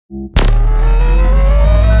Beyond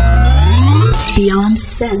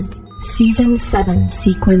Synth, Season 7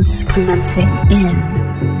 sequence commencing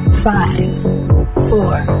in 5,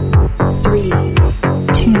 4, 3,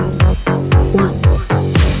 2, 1.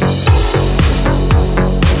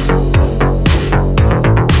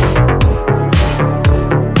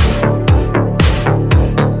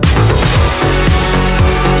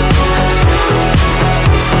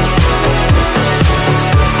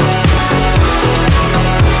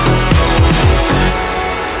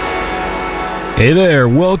 Hey there,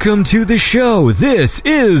 welcome to the show. This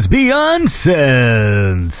is Beyond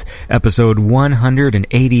Synth. Episode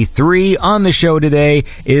 183 on the show today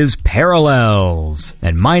is Parallels.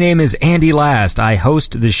 And my name is Andy Last. I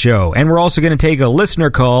host the show. And we're also going to take a listener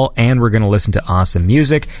call and we're going to listen to awesome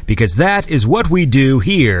music because that is what we do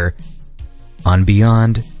here on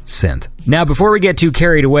Beyond Synth. Now, before we get too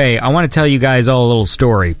carried away, I want to tell you guys all a little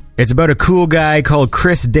story. It's about a cool guy called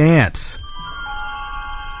Chris Dance.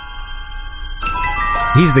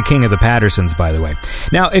 He's the king of the Pattersons, by the way.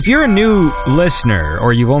 Now, if you're a new listener,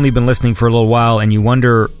 or you've only been listening for a little while and you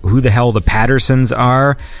wonder who the hell the Pattersons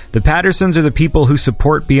are the people who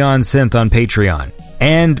support Beyond Synth on Patreon.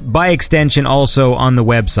 And by extension, also on the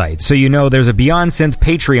website. So you know there's a Beyond Synth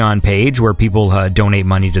Patreon page where people donate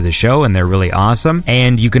money to the show, and they're really awesome.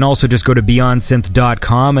 And you can also just go to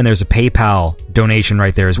BeyondSynth.com, and there's a PayPal donation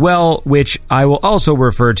right there as well, which I will also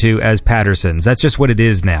refer to as Pattersons. That's just what it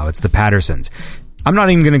is now. It's the Pattersons. I'm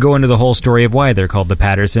not even going to go into the whole story of why they're called the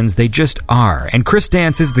Pattersons. They just are. And Chris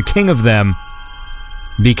Dance is the king of them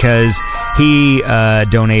because he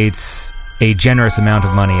donates a generous amount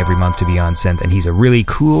of money every month to Beyond Synth, and he's a really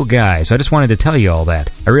cool guy. So I just wanted to tell you all that.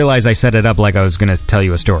 I realized I set it up like I was going to tell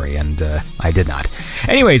you a story, and I did not.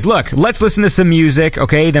 Anyways, look, let's listen to some music,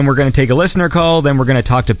 okay? Then we're going to take a listener call. Then we're going to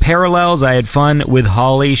talk to Parallels. I had fun with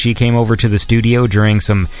Holly. She came over to the studio during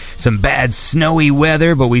some bad snowy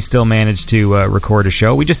weather, but we still managed to record a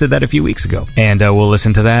show. We just did that a few weeks ago, and we'll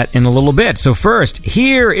listen to that in a little bit. So first,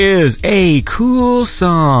 here is a cool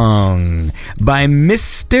song by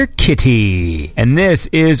Mr. Kitty. And this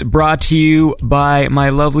is brought to you by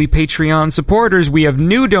my lovely Patreon supporters. We have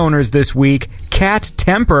new donors this week. Cat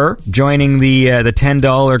Temper joining the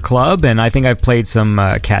 $10 club, and I think I've played some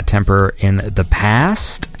Cat Temper in the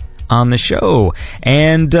past on the show.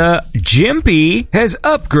 And Jimpy has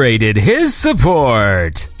upgraded his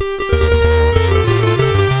support.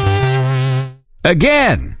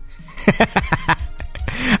 Again.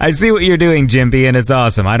 I see what you're doing, Jimpy, and it's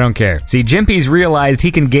awesome. I don't care. See, Jimpy's realized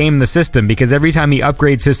he can game the system because every time he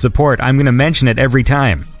upgrades his support, I'm going to mention it every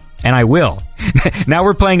time. And I will. Now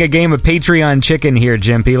we're playing a game of Patreon chicken here,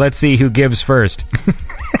 Jimpy. Let's see who gives first.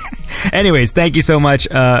 Anyways, thank you so much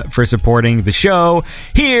for supporting the show.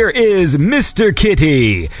 Here is Mr.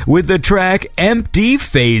 Kitty with the track Empty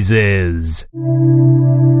Phases.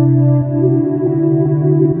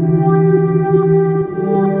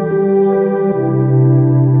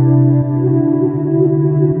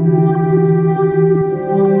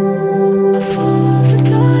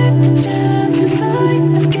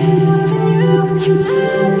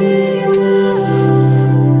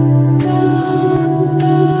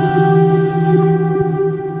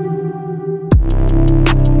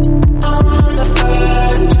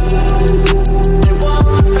 First, I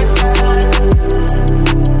won't forget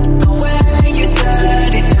the way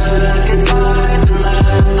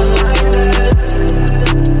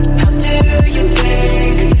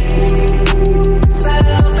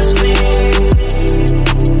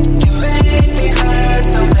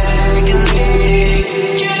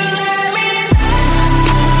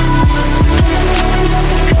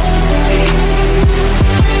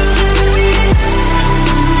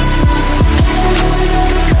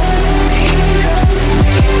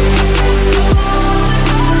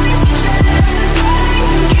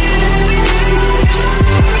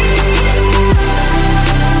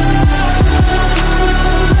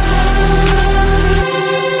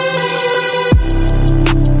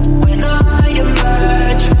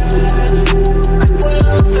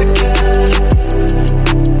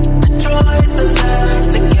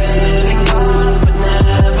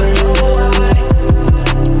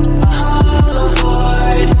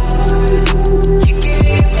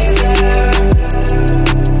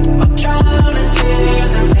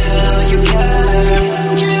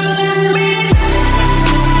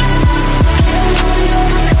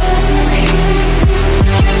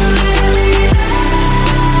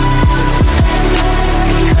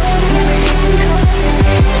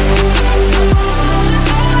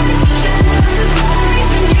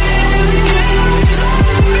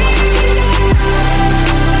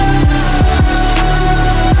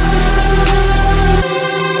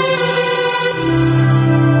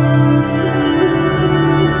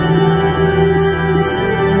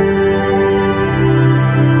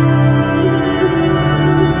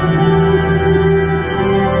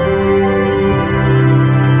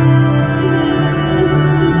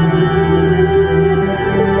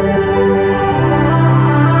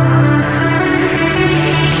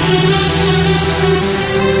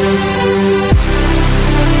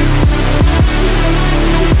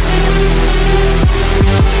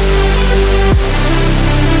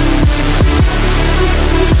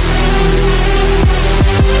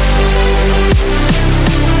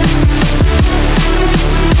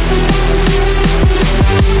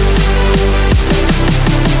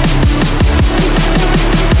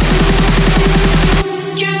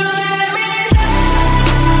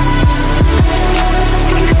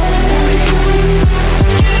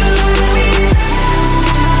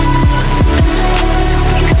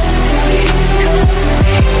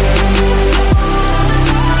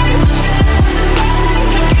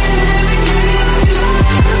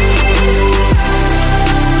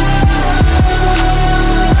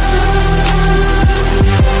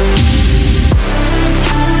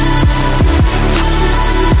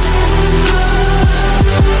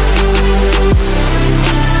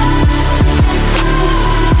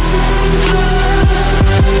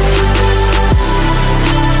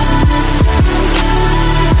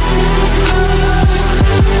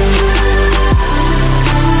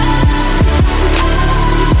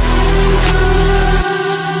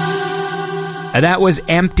That was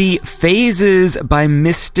Empty Phases by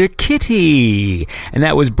Mr. Kitty. And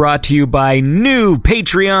that was brought to you by new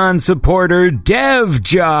Patreon supporter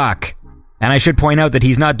DevJock. And I should point out that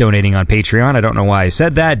he's not donating on Patreon. I don't know why I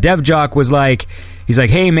said that. DevJock was like, he's like,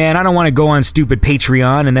 hey man, I don't want to go on stupid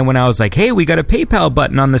Patreon. And then when I was like, hey, we got a PayPal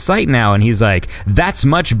button on the site now. And he's like, that's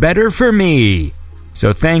much better for me.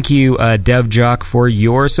 So thank you, DevJock, for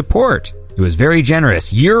your support. It was very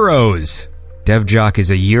generous. Euros. DevJock is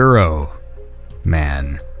a Euro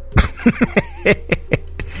man.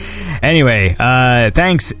 Anyway,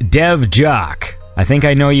 thanks, DevJock. I think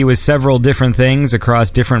I know you as several different things across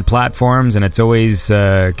different platforms, and it's always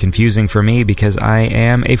confusing for me because I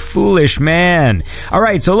am a foolish man. All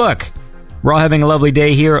right, so look, we're all having a lovely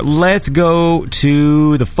day here. Let's go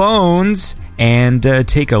to the phones and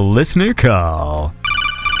take a listener call.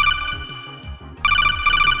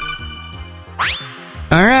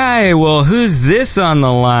 All right, well, who's this on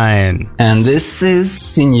the line? And this is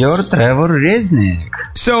Senor Trevor Reznik.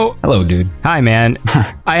 So, hello, dude. Hi, man.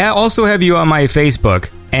 I also have you on my Facebook.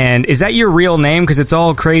 And is that your real name? Because it's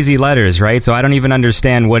all crazy letters, right? So I don't even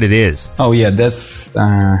understand what it is. Oh, yeah, that's...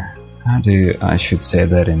 I should say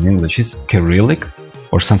that in English? It's Cyrillic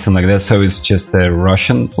or something like that. So it's just the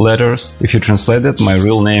Russian letters. If you translate it, my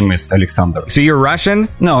real name is Alexander. So you're Russian?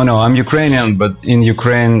 No, I'm Ukrainian, but in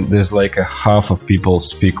Ukraine, there's like a half of people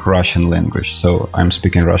speak Russian language. So I'm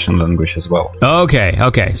speaking Russian language as well.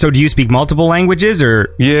 Okay. So do you speak multiple languages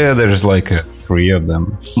or? Yeah, there's like 3 of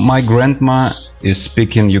them. My grandma is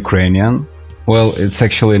speaking Ukrainian. Well, it's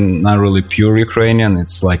actually not really pure Ukrainian.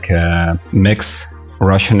 It's like a mix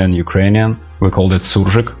Russian and Ukrainian. We call it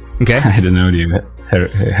Surzhyk. Okay. I don't know,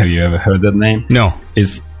 have you ever heard that name? No.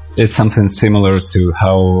 It's something similar to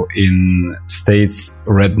how in States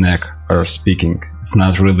redneck are speaking. It's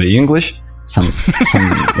not really English, some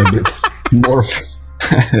a bit more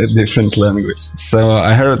different language. So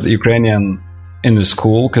I heard Ukrainian in the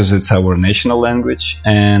school because it's our national language,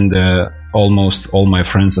 and almost all my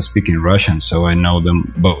friends are speaking Russian, so I know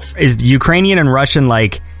them both. Is Ukrainian and Russian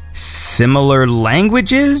like similar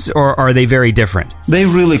languages, or are they very different? They're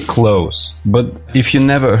really close, but if you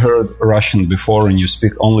never heard Russian before and you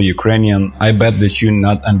speak only Ukrainian, I bet that you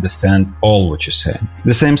not understand all what you say.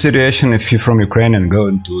 The same situation if you're from Ukraine and go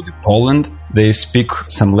into Poland, they speak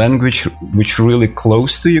some language which really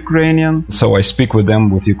close to Ukrainian, so I speak with them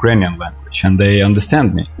with Ukrainian language and they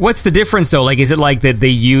understand me. What's the difference though? Like, is it like that they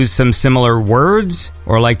use some similar words,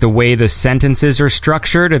 or like the way the sentences are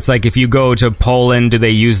structured? It's like if you go to Poland, do they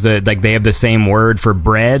use they have the same word for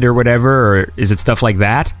bread or whatever, or is it stuff like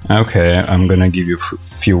that? Okay, I'm gonna give you a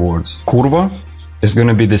few words. Kurva is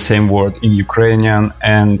gonna be the same word in Ukrainian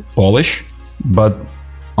and Polish, but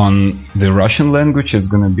on the Russian language, it's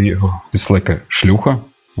gonna be, it's like a shlucha.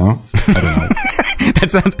 No? I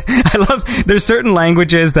don't know. I love, there's certain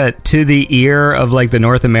languages that to the ear of like the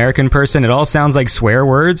North American person, it all sounds like swear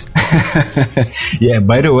words. Yeah,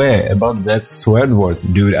 by the way, about that swear words,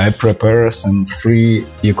 dude, I prepare some 3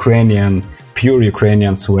 pure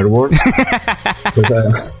Ukrainian swear words.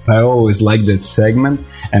 Because I always like that segment,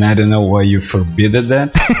 and I don't know why you forbidden that.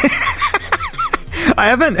 I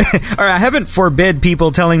haven't forbid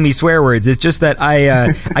people telling me swear words. It's just that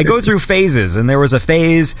I go through phases, and there was a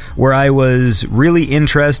phase where I was really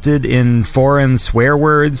interested in foreign swear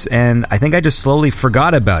words, and I think I just slowly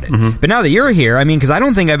forgot about it. Mm-hmm. But now that you're here, I mean, because I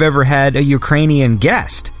don't think I've ever had a Ukrainian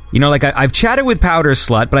guest. You know, like I've chatted with Powder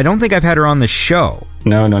Slut, but I don't think I've had her on the show.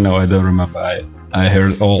 No, I don't remember. I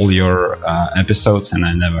heard all your episodes and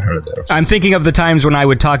I never heard her. I'm thinking of the times when I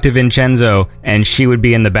would talk to Vincenzo and she would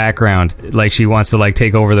be in the background, like she wants to like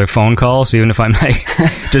take over the phone call. So even if I'm like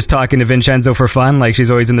just talking to Vincenzo for fun, like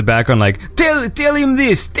she's always in the background, like tell him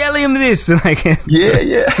this. Like,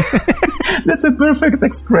 yeah. That's a perfect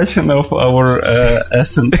expression of our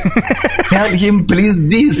essence. Tell him please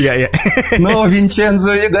this. Yeah. No,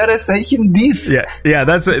 Vincenzo, you gotta say him this. Yeah.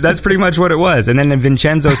 That's pretty much what it was. And then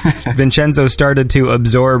Vincenzo started to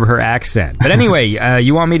absorb her accent. But anyway,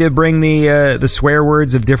 you want me to bring the swear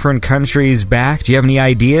words of different countries back? Do you have any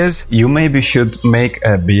ideas? You maybe should make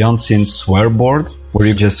a Beyonce swear board where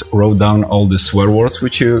you just wrote down all the swear words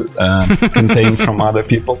which you contain from other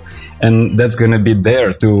people. And that's going to be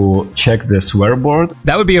there to check the swear board.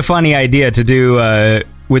 That would be a funny idea to do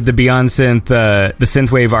with the Beyond the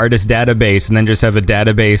Synthwave Artist Database, and then just have a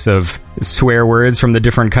database of swear words from the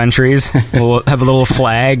different countries. We'll have a little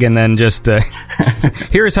flag, and then just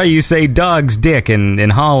here's how you say dog's dick in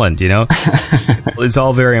Holland, you know? It's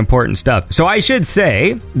all very important stuff. So I should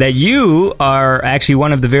say that you are actually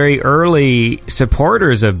one of the very early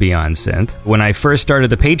supporters of Beyond Synth. When I first started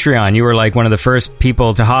the Patreon, you were like one of the first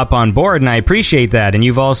people to hop on board, and I appreciate that. And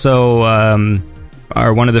you've also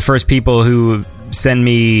are one of the first people who send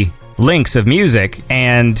me links of music,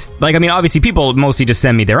 and like, I mean, obviously people mostly just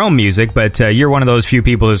send me their own music, but you're one of those few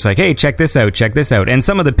people who's like, hey, check this out, and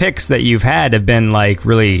some of the picks that you've had have been like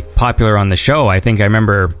really popular on the show. I think I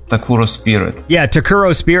remember Takuro Spirit. Yeah,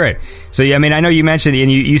 Takuro Spirit. So yeah, I mean, I know you mentioned,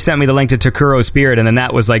 and you sent me the link to Takuro Spirit, and then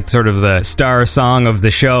that was like sort of the star song of the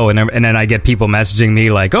show, and then I get people messaging me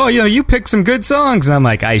like, oh, you picked some good songs, and I'm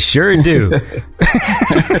like, I sure do.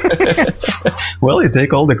 Well, you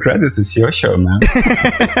take all the credits. It's your show, man.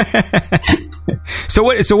 So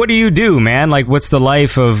what do you do, man? Like, what's the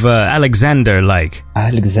life of Alexander like?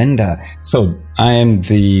 Alexander. So I am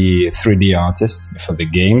the 3D artist for the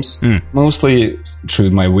games. Mostly through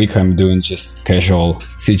my week, I'm doing just casual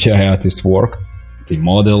CGI artist work, the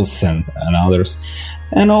models and others.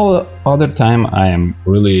 And all other time, I am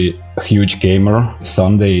really a huge gamer.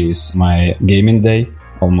 Sunday is my gaming day,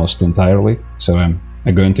 almost entirely. So I'm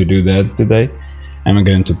going to do that today. I'm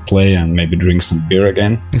going to play and maybe drink some beer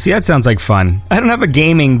again. See, that sounds like fun. I don't have a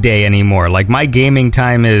gaming day anymore. Like, my gaming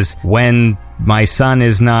time is when my son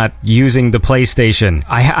is not using the PlayStation.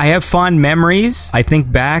 I have fond memories. I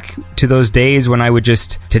think back to those days when I would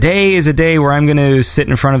today is a day where I'm going to sit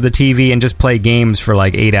in front of the TV and just play games for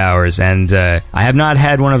like 8 hours. And I have not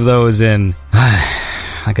had one of those in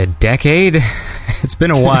like a decade. It's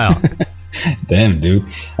been a while. Damn, dude.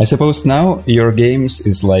 I suppose now your games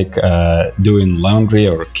is like doing laundry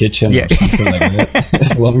or kitchen or something like that,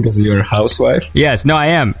 as long as you're a housewife. Yes, no, I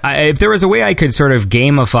am. If there was a way I could sort of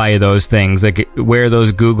gamify those things, like wear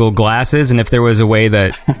those Google glasses, and if there was a way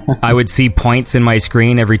that I would see points in my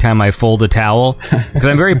screen every time I fold a towel, because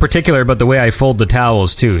I'm very particular about the way I fold the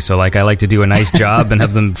towels too, so like I like to do a nice job and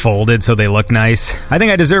have them folded so they look nice. I think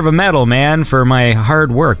I deserve a medal, man, for my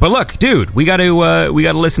hard work. But look, dude, we got to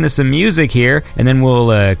listen to some music here, and then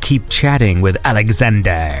we'll keep chatting with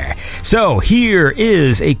Alexander. So here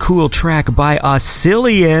is a cool track by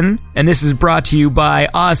Oscillion, and this is brought to you by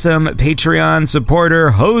awesome Patreon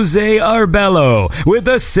supporter Jose Arbello with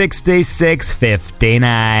a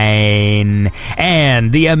 66.59,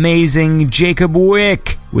 and the amazing Jacob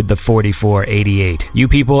Wick with the 44.88. You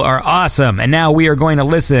people are awesome, and now we are going to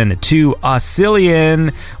listen to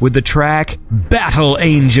Oscillion with the track Battle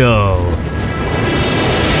Angel.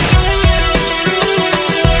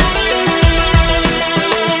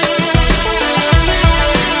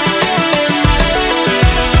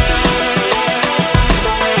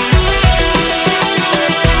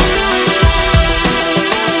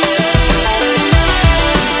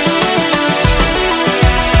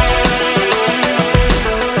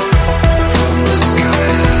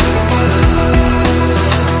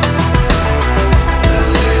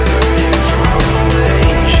 Deliver you from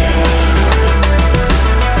danger.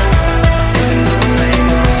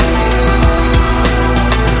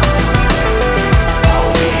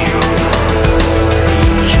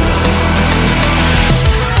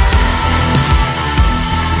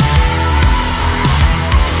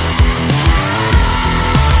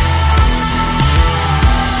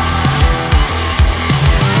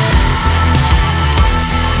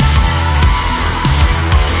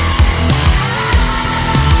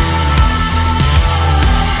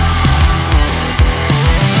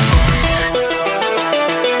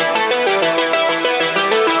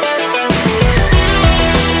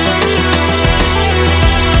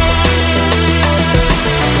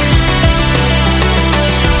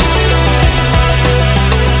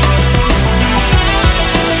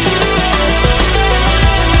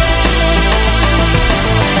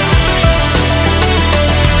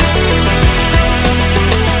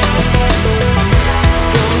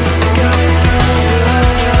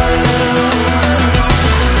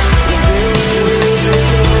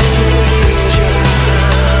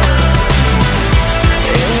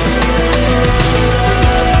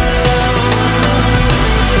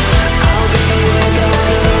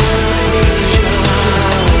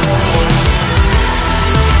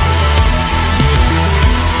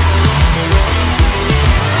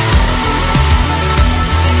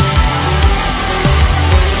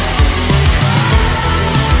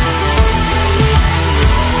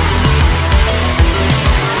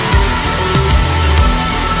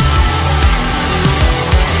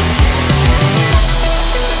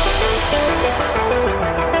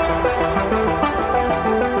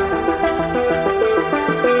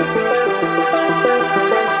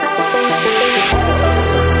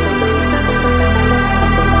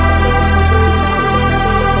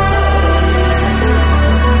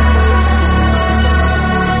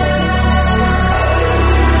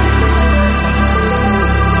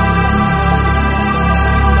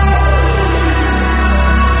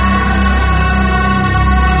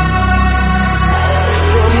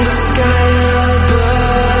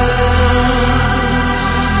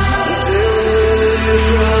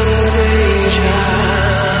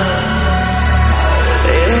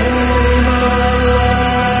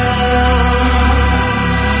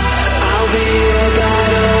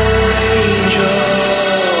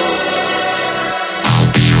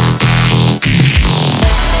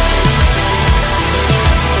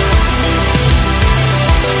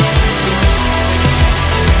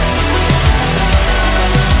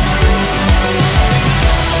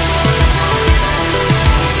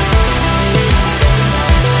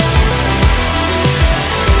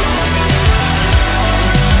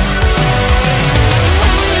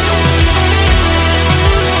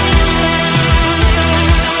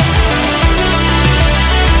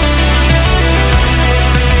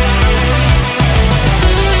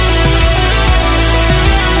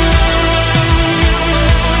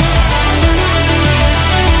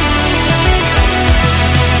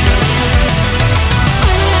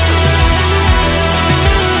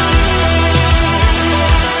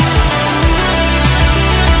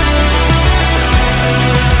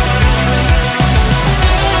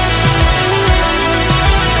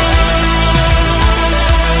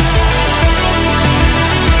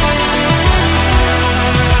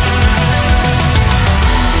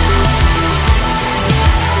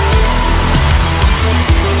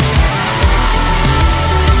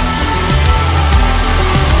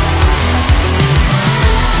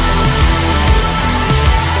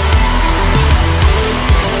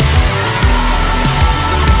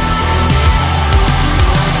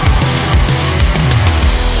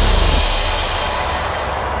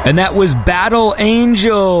 And that was Battle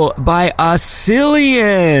Angel by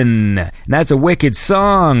Oscillion. And that's a wicked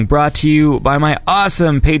song brought to you by my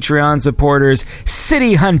awesome Patreon supporters,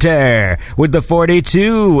 City Hunter with the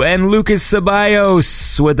 42 and Lucas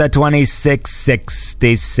Ceballos with the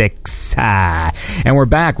 2666. And we're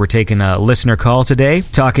back. We're taking a listener call today,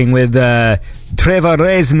 talking with Trevor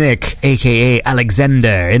Reznik, aka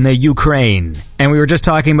Alexander, in the Ukraine. And we were just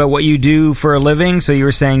talking about what you do for a living. So you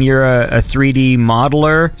were saying you're a 3D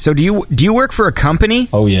modeler. So do you work for a company?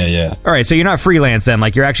 Oh, yeah. All right, so you're not freelance then.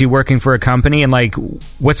 Like, you're actually working for a company, and like,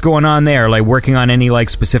 what's going on there? Like, working on any like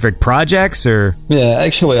specific projects, or? Yeah,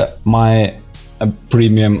 actually, my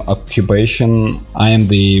premium occupation, I am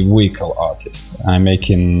the vehicle artist. I'm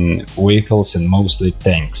making vehicles and mostly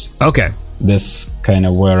tanks. Okay. That's kind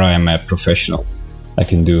of where I am a professional. I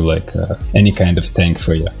can do like any kind of tank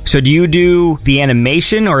for you. So do you do the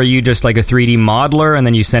animation, or are you just like a 3D modeler and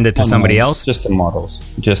then you send it to somebody else? Just the models.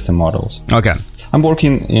 Okay. I'm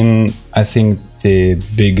working in, I think, the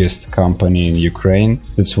biggest company in Ukraine.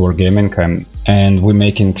 That's Wargaming, and we're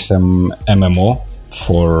making some MMO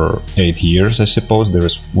for 8 years, I suppose. There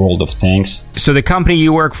is World of Tanks. So the company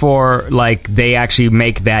you work for, like, they actually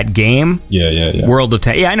make that game? Yeah. World of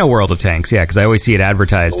Tanks. Yeah, I know World of Tanks, yeah, because I always see it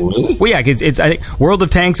advertised. Oh, really? Well, yeah, I think World of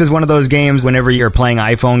Tanks is one of those games, whenever you're playing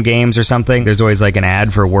iPhone games or something, there's always like an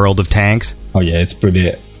ad for World of Tanks. Oh, yeah, it's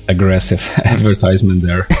pretty aggressive advertisement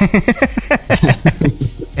there.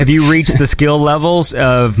 Have you reached the skill levels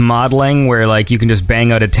of modeling where like you can just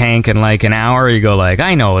bang out a tank in like an hour? You go like,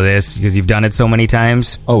 I know this because you've done it so many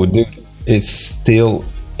times. Oh, dude, it's still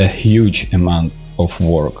a huge amount of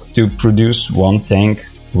work to produce one tank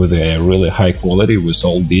with a really high quality, with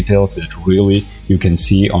all details that really you can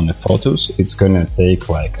see on the photos. It's gonna take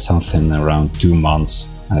like something around 2 months,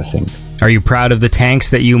 I think. Are you proud of the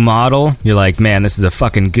tanks that you model? You're like, man, this is a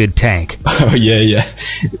fucking good tank. Oh, yeah.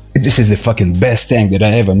 This is the fucking best tank that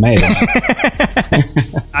I ever made.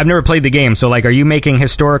 I've never played the game, so like, are you making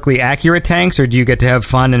historically accurate tanks, or do you get to have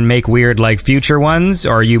fun and make weird like future ones,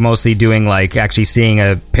 or are you mostly doing like actually seeing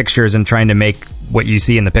pictures and trying to make what you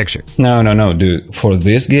see in the picture? No, dude. For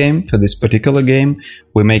this particular game,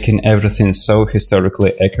 we're making everything so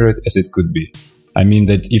historically accurate as it could be. I mean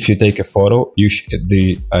that if you take a photo,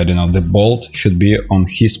 the bolt should be on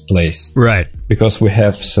his place. Right. Because we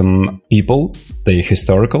have some people, the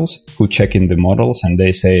historicals, who check in the models and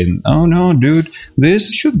they say, oh no, dude,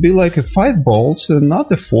 this should be like a 5 bolts and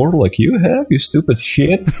not a 4 like you have, you stupid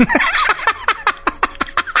shit.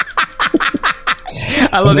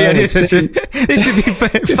 I love the idea. This should be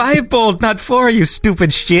 5 bolt, not 4, you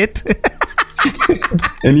stupid shit.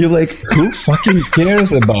 And you're like, who fucking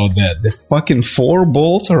cares about that? The fucking 4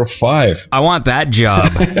 bolts or 5? I want that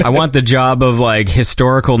job. I want the job of like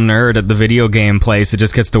historical nerd at the video game place that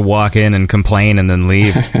just gets to walk in and complain and then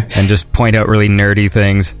leave and just point out really nerdy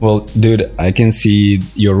things. Well, dude, I can see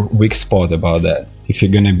your weak spot about that. If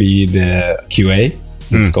you're gonna be the QA,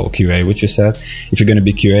 it's called QA, what you said. If you're gonna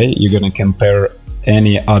be QA, you're gonna compare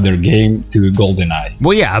any other game to GoldenEye.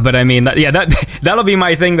 Well, yeah, but I mean, that'll be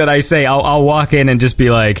my thing that I say. I'll walk in and just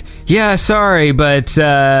be like, yeah, sorry, but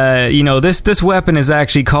this weapon is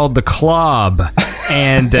actually called the Klob,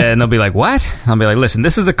 and they'll be like, what? I'll be like, listen,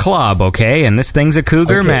 this is a Klob, okay, and this thing's a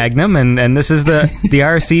Cougar Magnum, and this is the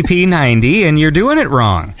RCP 90, and you're doing it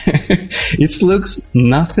wrong. It looks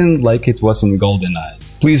nothing like it was in GoldenEye.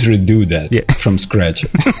 Please redo that from scratch.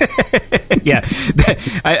 Yeah,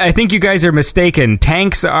 I think you guys are mistaken.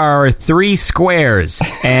 Tanks are 3 squares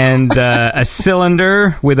and a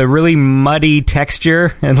cylinder with a really muddy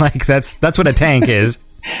texture, and like that's what a tank is.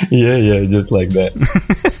 Yeah, just like that.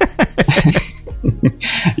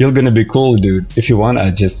 You're gonna be cool, dude. If you want,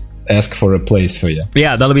 I just ask for a place for you.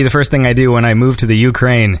 Yeah, that'll be the first thing I do when I move to the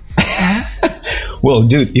Ukraine. Well,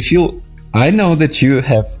 dude, I know that you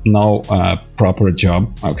have no proper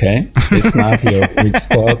job, okay? It's not your weak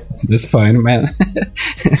spot. That's fine, man.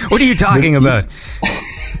 What are you talking about?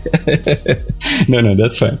 No,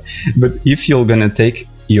 that's fine. But if you're gonna take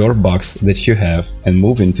your bucks that you have and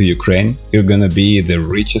move into Ukraine, you're gonna be the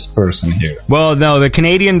richest person here. Well, no, the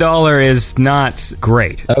Canadian dollar is not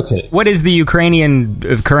great. Okay. What is the Ukrainian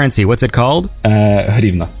currency? What's it called?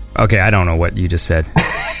 Hryvnia. Okay, I don't know what you just said.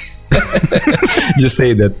 Just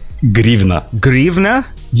say that. Grivna. Grivna?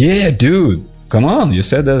 Yeah, dude. Come on, you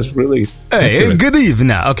said that's really... Hey,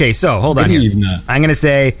 grivna. Okay, so, hold on here. I'm going to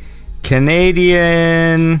say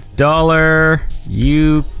Canadian dollar,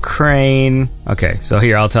 Ukraine. Okay, so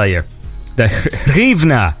here, I'll tell you. The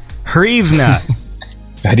hryvnia. Hryvnia.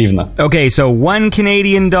 Okay, so 1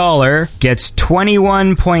 Canadian dollar gets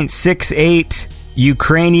 21.68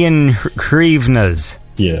 Ukrainian hryvnias.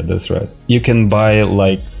 Yeah, that's right. You can buy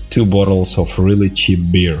like 2 bottles of really cheap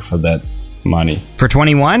beer for that money. For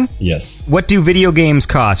 21? Yes. What do video games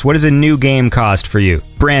cost? What does a new game cost for you?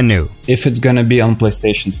 Brand new. If it's gonna be on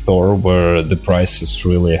PlayStation Store, where the price is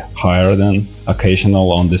really higher than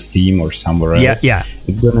occasional on the Steam or somewhere else, Yeah.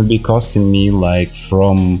 it's gonna be costing me like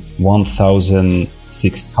from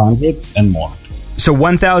 1,600 and more. So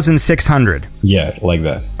 1,600. Yeah, like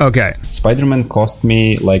that. Okay. Spider-Man cost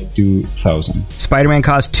me like 2,000. Spider-Man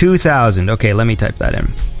cost 2,000. Okay, let me type that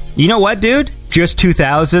in. You know what, dude? Just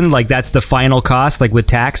 2,000, like that's the final cost, like with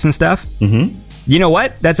tax and stuff? Mm-hmm. You know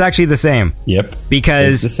what? That's actually the same. Yep.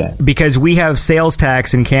 Because It's the same. because we have sales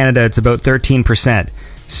tax in Canada, it's about 13%.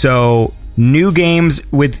 So new games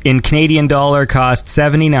in Canadian dollar cost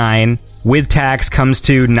 79. With tax comes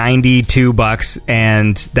to $92,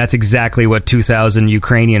 and that's exactly what 2,000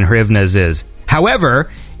 Ukrainian hryvnias is.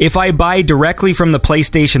 However, if I buy directly from the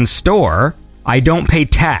PlayStation Store, I don't pay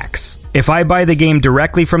tax. If I buy the game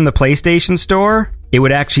directly from the PlayStation Store, it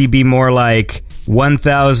would actually be more like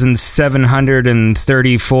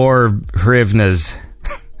 1,734 hryvnias.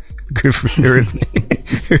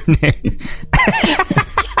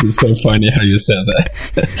 It's so funny how you said that.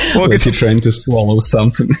 Well, like you're trying to swallow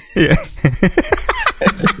something. Yeah.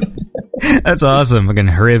 That's awesome. Again,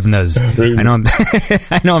 hryvnias.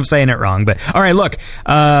 I know I'm saying it wrong, but all right, look,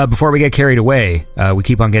 before we get carried away, we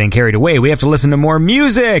keep on getting carried away. We have to listen to more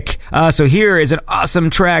music. So here is an awesome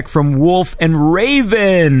track from Wolf and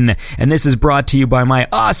Raven. And this is brought to you by my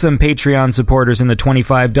awesome Patreon supporters in the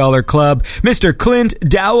 $25 club, Mr. Clint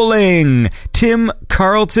Dowling, Tim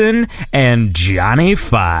Carlton, and Johnny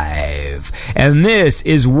Five. And this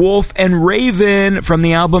is Wolf and Raven from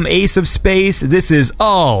the album Ace of Space. This is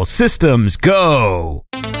All Systems Go.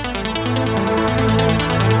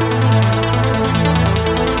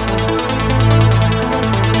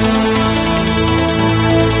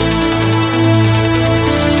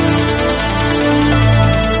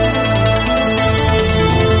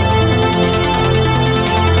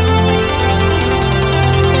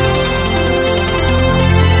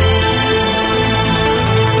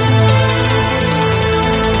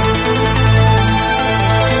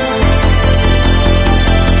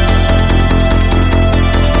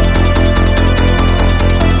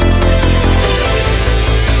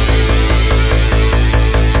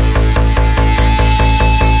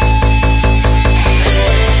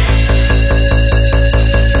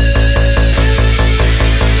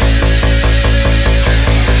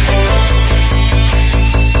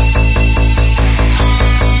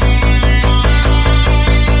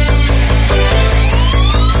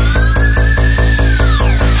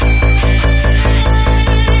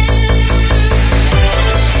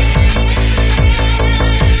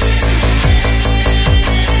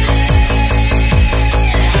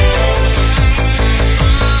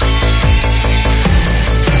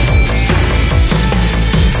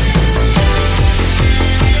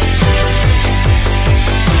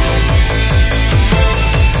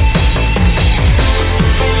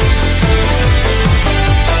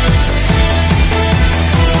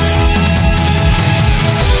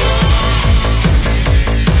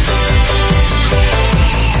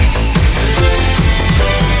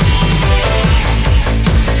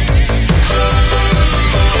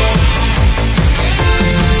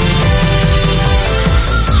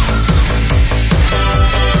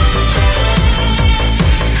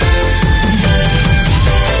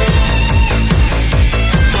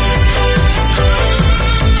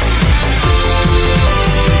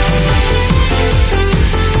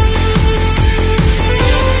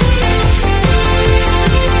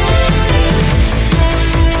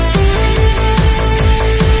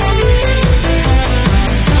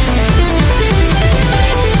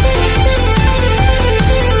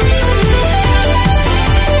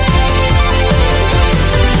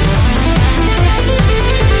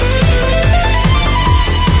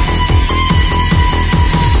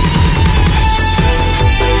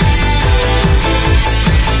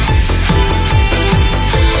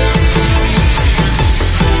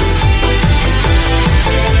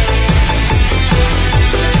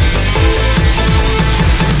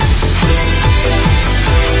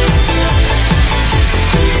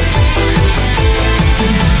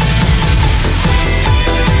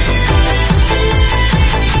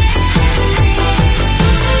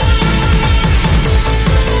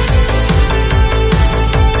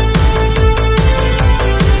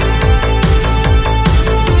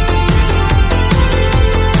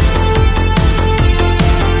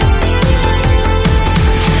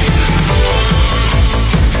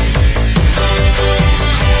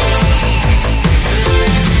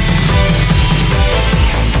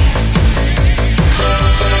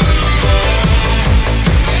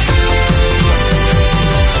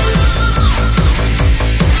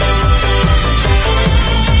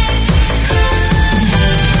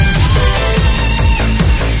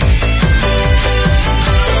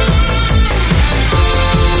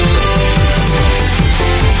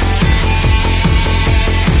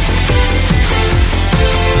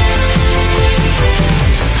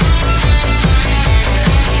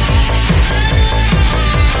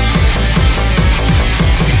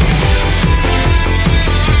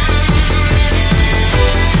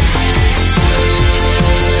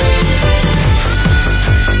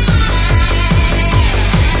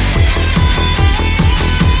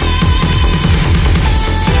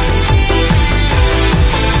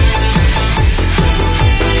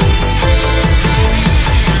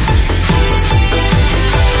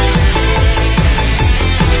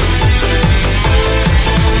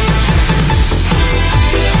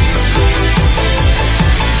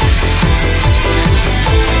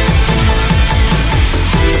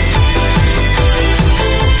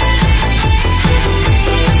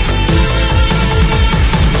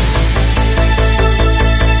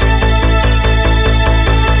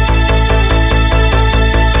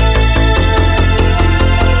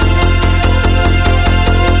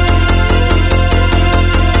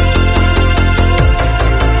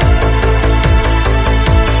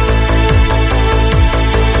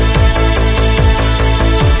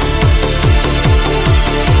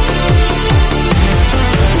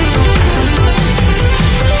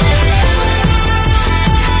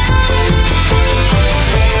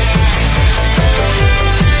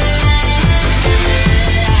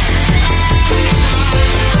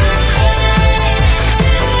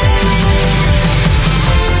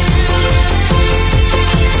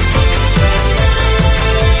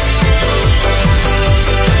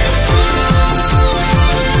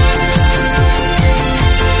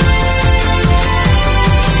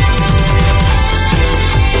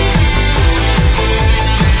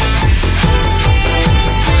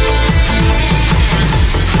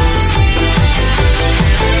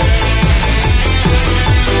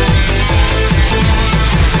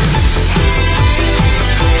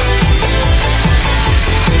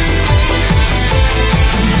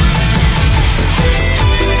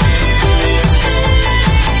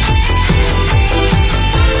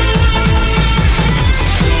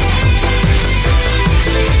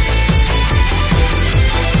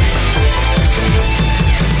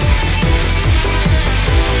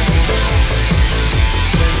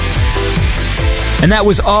 And that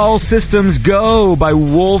was All Systems Go by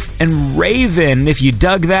Wolf and Raven. If you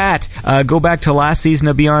dug that, go back to last season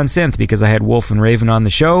of Beyond Synth, because I had Wolf and Raven on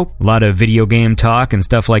the show. A lot of video game talk and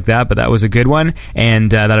stuff like that, but that was a good one.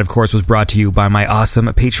 And that, of course, was brought to you by my awesome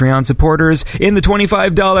Patreon supporters in the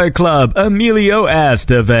 $25 club: Emilio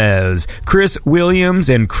Estevez, Chris Williams,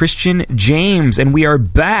 and Christian James. And we are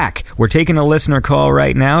back. We're taking a listener call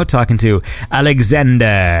right now, talking to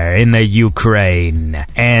Alexander in the Ukraine.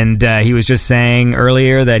 And he was just saying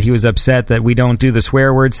earlier that he was upset that we don't do the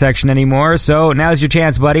swear word section anymore. So now's your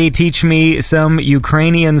chance, buddy. Teach me some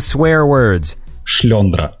Ukrainian swear words.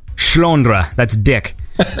 Shlondra. Shlondra. That's dick.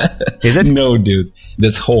 Is it? No, dude.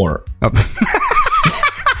 That's whore. Oh.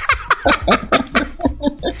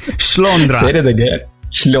 Shlondra. Say it again.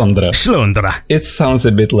 Shlondra. Shlondra. It sounds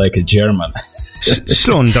a bit like a German.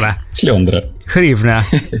 Shlondra. Shlondra. Hrivna.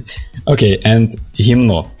 Okay, and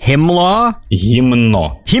hymno. Himlo?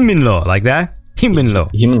 Hymno. Himlo, like that? Himlo.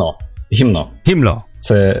 Hymno. Hymno. Himlo.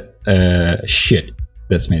 It's shit.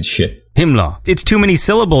 That means shit. Himlo. It's too many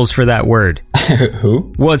syllables for that word.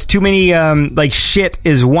 Who? Well, it's too many, like shit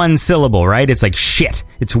is one syllable, right? It's like shit.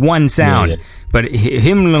 It's one sound. Yeah. But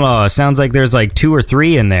himlo sounds like there's like 2 or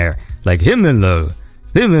 3 in there. Like himlo.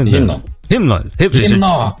 Himlo. Himlo.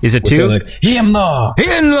 Hymno. Is it We say 2? like, hymno.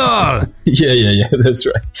 Himlo. Yeah. That's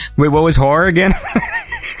right. Wait, what was horror again?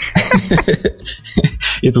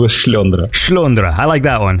 It was shlondra. Shlondra. I like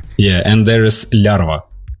that one. Yeah, and there is larva.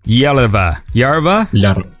 Yarva. Yarva?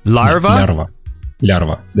 Larva?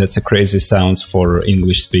 Larva. That's a crazy sound for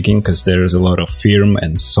English speaking, because there is a lot of firm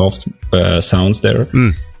and soft sounds there.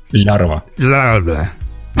 Larva. Larva.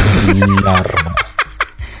 Larva.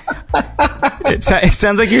 It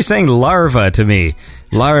sounds like you're saying larva to me.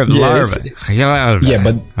 Larva. Yeah,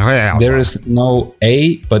 but there is no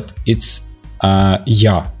A, but it's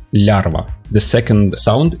ya. Larva. The second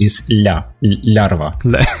sound is la. Larva.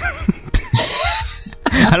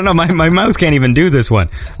 I don't know. My mouth can't even do this one.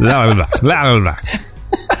 Larva. Larva.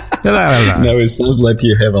 Larva. No, it sounds like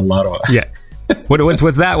you have a larva. Yeah.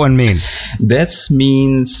 What's that one mean? That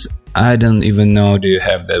means, I don't even know, do you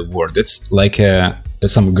have that word? It's like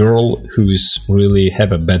some girl who's really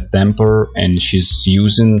have a bad temper, and she's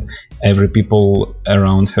using every people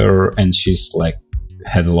around her, and she's like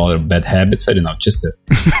had a lot of bad habits. I don't know, just a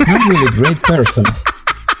not really great person.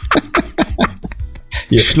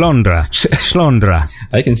 Yeah. Shlondra.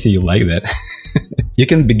 I can see you like that. You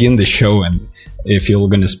can begin the show, and if you're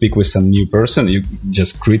going to speak with some new person, you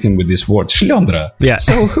just greet him with this word, Shlondra. Yeah.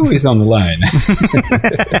 So who is on the line?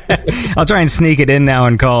 I'll try and sneak it in now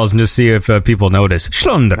in calls and just see if people notice.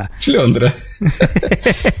 Shlondra. Shlondra.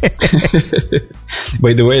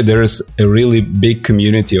 By the way, there is a really big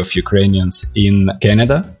community of Ukrainians in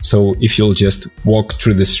Canada. So if you'll just walk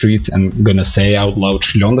through the street and gonna say out loud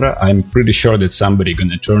Shlondra, I'm pretty sure that somebody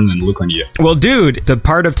gonna turn and look on you. Well, dude, the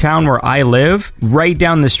part of town where I live, right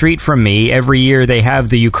down the street from me, every year they have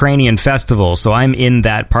the Ukrainian festival. So I'm in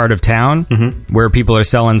that part of town where people are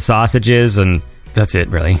selling sausages, and that's it,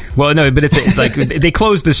 really. Well, no, but it's like they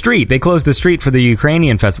closed the street. They closed the street for the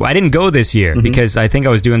Ukrainian festival. I didn't go this year because I think I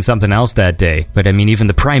was doing something else that day. But I mean, even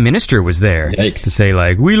the prime minister was there to say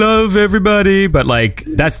like, we love everybody. But like,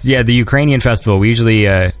 that's, the Ukrainian festival. We usually,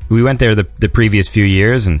 we went there the previous few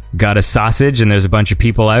years and got a sausage, and there's a bunch of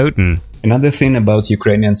people out. And another thing about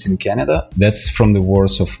Ukrainians in Canada, that's from the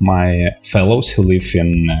words of my fellows who live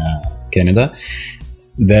in Canada,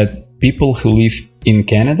 that people who live in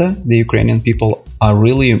Canada, the Ukrainian people, are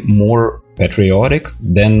really more patriotic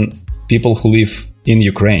than people who live in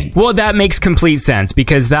Ukraine. Well, that makes complete sense,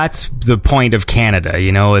 because that's the point of Canada.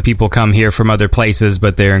 You know, people come here from other places,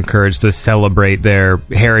 but they're encouraged to celebrate their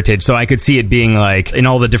heritage. So I could see it being like in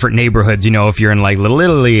all the different neighborhoods, you know, if you're in like Little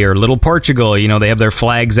Italy or Little Portugal, you know, they have their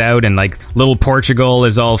flags out, and like Little Portugal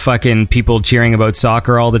is all fucking people cheering about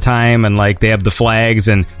soccer all the time, and like they have the flags,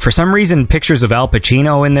 and for some reason pictures of Al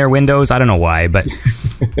Pacino in their windows. I don't know why, but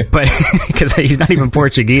because he's not even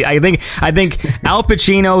Portuguese. I think Al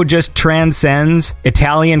Pacino just transcends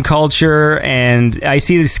Italian culture, and I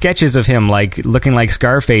see the sketches of him like looking like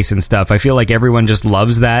Scarface and stuff. I feel like everyone just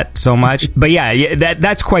loves that so much. But yeah,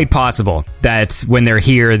 that's quite possible that when they're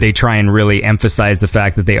here, they try and really emphasize the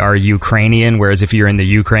fact that they are Ukrainian, whereas if you're in the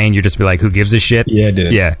Ukraine, you just be like, who gives a shit? Yeah,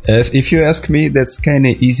 dude. Yeah. If you ask me, that's kind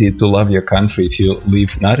of easy to love your country if you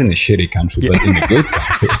live not in a shitty country, but in a good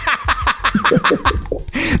country.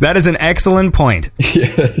 That is an excellent point.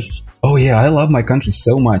 Yes. Oh yeah, I love my country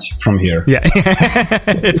so much from here. Yeah.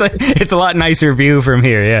 It's a lot nicer view from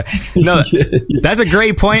here. Yeah. No, that's a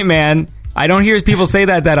great point, man. I don't hear people say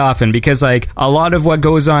that often because, like, a lot of what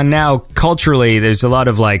goes on now culturally, there's a lot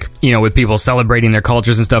of, like, you know, with people celebrating their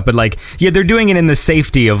cultures and stuff, but, like, yeah, they're doing it in the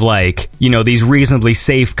safety of, like, you know, these reasonably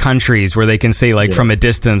safe countries where they can say, like, from a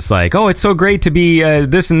distance, like, oh, it's so great to be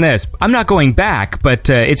this and this. I'm not going back, but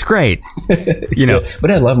it's great, you know.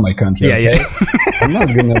 But I love my country, okay? Yeah. I'm not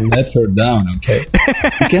going to let her down, okay?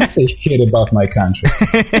 You can't say shit about my country.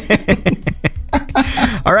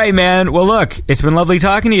 All right, man. Well, look, it's been lovely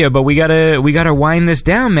talking to you, but we gotta wind this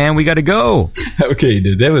down, man. We gotta go. Okay,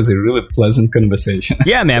 dude, that was a really pleasant conversation.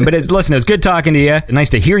 Yeah, man. But listen, it was good talking to you. Nice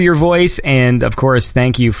to hear your voice, and of course,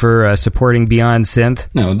 thank you for supporting Beyond Synth.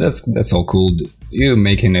 No, that's all cool, dude. You're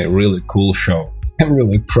making a really cool show. I'm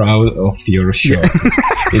really proud of your show.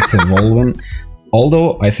 It's evolving.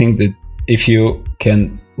 Although I think that if you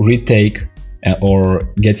can retake or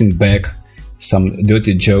getting back some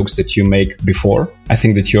dirty jokes that you make before, I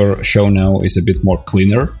think that your show now is a bit more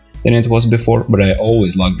cleaner than it was before, but I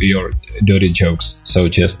always love your dirty jokes. So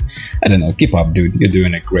just, I don't know, keep up, dude. You're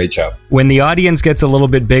doing a great job. When the audience gets a little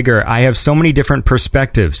bit bigger, I have so many different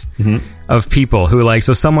perspectives of people who, like,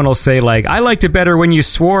 so someone will say, like, I liked it better when you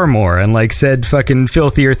swore more and, like, said fucking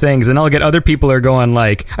filthier things. And I'll get other people who are going,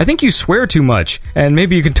 like, I think you swear too much and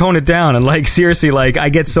maybe you can tone it down. And, like, seriously, like, I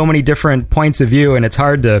get so many different points of view and it's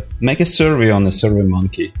hard to... Make a survey on the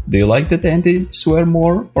SurveyMonkey. Do you like that Andy swear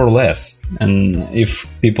more or less? And if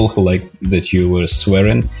people who like that you were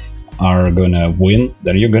swearing are gonna win,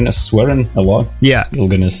 then you're gonna swearing a lot. Yeah. You're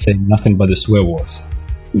gonna say nothing but the swear words.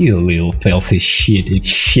 You little filthy shit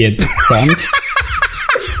cunt.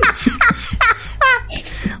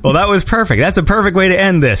 Well, that was perfect. That's a perfect way to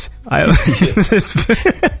end this.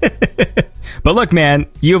 But look, man,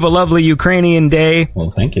 you have a lovely Ukrainian day.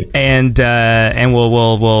 Well, thank you. And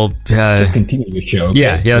we'll just continue the show. Okay?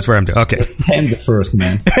 Yeah, that's where I'm doing. Okay. Just hand the first,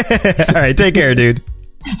 man. All right, take care, dude.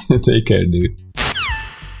 Take care, dude.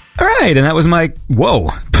 All right, and that was my...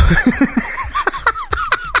 Whoa.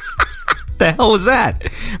 The hell was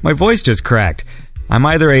that? My voice just cracked. I'm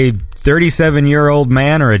either a 37-year-old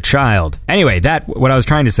man or a child. Anyway, what I was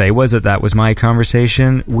trying to say was that was my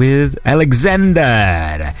conversation with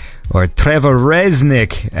Alexander, or Trevor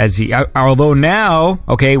Reznik, as he... Although now,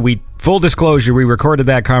 okay, full disclosure, we recorded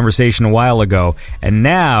that conversation a while ago, and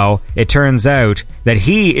now it turns out that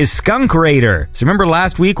he is Skunk Raider. So remember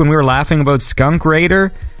last week when we were laughing about Skunk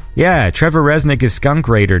Raider? Yeah, Trevor Reznik is Skunk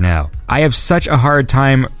Raider now. I have such a hard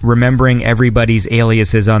time remembering everybody's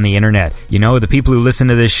aliases on the internet. You know, the people who listen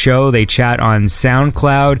to this show, they chat on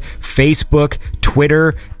SoundCloud, Facebook,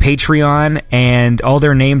 Twitter, Patreon, and all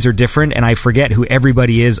their names are different, and I forget who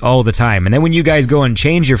everybody is all the time. And then when you guys go and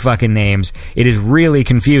change your fucking names, it is really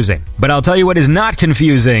confusing. But I'll tell you what is not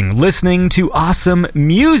confusing: listening to awesome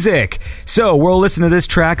music. So we'll listen to this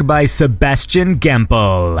track by Sebastian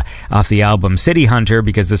Gempel off the album City Hunter,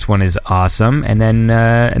 because this one is awesome, and then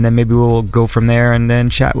maybe we'll go from there and then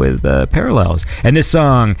chat with Parallels. And this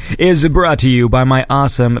song is brought to you by my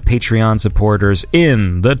awesome Patreon supporters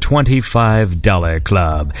in the $25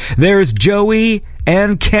 Club. There's Joey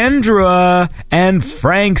and Kendra and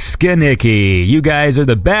Frank Skanicki. You guys are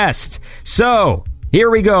the best. So here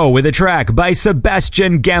we go with a track by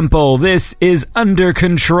Sebastian Gempel. This is Under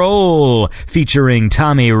Control, featuring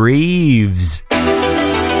Tommy Reeves.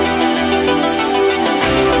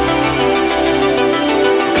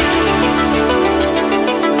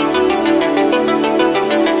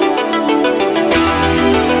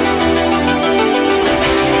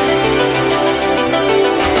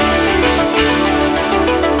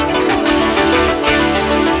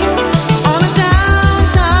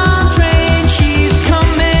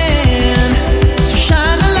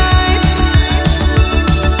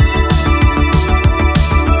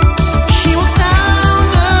 She walks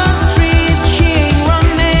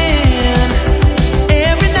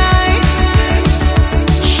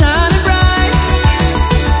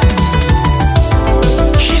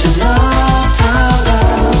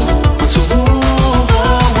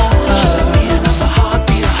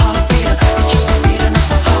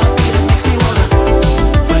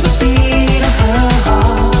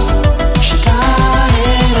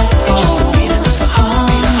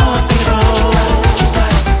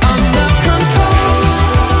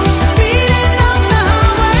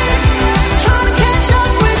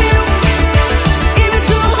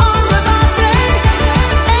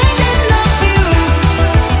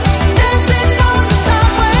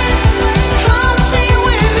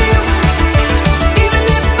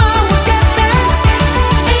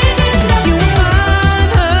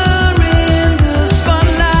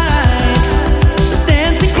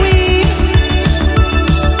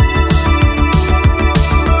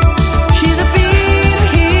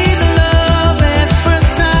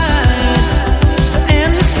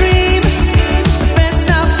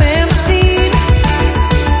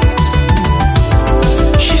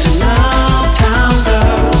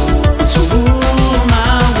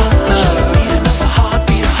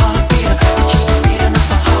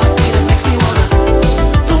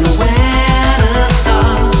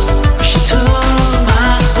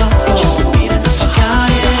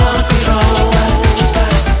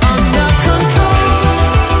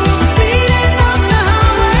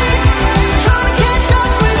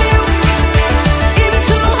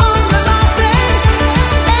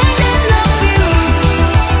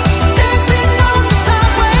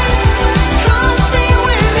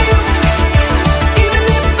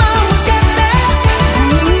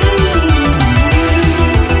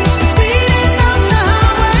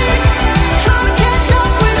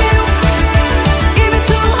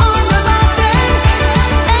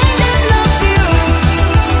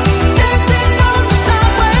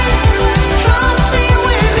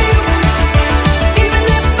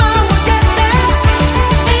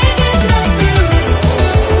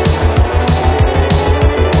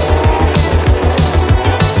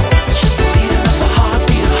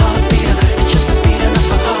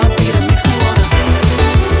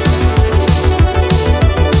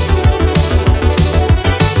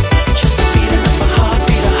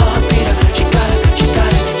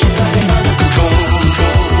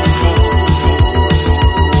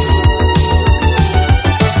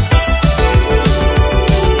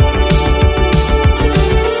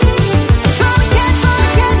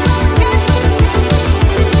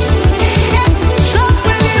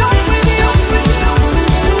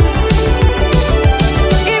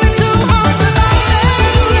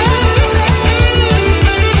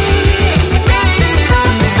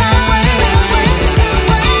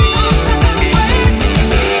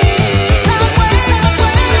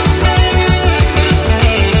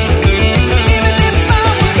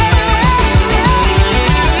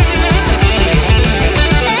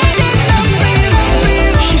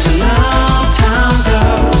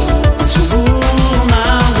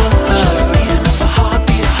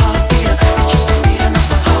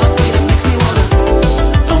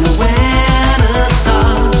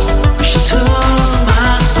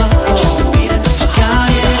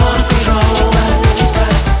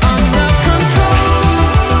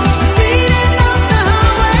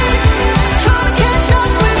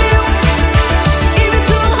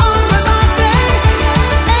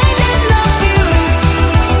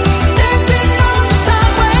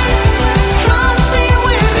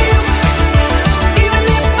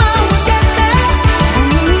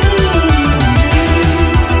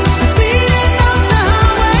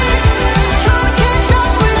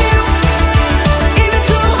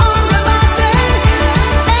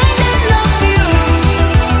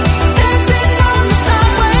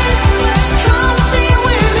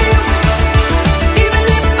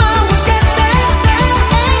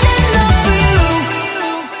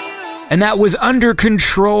And that was Under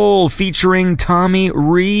Control featuring Tommy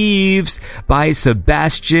Reeves by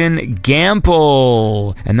Sebastian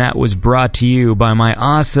Gamble. And that was brought to you by my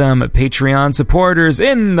awesome Patreon supporters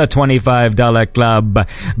in the $25 club,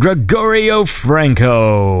 Gregorio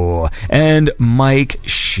Franco and Mike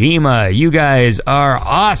Shima. You guys are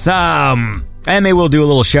awesome. And maybe we'll do a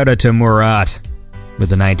little shout out to Murat with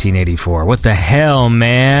the 1984. What the hell,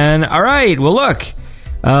 man? All right, well, look.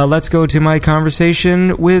 Let's go to my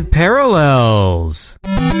conversation with Parallels.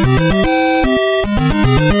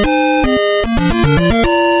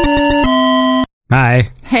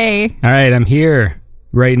 Hi. Hey. All right, I'm here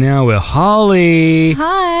right now with Holly.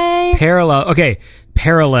 Hi. Okay,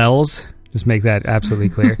 Parallels. Just make that absolutely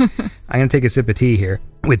clear. I'm going to take a sip of tea here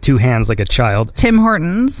with two hands like a child. Tim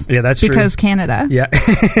Hortons. Yeah, that's true. Because Canada. Yeah.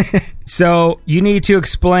 So you need to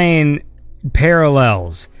explain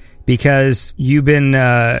Parallels. Because you've been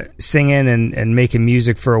singing and making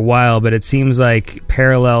music for a while, but it seems like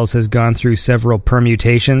Parallels has gone through several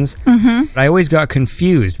permutations. Mm-hmm. I always got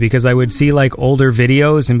confused because I would see like older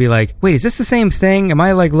videos and be like, wait, is this the same thing? Am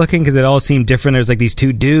I like looking? Because it all seemed different. There's like these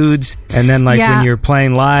two dudes. And then like when you're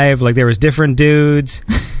playing live, like there was different dudes.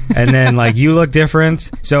 And then like you look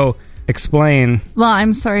different. So explain. Well,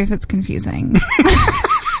 I'm sorry if it's confusing.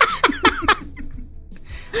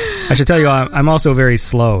 I should tell you, I'm also very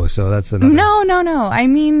slow, so that's another... No. I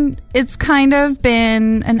mean, it's kind of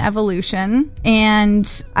been an evolution,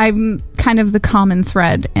 and I'm kind of the common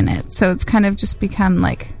thread in it. So it's kind of just become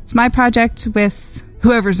like, it's my project with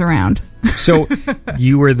whoever's around. So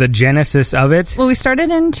you were the genesis of it? Well, we started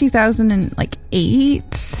in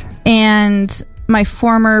 2008, and my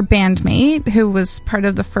former bandmate, who was part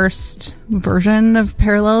of the first version of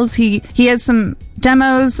Parallels, he had some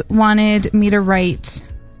demos, wanted me to write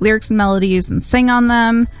lyrics and melodies and sing on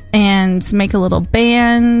them and make a little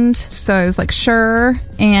band. So I was like, sure.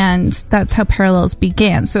 And that's how Parallels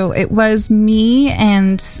began. So it was me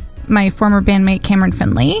and my former bandmate Cameron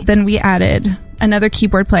Finley. Then we added another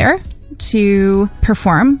keyboard player to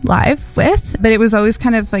perform live with, but it was always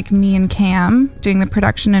kind of like me and Cam doing the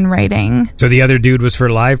production and writing. So the other dude was for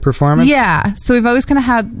live performance? Yeah. So we've always kind of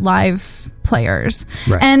had live players.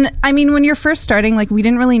 Right. And I mean, when you're first starting, like we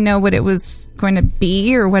didn't really know what it was going to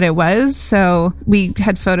be or what it was. So we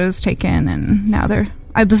had photos taken, and now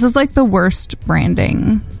this is like the worst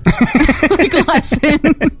branding like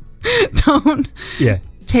lesson. Don't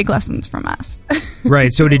take lessons from us.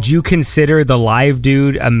 Right. So did you consider the live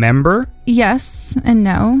dude a member? Yes and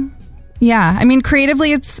no. Yeah. I mean,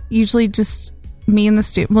 creatively, it's usually just me in the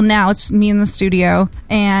studio. Well, now it's me in the studio,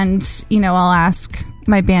 and, I'll ask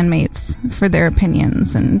my bandmates for their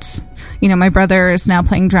opinions. And, my brother is now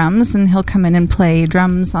playing drums, and he'll come in and play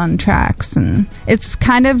drums on tracks. And it's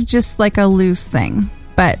kind of just like a loose thing.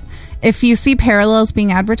 But if you see Parallels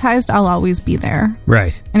being advertised, I'll always be there.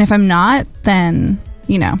 Right. And if I'm not, then,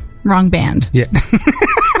 wrong band. Yeah.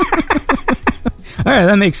 All right,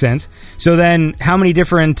 that makes sense. So then, how many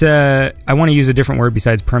different... I want to use a different word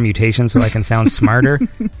besides permutation so I can sound smarter.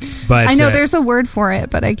 But I know there's a word for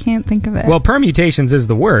it, but I can't think of it. Well, permutations is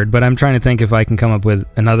the word, but I'm trying to think if I can come up with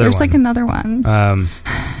another one. There's like another one.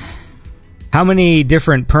 How many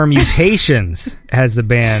different permutations has the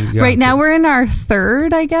band gone Right now, through? we're in our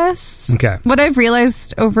third, I guess. Okay. What I've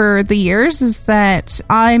realized over the years is that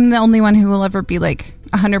I'm the only one who will ever be like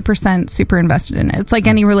 100% super invested in it. It's like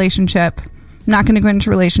any relationship. I'm not going to go into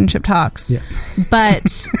relationship talks. Yeah.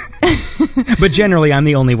 But... But generally, I'm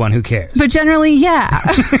the only one who cares. But generally, yeah.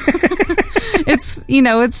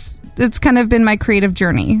 It's kind of been my creative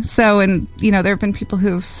journey. So, and, there have been people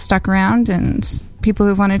who've stuck around and people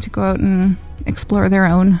who've wanted to go out and explore their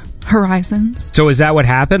own horizons. So is that what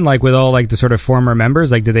happened? Like with all like the sort of former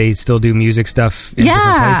members? Like do they still do music stuff in different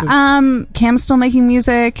places? Cam's still making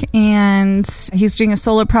music, and he's doing a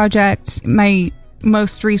solo project. My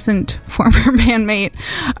most recent former bandmate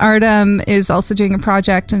Artem is also doing a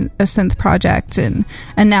project, a synth project, and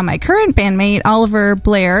now my current bandmate Oliver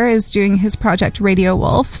Blair is doing his project Radio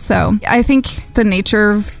Wolf. So I think the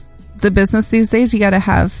nature of the business these days, you got to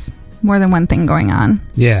have more than one thing going on.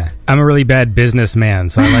 Yeah, I'm a really bad businessman,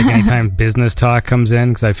 so I like anytime business talk comes in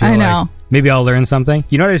because I feel like maybe I'll learn something.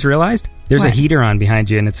 You know what I just realized? There's a heater on behind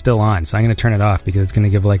you and it's still on, so I'm going to turn it off because it's going to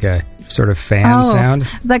give like a sort of fan sound.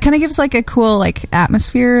 That kind of gives like a cool like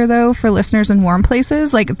atmosphere though for listeners in warm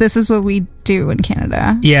places. Like this is what we do in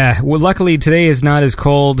Canada. Yeah, well luckily today is not as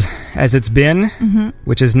cold as it's been,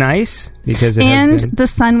 which is nice because the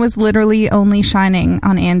sun was literally only shining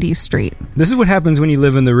on Andy Street. This is what happens when you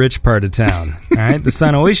live in the rich part of town. All right, the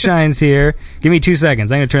sun always shines here. Give me 2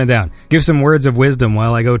 seconds. I'm going to turn it down. Give some words of wisdom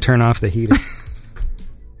while I go turn off the heater.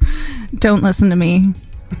 Don't listen to me.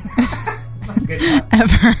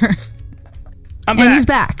 ever. I'm And back. he's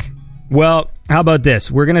back. Well, how about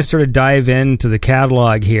this? We're going to sort of dive into the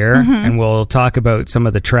catalog here, and we'll talk about some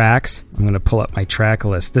of the tracks. I'm going to pull up my track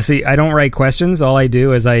list. See, I don't write questions. All I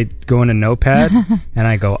do is I go in a notepad, and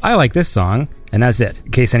I go, I like this song, and that's it.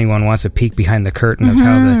 In case anyone wants a peek behind the curtain of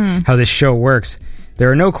how this show works.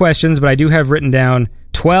 There are no questions, but I do have written down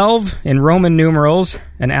 12 in Roman numerals,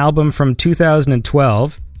 an album from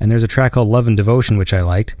 2012, and there's a track called Love and Devotion, which I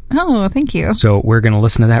liked. Oh, thank you. So we're going to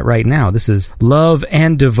listen to that right now. This is Love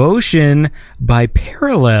and Devotion by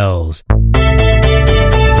Parallels.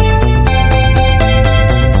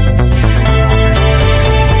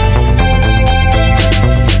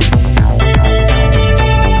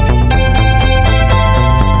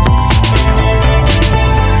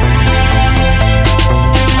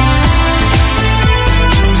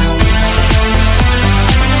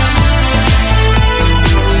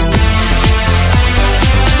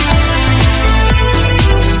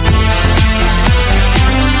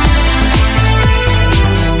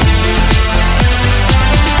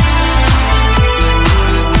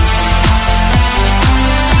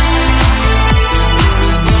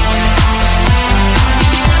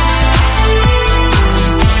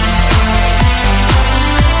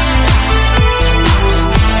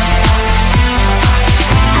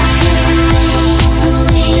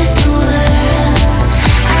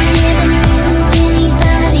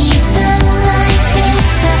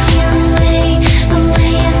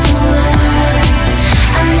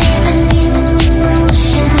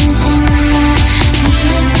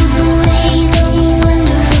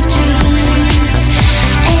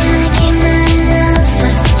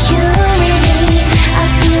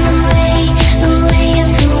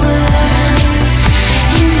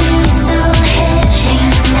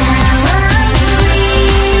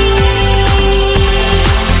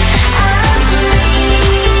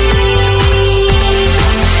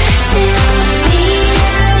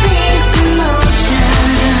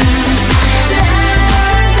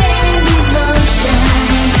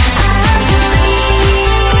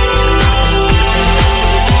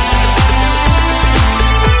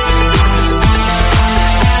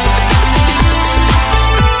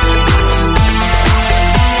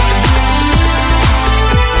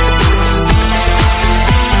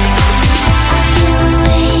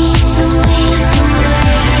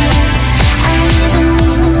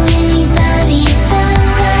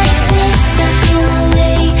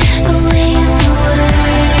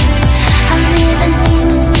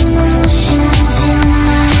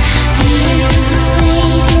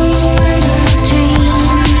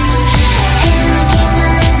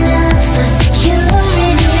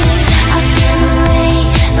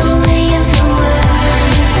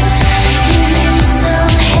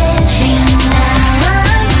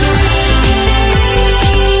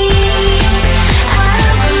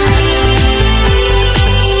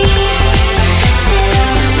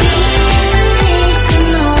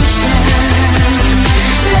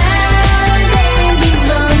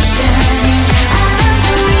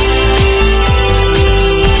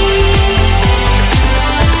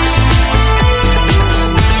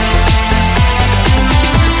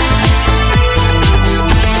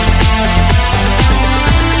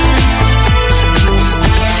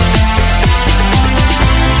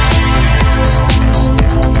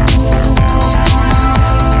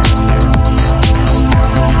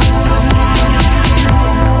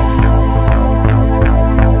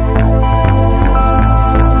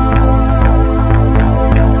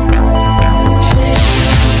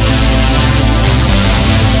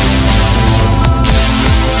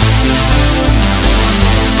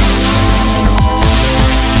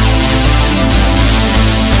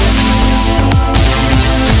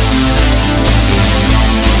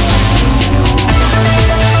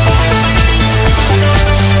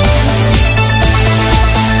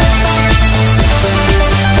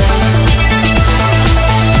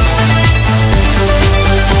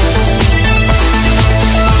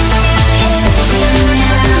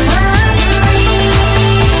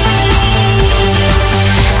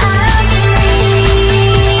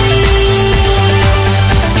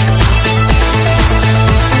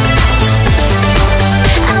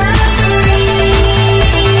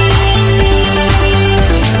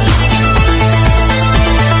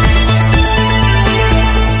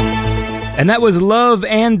 And that was Love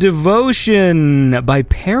and Devotion by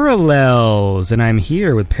Parallels. And I'm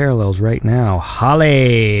here with Parallels right now.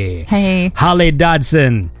 Holly. Hey. Holly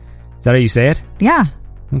Dodson. Is that how you say it? Yeah.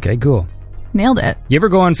 Okay, cool. nailed it. You ever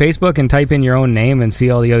go on Facebook and type in your own name and see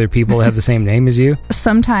all the other people that have the same name as you?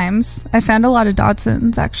 Sometimes. I found a lot of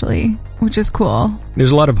Dodsons, actually, which is cool.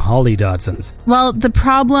 There's a lot of Holly Dodsons. Well, the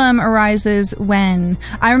problem arises when...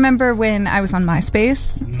 I remember when I was on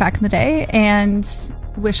MySpace back in the day, and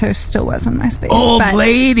wish I still was on MySpace. Old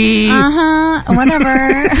lady!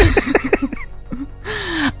 Whatever.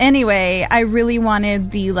 Anyway, I really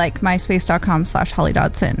wanted the myspace.com/Holly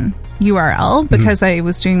Dodson URL because I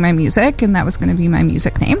was doing my music and that was going to be my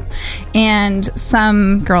music name. And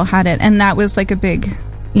some girl had it, and that was like a big,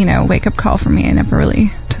 wake up call for me. I never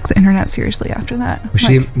really took the internet seriously after that.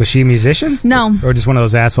 Was she a musician? No. Or just one of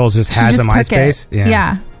those assholes who just has a MySpace?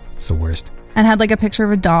 Yeah. It's the worst. And had like a picture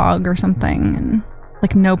of a dog or something, and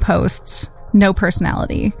like no posts. No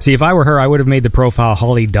personality. See, if I were her, I would have made the profile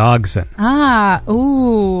Holly Dogson.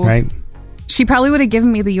 Ooh. Right? She probably would have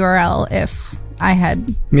given me the URL if I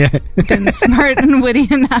had been smart and witty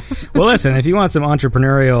enough. Well, listen, if you want some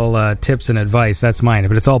entrepreneurial tips and advice, that's mine.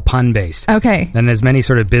 But it's all pun-based. Okay. And as many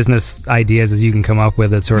sort of business ideas as you can come up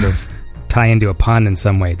with that sort of tie into a pun in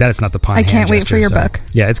some way. That's not the pun. I can't wait for your book.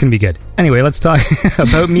 Yeah, it's going to be good. Anyway, let's talk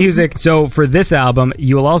about music. So for this album,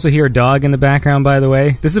 you will also hear a dog in the background, by the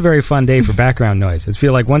way. This is a very fun day for background noise. I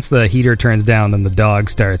feel like once the heater turns down, then the dog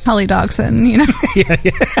starts. Holly Dogson, Yeah.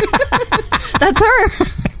 That's her.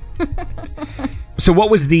 So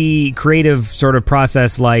what was the creative sort of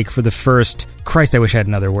process like for the first... Christ, I wish I had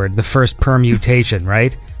another word. The first permutation,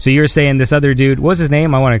 right? So you're saying this other dude... What's his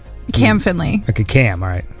name? I want to... Cam Finley. Okay, Cam, all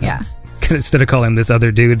right. Yeah. Instead of calling him this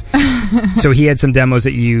other dude. So he had some demos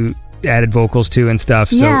that you added vocals to and stuff.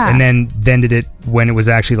 So, yeah. And then did it, when it was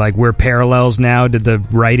actually like, we're parallels now, did the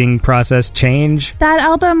writing process change? That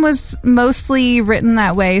album was mostly written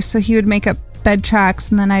that way. So he would make up bed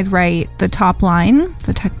tracks and then I'd write the top line,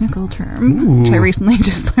 the technical term, which I recently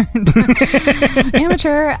just learned.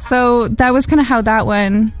 Amateur. So that was kind of how that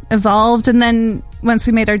one evolved. And then once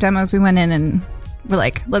we made our demos, we went in and we're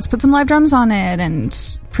like, let's put some live drums on it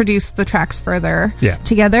and produce the tracks further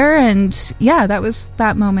together. And yeah, that was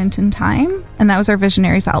that moment in time. And that was our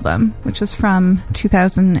Visionaries album, which was from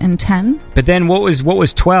 2010. But then what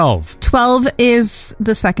was 12? 12 is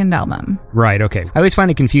the second album. Right, okay. I always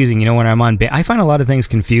find it confusing, when I'm on... I find a lot of things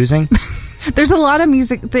confusing. There's a lot of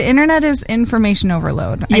music. The internet is information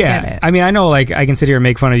overload. I get it. I mean, I know, I can sit here and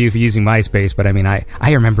make fun of you for using MySpace, but I mean, I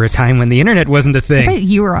remember a time when the internet wasn't a thing. I bet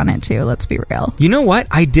you were on it too, let's be real. You know what?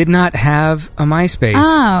 I did not have a MySpace.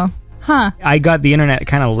 Oh, huh. I got the internet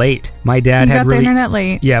kind of late. My dad had the internet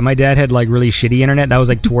late. Yeah, my dad had really shitty internet. That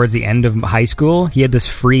was towards the end of high school. He had this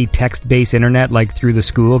free text-based internet through the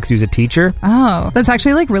school because he was a teacher. Oh, that's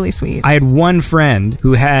actually really sweet. I had one friend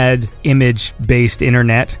who had image-based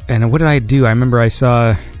internet, and what did I do? I remember I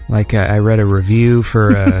saw I read a review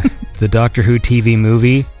for the Doctor Who TV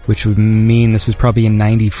movie, which would mean this was probably in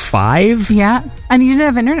 95. Yeah. And you didn't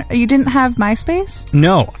have internet? You didn't have MySpace?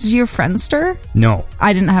 No. Did you have Friendster? No.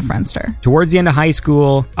 I didn't have Friendster. Towards the end of high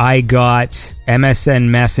school, I got MSN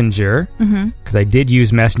Messenger because I did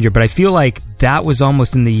use Messenger, but I feel like that was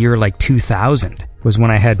almost in the year 2000 was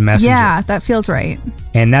when I had Messenger. Yeah, that feels right.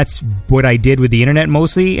 And that's what I did with the internet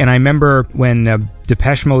mostly. And I remember when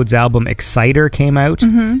Depeche Mode's album Exciter came out,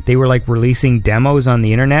 they were releasing demos on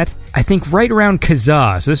the internet. I think right around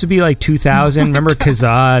Kazaa. So this would be 2000. Remember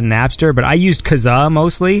Kazaa and Napster? But I used Kazaa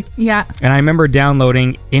mostly. Yeah. And I remember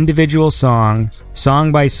downloading individual songs,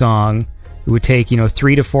 song by song. It would take,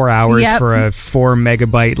 3 to 4 hours for a 4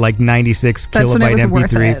 megabyte, 96 that's kilobyte when it was MP3.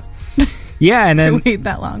 Worth it. Yeah, and then to wait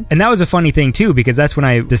that long. And that was a funny thing too, because that's when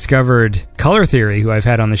I discovered Color Theory, who I've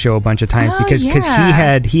had on the show a bunch of times, because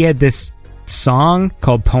he had this song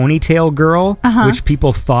called Ponytail Girl, which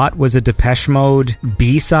people thought was a Depeche Mode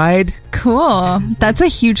B-side. Cool. That's a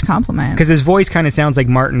huge compliment. Because his voice kind of sounds like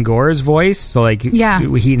Martin Gore's voice, so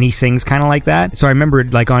he sings kind of like that. So I remember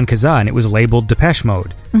it on Kazaa, and it was labeled Depeche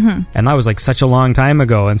Mode, and that was such a long time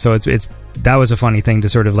ago, and so it's that was a funny thing to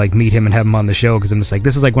sort of meet him and have him on the show, because I'm just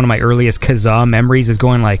this is one of my earliest Kazaa memories, is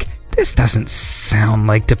going this doesn't sound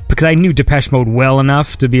because I knew Depeche Mode well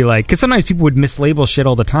enough to be because sometimes people would mislabel shit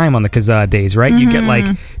all the time on the Kazaa days, right? You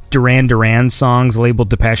get Duran Duran songs labeled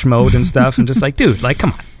Depeche Mode and stuff, and just dude,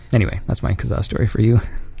 come on. Anyway, that's my Kazaa story for you.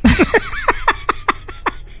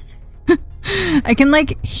 I can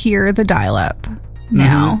hear the dial-up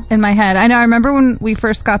now in my head. I know. I remember when we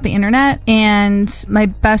first got the internet, and my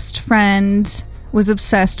best friend was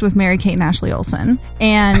obsessed with Mary-Kate and Ashley Olsen,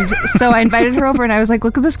 and so I invited her over, and I was like,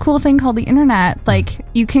 look at this cool thing called the internet.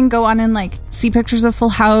 You can go on and see pictures of Full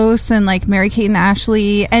House and Mary-Kate and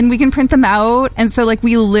Ashley, and we can print them out. And so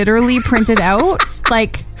we literally printed out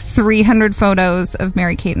like 300 photos of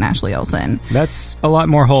Mary-Kate and Ashley Olsen. That's a lot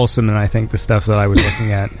more wholesome than I think the stuff that I was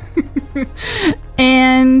looking at.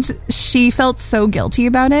 And she felt so guilty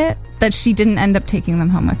about it that she didn't end up taking them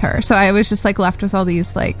home with her. So I was just like left with all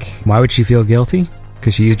these like... Why would she feel guilty?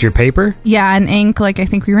 Because she used your paper? Yeah, and ink. Like I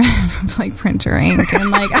think we ran out of like printer ink and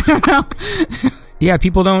like, I don't know. Yeah,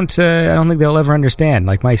 people don't, I don't think they'll ever understand.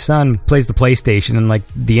 Like, my son plays the PlayStation, and, like,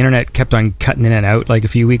 the internet kept on cutting in and out, like, a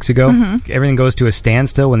few weeks ago. Mm-hmm. Everything goes to a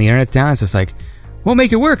standstill when the internet's down. It's just like, well,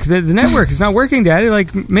 make it work. The network is not working, Daddy.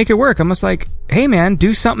 Like, make it work. I'm just like, hey, man,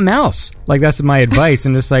 do something else. Like, that's my advice.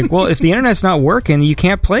 And just like, well, if the internet's not working, you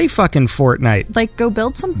can't play fucking Fortnite. Like, go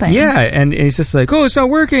build something. Yeah, and he's just like, oh, it's not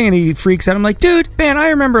working. And he freaks out. I'm like, dude, man, I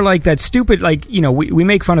remember, like, that stupid, like, you know, we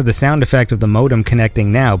make fun of the sound effect of the modem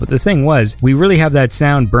connecting now. But the thing was, we really have that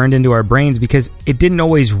sound burned into our brains because it didn't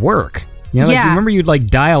always work. You know, like, yeah. Remember you'd like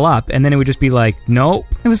dial up and then it would just be like, nope.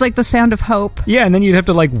 It was like the sound of hope. Yeah, and then you'd have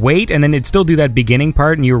to like wait and then it'd still do that beginning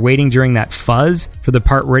part and you were waiting during that fuzz for the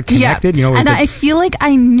part where it connected. Yeah. You know, and like, I feel like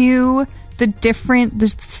I knew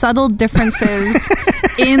the subtle differences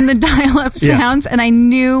in the dial-up sounds, and I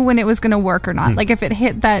knew when it was going to work or not. Like if it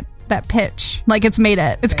hit that pitch, like it's made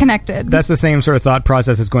it. It's connected. That's the same sort of thought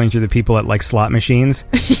process that's going through the people at like slot machines.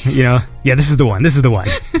 You know? Yeah, this is the one. This is the one.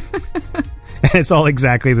 And it's all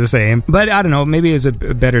exactly the same. But I don't know, maybe it was a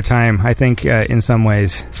better time, I think, in some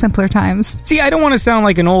ways. Simpler times. See, I don't want to sound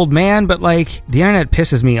like an old man, but like, the internet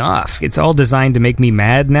pisses me off. It's all designed to make me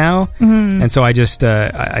mad now. Mm-hmm. And so I just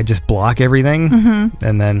block everything. Mm-hmm.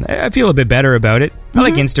 And then I feel a bit better about it. I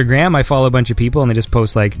like Instagram. I follow a bunch of people and they just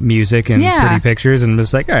post like music and pretty pictures and I'm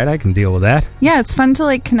just like, all right, I can deal with that. Yeah, it's fun to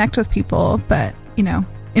like connect with people, but, you know,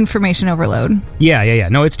 information overload. Yeah.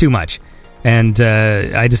 No, it's too much. And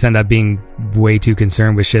I just end up being way too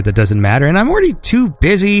concerned with shit that doesn't matter. And I'm already too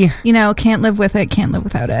busy. You know, can't live with it, can't live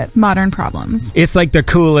without it. Modern problems. It's like the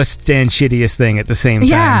coolest and shittiest thing at the same time.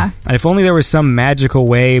 Yeah. And if only there was some magical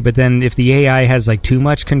way, but then if the AI has like too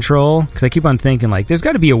much control, because I keep on thinking like, there's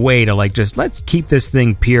got to be a way to like just let's keep this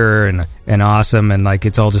thing pure and awesome and like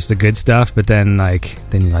it's all just the good stuff. But then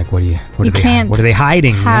you're like, what are they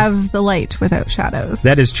hiding? Have the light without shadows.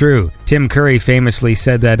 That is true. Tim Curry famously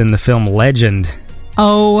said that in the film Legend.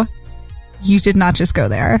 Oh, you did not just go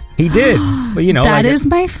there. He did. But you know, that is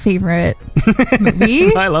my favorite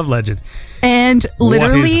movie. I love Legend. And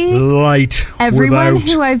literally, what is light everyone without...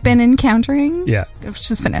 who I've been encountering. Yeah.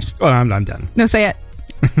 Just finished. Oh, I'm done. No, say it.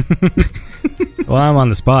 Well, I'm on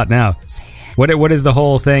the spot now. Say it. What is the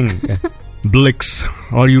whole thing? Blix,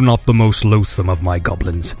 are you not the most loathsome of my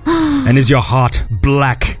goblins? And is your heart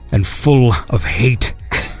black and full of hate?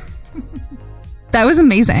 That was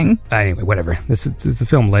amazing. Anyway, whatever. It's a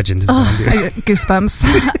film Legend. I get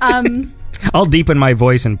goosebumps. I'll deepen my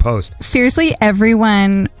voice in post. Seriously,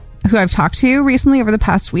 everyone who I've talked to recently over the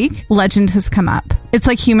past week, Legend has come up. It's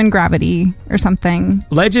like Human Gravity or something.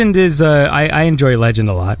 Legend is, I enjoy Legend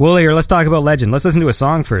a lot. Well, here, let's talk about Legend. Let's listen to a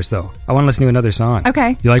song first, though. I want to listen to another song.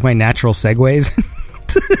 Okay. Do you like my natural segues?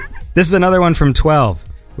 This is another one from 12,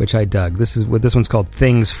 which I dug. This one's called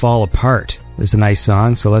Things Fall Apart. It's a nice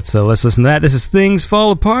song, so let's listen to that. This is Things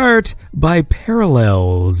Fall Apart by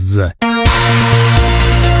Parallels.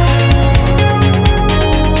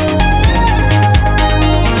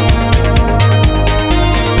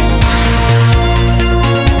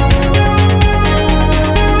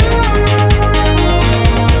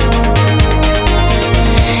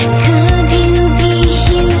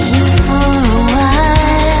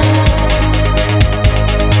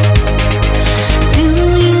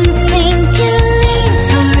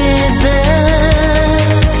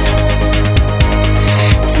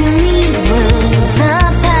 To me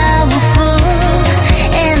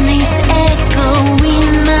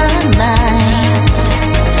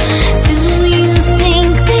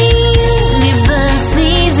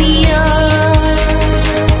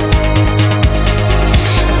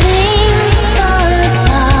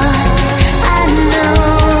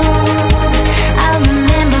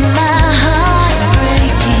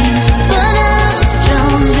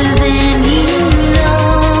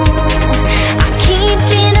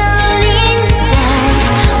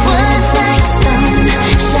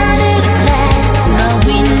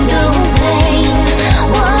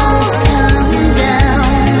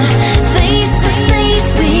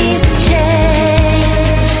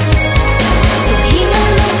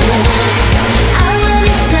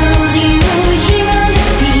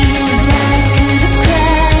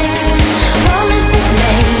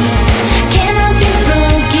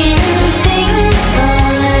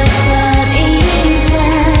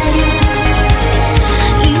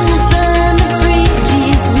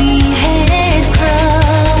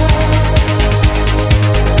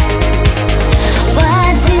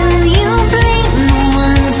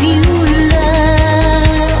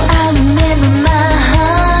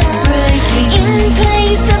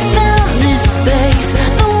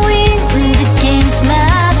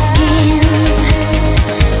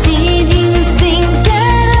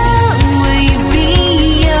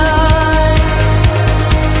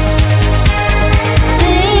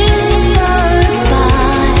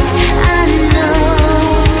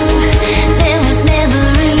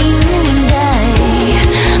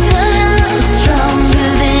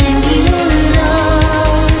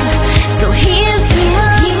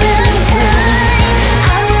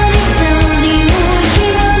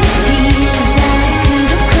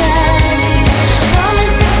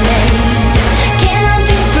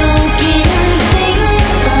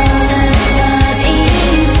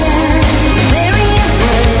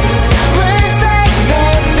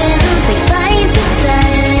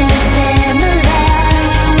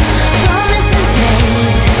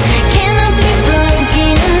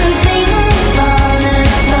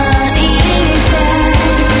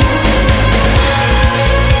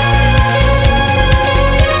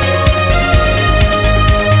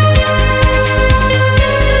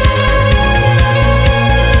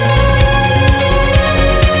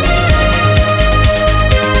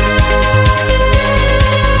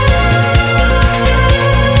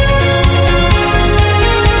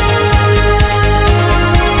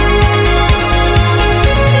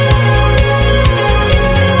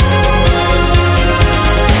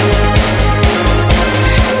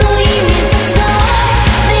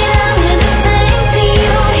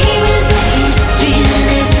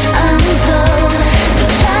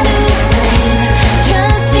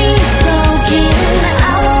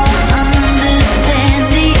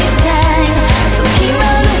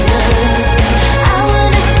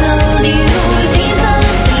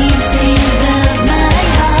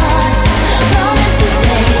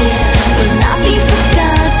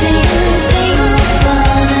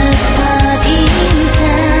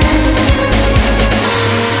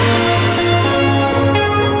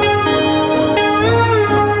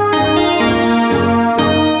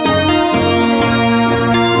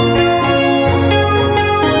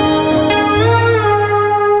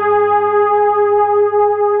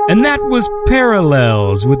And that was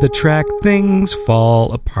Parallels with the track Things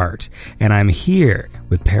Fall Apart. And I'm here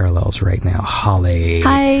with Parallels right now. Holly.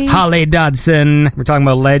 Hi. Holly Dodson. We're talking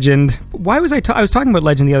about Legend. Why was I was talking about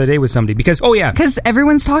Legend the other day with somebody. Because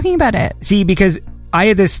everyone's talking about it. See, because I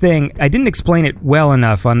had this thing, I didn't explain it well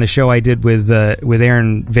enough on the show I did with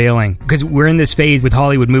Aaron Veiling. Because we're in this phase with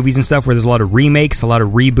Hollywood movies and stuff where there's a lot of remakes, a lot of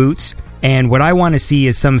reboots. And what I want to see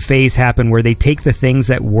is some phase happen where they take the things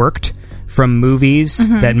that worked from movies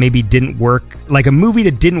that maybe didn't work, like a movie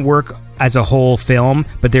that didn't work as a whole film,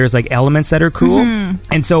 but there's like elements that are cool.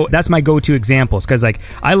 And so that's my go-to examples, because like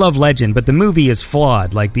I love Legend, but the movie is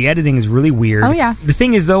flawed. Like the editing is really weird. Oh yeah. The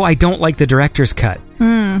thing is though, I don't like the director's cut.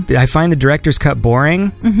 I find the director's cut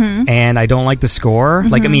boring, and I don't like the score.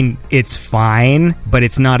 Like, I mean, it's fine, but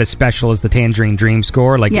it's not as special as the Tangerine Dream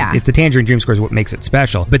score. Like, the Tangerine Dream score is what makes it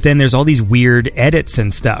special. But then there's all these weird edits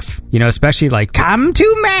and stuff, you know, especially like, come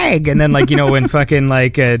to Meg! And then like, you know, when fucking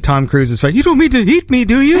like Tom Cruise is like, you don't mean to eat me,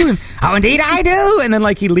 do you? And, oh, indeed I do! And then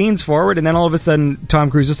like he leans forward, and then all of a sudden Tom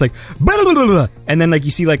Cruise is just like, blah, blah, blah, blah. And then like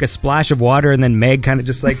you see like a splash of water, and then Meg kind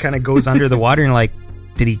of goes under the water, and you're like,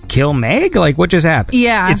 did he kill Meg? Like, what just happened?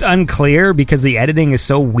 Yeah. It's unclear because the editing is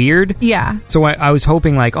so weird. Yeah. So I was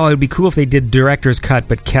hoping, like, oh, it'd be cool if they did director's cut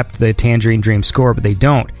but kept the Tangerine Dream score, but they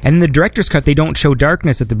don't. And in the director's cut, they don't show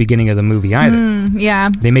darkness at the beginning of the movie either. Yeah.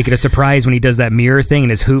 They make it a surprise when he does that mirror thing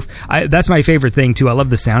and his hoof. That's my favorite thing, too. I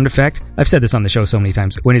love the sound effect. I've said this on the show so many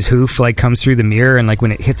times. When his hoof, like, comes through the mirror and, like,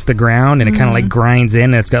 when it hits the ground and it kind of, like, grinds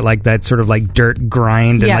in and it's got, like, that sort of, like, dirt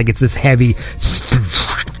grind and, like, it's this heavy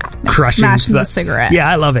crushing smashing the cigarette. Yeah,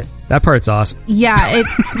 I love it. That part's awesome. Yeah,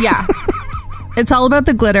 it's all about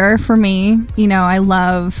the glitter for me. You know, I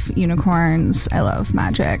love unicorns. I love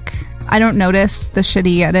magic. I don't notice the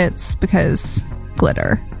shitty edits because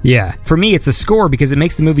glitter. Yeah. For me, it's the score because it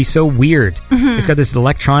makes the movie so weird. It's got this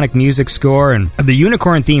electronic music score, and the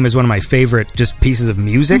unicorn theme is one of my favorite just pieces of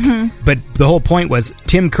music. But the whole point was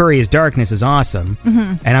Tim Curry's Darkness is awesome,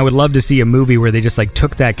 and I would love to see a movie where they just like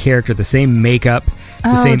took that character, the same makeup,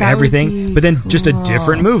 the same everything, but then just a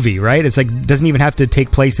different movie, right? It's like doesn't even have to take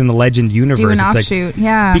place in the Legend universe. Do an it's offshoot,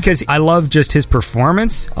 like, because I love just his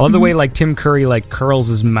performance. I love the way like Tim Curry like curls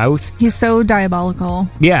his mouth. He's so diabolical.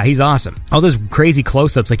 Yeah, he's awesome. All those crazy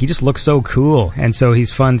close-ups, like he just looks so cool, and so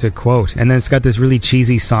he's fun to quote. And then it's got this really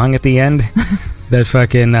cheesy song at the end. That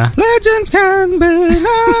fucking legends can be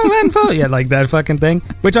now and full. Yeah, like that fucking thing,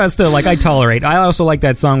 which I still like. I tolerate. I also like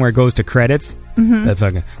that song where it goes to credits. That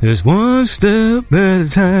fucking there's one step at a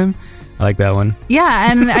time. I like that one.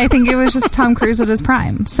 Yeah, and I think it was just Tom Cruise at his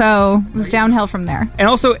prime, so it was downhill from there. And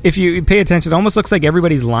also, if you pay attention, it almost looks like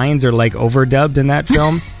everybody's lines are like overdubbed in that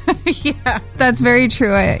film. Yeah, that's very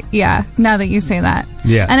true. Now that you say that.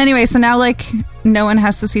 Yeah. And anyway, so now like no one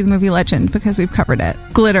has to see the movie Legend because we've covered it.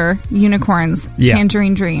 Glitter, unicorns,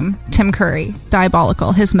 Tangerine Dream, Tim Curry,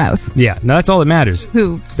 diabolical, his mouth. Yeah, no, that's all that matters.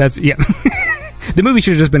 Hooves. That's The movie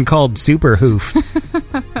should have just been called Super Hoof.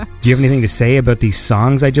 Do you have anything to say about these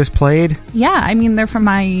songs I just played? Yeah, I mean, they're from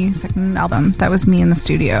my second album. That was me in the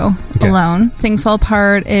studio alone. Things Fall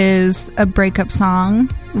Apart is a breakup song.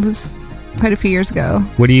 It was quite a few years ago.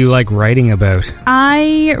 What do you like writing about?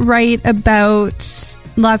 I write about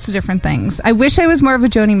lots of different things. I wish I was more of a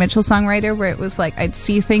Joni Mitchell songwriter where it was like I'd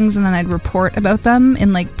see things and then I'd report about them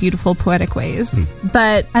in like beautiful poetic ways.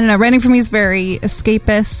 But I don't know, writing for me is very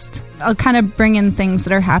escapist. I'll kind of bring in things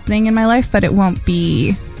that are happening in my life, but it won't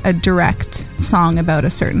be a direct song about a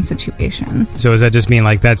certain situation. So does that just mean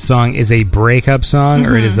like that song is a breakup song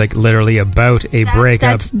or it is like literally about a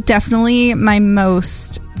breakup? That's definitely my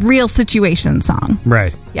most real situation song.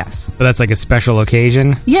 Right. Yes. But that's like a special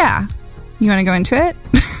occasion? Yeah. You want to go into it?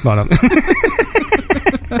 Well,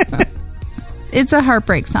 It's a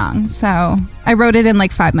heartbreak song, so I wrote it in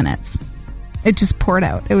like 5 minutes. It just poured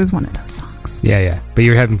out. It was one of those songs. Yeah. But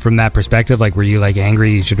you're having from that perspective, like were you like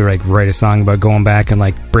angry you should like write a song about going back and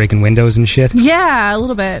like breaking windows and shit? Yeah, a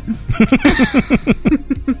little bit.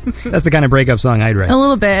 That's the kind of breakup song I'd write. A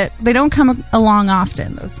little bit. They don't come along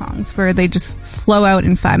often, those songs, where they just flow out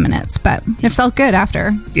in 5 minutes, but it felt good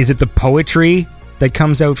after. Is it the poetry that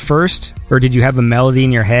comes out first? Or did you have a melody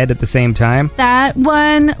in your head at the same time? That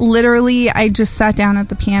one, literally, I just sat down at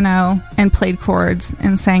the piano and played chords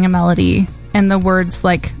and sang a melody. And the words,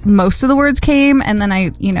 like, most of the words came, and then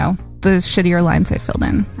I, you know, the shittier lines I filled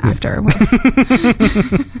in after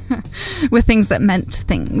with things that meant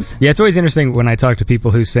things. Yeah, it's always interesting when I talk to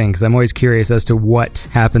people who sing, because I'm always curious as to what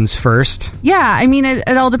happens first. Yeah, I mean,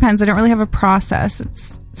 it all depends. I don't really have a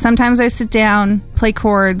process. Sometimes I sit down, play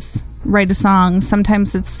chords, write a song.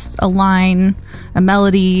 Sometimes it's a line, a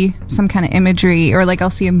melody, some kind of imagery, or like I'll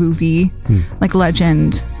see a movie like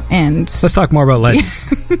Legend, And Let's talk more about Legend.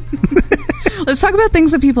 let's talk about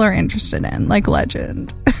things that people are interested in, like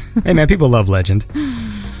Legend. Hey, man, people love Legend.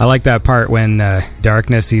 I like that part when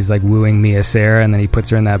Darkness, he's like wooing Mia Sara, and then he puts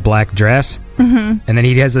her in that black dress. Mm-hmm. And then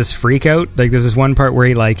he has this freak out. Like, there's this one part where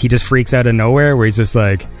he just freaks out of nowhere, where he's just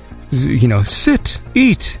like, sit,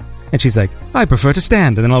 eat. And she's like, I prefer to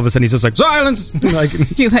stand. And then all of a sudden he's just like, silence! Like,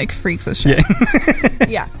 He freaks his shit.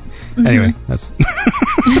 Yeah. Mm-hmm. Anyway, that's...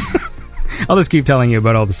 I'll just keep telling you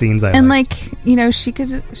about all the scenes I And like. she could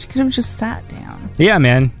have just sat down. Yeah,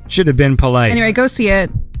 man. Should have been polite. Anyway, go see it.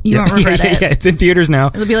 You won't regret it. Yeah, it's in theaters now.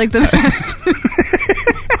 It'll be like the best.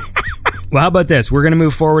 Well, how about this? We're going to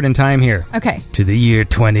move forward in time here. Okay. To the year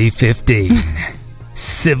 2015.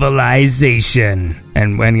 Civilization.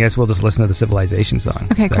 And I guess we'll just listen to the Civilization song.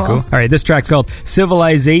 Okay, Is that cool. All right, this track's called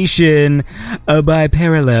Civilization by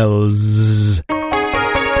Parallels. I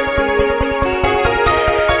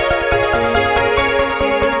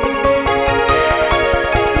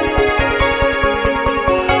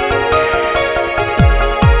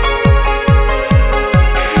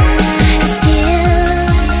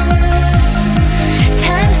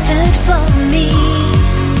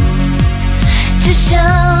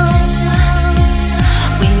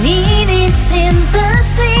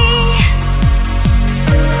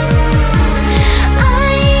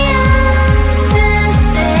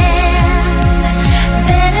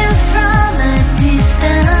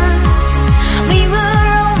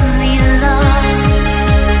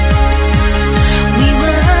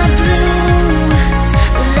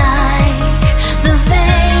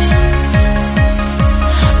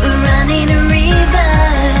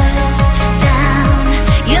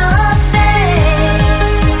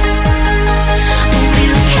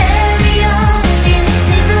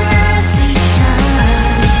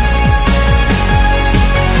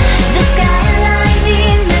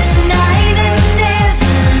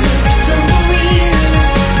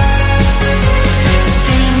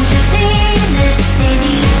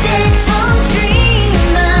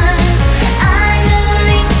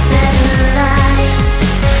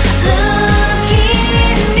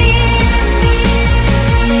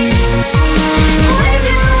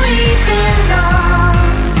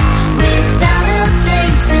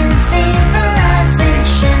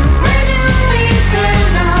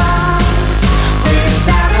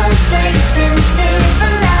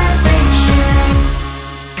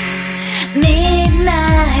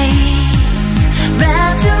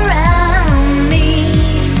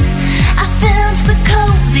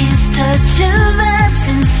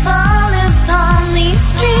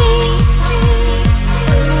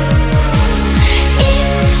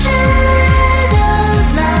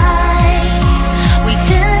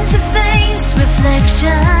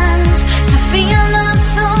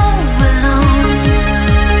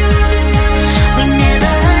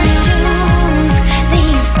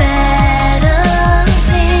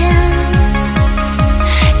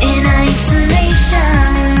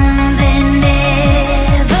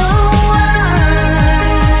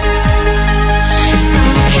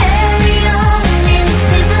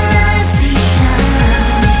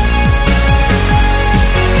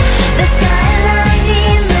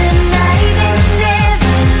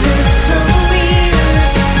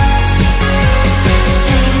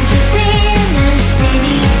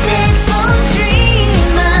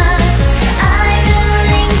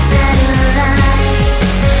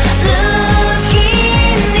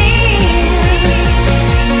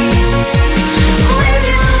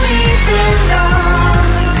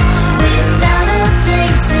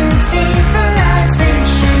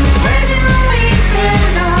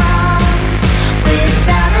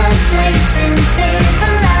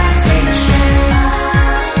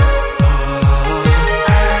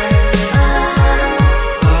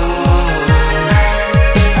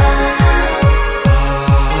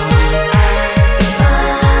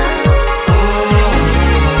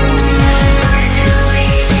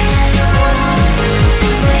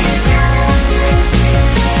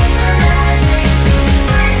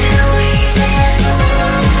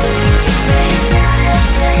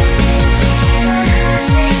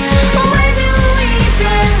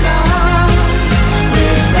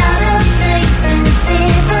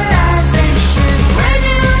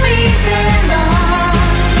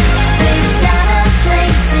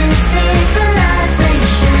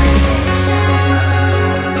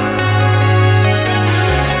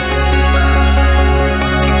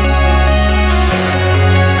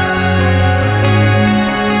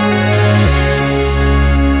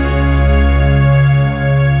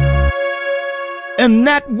And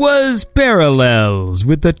that was Parallels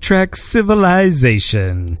with the track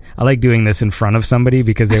Civilization. I like doing this in front of somebody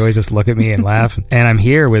because they always just look at me and laugh. And I'm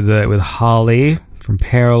here with Holly from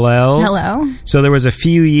Parallels. Hello. So there was a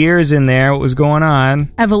few years in there. What was going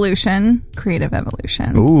on? Evolution. Creative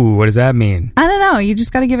evolution. Ooh, what does that mean? I don't know. You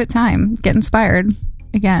just got to give it time. Get inspired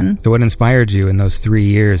again. So what inspired you in those 3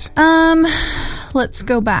 years? Let's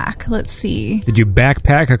go back. Let's see. Did you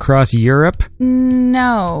backpack across Europe?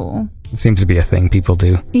 No. It seems to be a thing people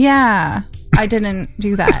do. Yeah. I didn't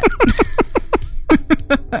do that.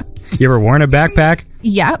 You ever worn a backpack?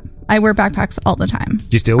 Yep. I wear backpacks all the time. Do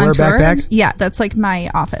you still wear On tour? backpacks? Yeah, that's like my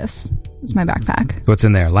office. It's my backpack. What's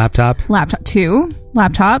in there? Laptop? 2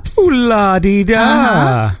 laptops. Ooh la dee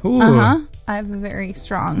da. Ooh. I have a very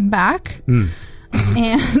strong back. And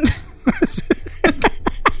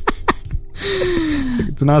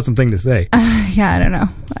It's an awesome thing to say. yeah, I don't know.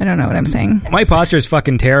 I don't know what I'm saying. My posture is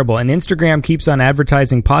fucking terrible, and Instagram keeps on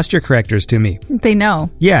advertising posture correctors to me. They know.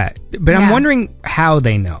 Yeah, but I'm Yeah. wondering how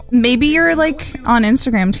they know. Maybe you're like on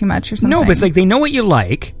Instagram too much or something. No, but it's like they know what you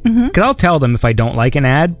like, because I'll tell them if I don't like an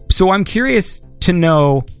ad. So I'm curious to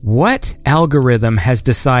know what algorithm has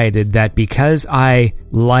decided that because I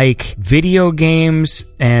like video games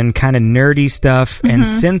and kind of nerdy stuff and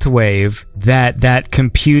synthwave, that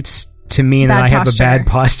computes to mean that Bad I have a posture. bad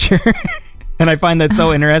posture. And I find that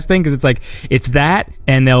so interesting because it's like, it's that,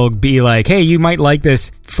 and they'll be like, hey, you might like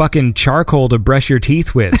this fucking charcoal to brush your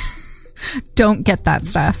teeth with. Don't get that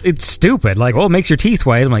stuff. It's stupid. Like, well, it makes your teeth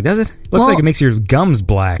white. I'm like, does it? Looks Well- like it makes your gums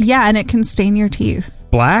black. Yeah, and it can stain your teeth.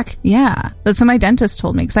 Black? Yeah, that's what my dentist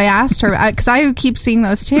told me because I asked her because I keep seeing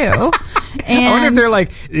those too. And I wonder if they're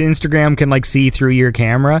like, Instagram can like see through your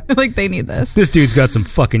camera. like they need this, This dude's got some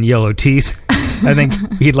fucking yellow teeth. I think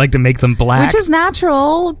he'd like to make them black. which is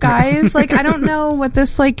natural, guys. Like I don't know what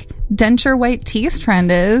this like denture white teeth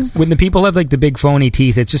trend is. When the people have like the big phony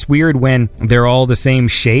teeth, it's just weird when they're all the same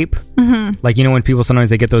shape. Like, you know, when people sometimes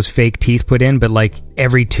they get those fake teeth put in, but like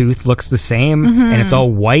every tooth looks the same and it's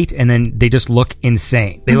all white, and then they just look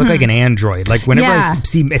insane. They look like an android. Like whenever Yeah. I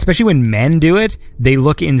see, especially when men do it, they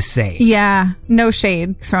look insane. Yeah, no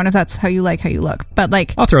shade thrown if that's how you look, but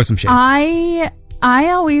like I'll throw some shit. I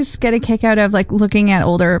always get a kick out of like looking at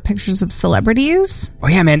older pictures of celebrities. Oh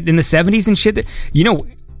yeah, man, in the 70s and shit. You know,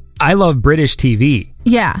 I love British TV.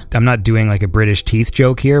 Yeah. I'm not doing like a British teeth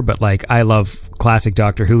joke here, but like I love classic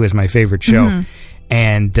Doctor Who is my favorite show.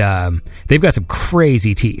 And they've got some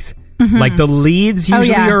crazy teeth. Like the leads usually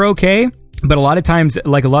yeah. are okay, but a lot of times,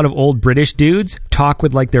 like a lot of old British dudes talk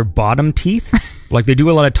with like their bottom teeth. Like they do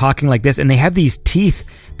a lot of talking like this, and they have these teeth.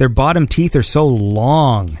 Their bottom teeth are so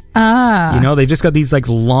long. You know, they've just got these like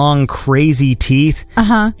long, crazy teeth.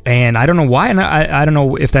 And I don't know why. And I don't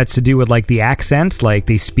know if that's to do with like the accent. Like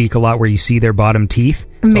they speak a lot where you see their bottom teeth.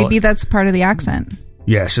 Maybe that's part of the accent.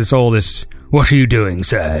 Yes, it's all this, what are you doing,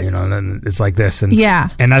 sir? You know, and then it's like this. And Yeah.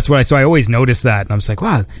 And that's what so I always noticed that. And I was like,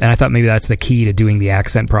 wow. And I thought maybe that's the key to doing the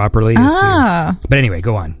accent properly. But anyway,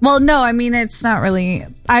 go on. Well, no, I mean, it's not really.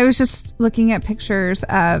 I was just looking at pictures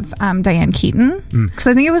of Diane Keaton because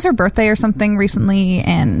I think it was her birthday or something recently,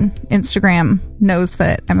 and Instagram knows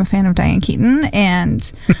that I'm a fan of Diane Keaton. And,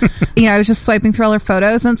 you know, I was just swiping through all her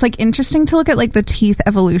photos, and it's like interesting to look at like the teeth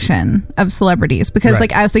evolution of celebrities because Right.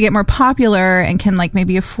 like as they get more popular and can like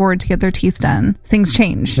maybe afford to get their teeth done, things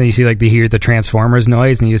change. Then you see like they hear the Transformers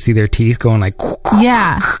noise and you see their teeth going like,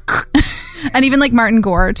 Yeah. And even like Martin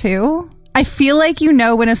Gore too. I feel like you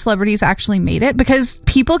know when a celebrity's actually made it because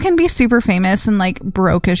people can be super famous and like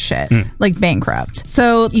broke as shit, like bankrupt.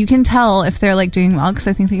 So you can tell if they're like doing well because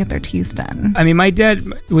I think they get their teeth done. I mean, my dad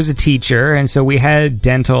was a teacher, and so we had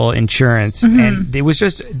dental insurance, and it was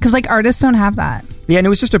just, Because like artists don't have that. yeah, and it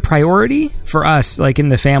was just a priority for us, like in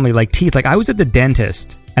the family, like teeth. Like I was at the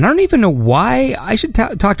dentist, and I don't even know why. I should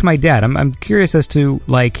talk to my dad. I'm curious as to,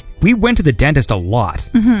 like, we went to the dentist a lot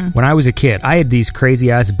when I was a kid. I had these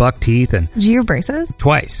crazy ass buck teeth, and Do you have braces?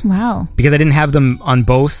 twice. Wow. Because I didn't have them on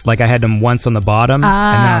both. Like I had them once on the bottom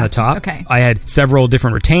and then on the top. okay. I had several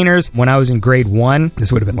different retainers. When I was in grade 1,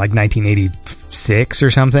 this would have been like 1986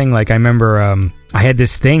 or something. Like I remember I had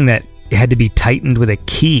this thing that it had to be tightened with a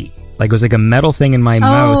key. Like it was like a metal thing in my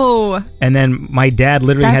mouth. Oh, And then my dad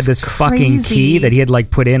literally had That's this fucking crazy. key that he had like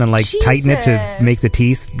put in and like tighten it to Jesus. make the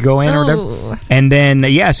teeth go in or Oh. whatever. And then,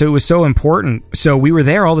 yeah, so it was so important. So we were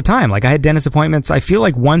there all the time. Like I had dentist appointments, I feel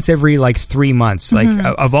like once every like 3 months. Like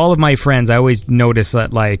of all of my friends, I always noticed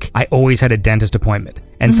that like I always had a dentist appointment.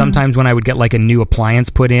 And sometimes when I would get like a new appliance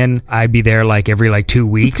put in, I'd be there like every like 2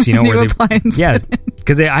 weeks, you know, New where they, appliance yeah, put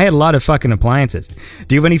Because I had a lot of fucking appliances.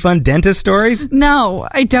 Do you have any fun dentist stories? No,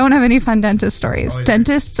 I don't have any fun dentist stories.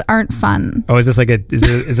 Dentists aren't fun. Oh, is this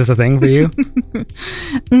is this a thing for you?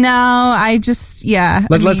 No, I just, yeah.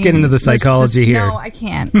 Let's get into the psychology here. No, I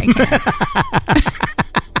can't.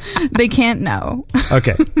 They can't know.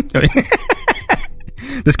 Okay.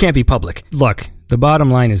 This can't be public. Look, the bottom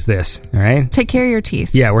line is this, all right? Take care of your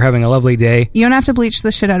teeth. Yeah, we're having a lovely day. You don't have to bleach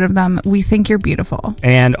the shit out of them. We think you're beautiful.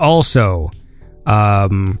 And also,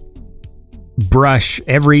 brush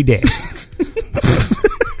every day.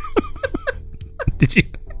 Did you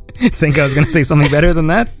think I was going to say something better than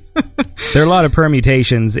that? There are a lot of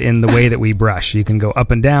permutations in the way that we brush. You can go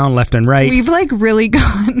up and down, left and right. We've really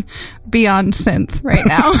gone beyond synth right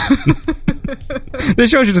now. This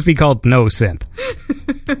show should just be called No Synth.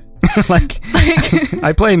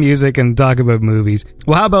 I play music and talk about movies.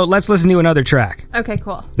 Well, how about let's listen to another track? Okay,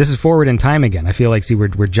 cool. This is Forward in Time again. I feel like,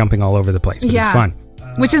 we're jumping all over the place, but it's fun.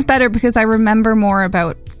 Which is better because I remember more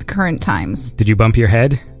about the current times. Did you bump your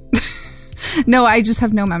head? No, I just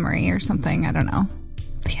have no memory or something. I don't know.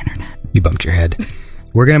 The internet. You bumped your head.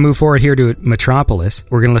 We're going to move forward here to Metropolis.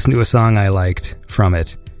 We're going to listen to a song I liked from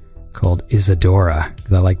it called Isadora,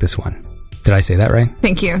 because I like this one. Did I say that right?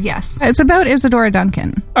 Thank you, yes. It's about Isadora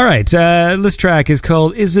Duncan. All right, this track is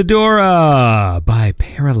called Isadora by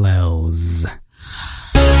Parallels.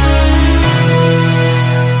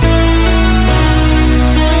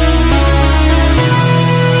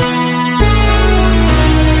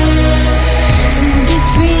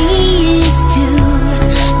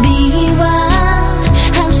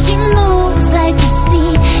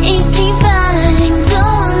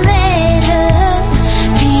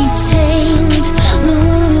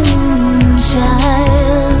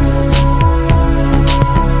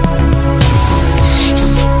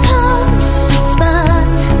 She comes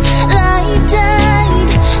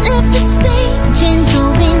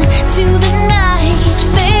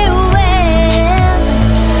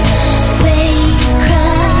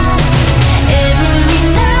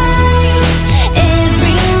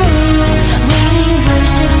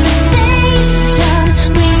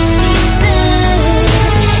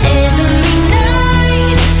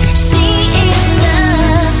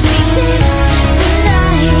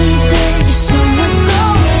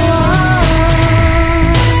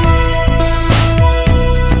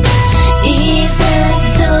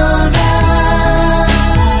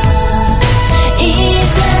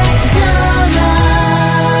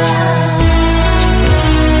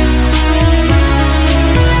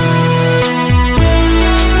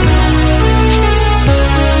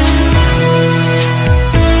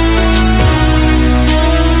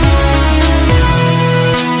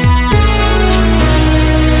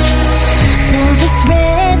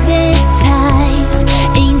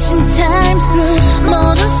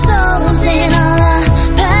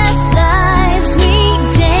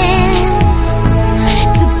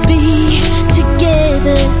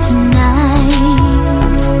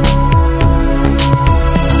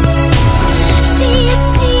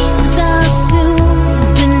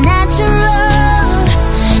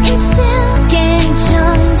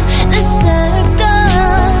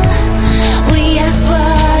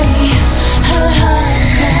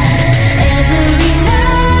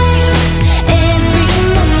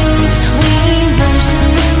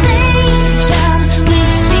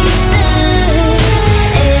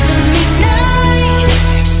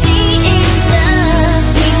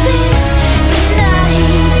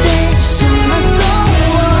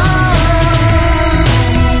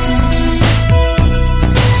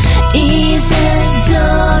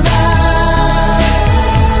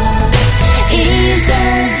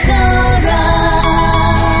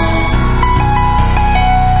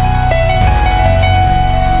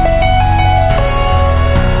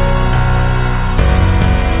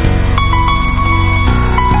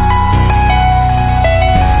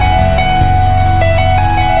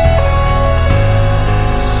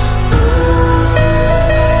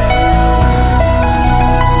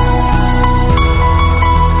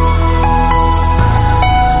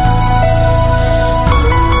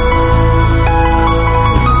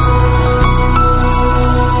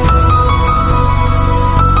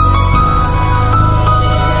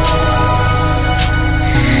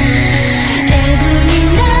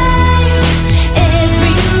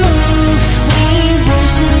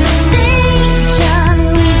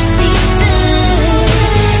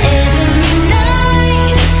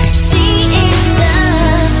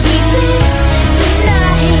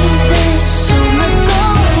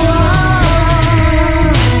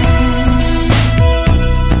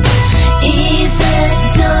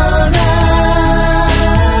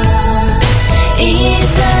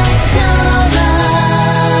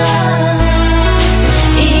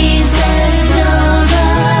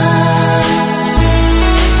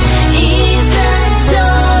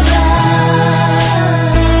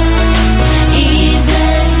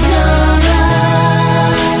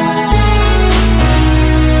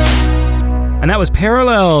was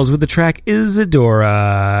Parallels with the track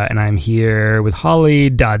Isadora, and I'm here with Holly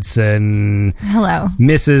Dodson. Hello.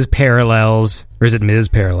 Mrs. Parallels. Or is it Ms.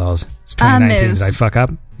 Parallels? It's 2019. Ms. Did I fuck up?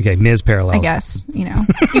 Okay, Ms. Parallels. I guess,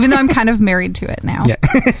 even though I'm kind of married to it now. Yeah.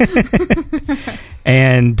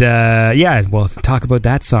 And, well, talk about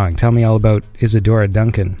that song. Tell me all about Isadora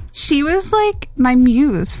Duncan. She was like my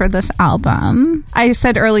muse for this album. I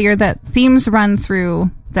said earlier that themes run through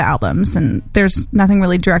the albums, and there's nothing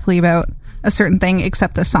really directly about a certain thing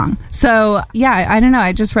except this song. So, yeah, I don't know.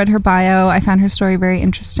 I just read her bio. I found her story very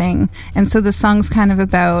interesting. And so the song's kind of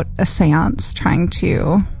about a seance trying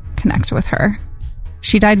to connect with her.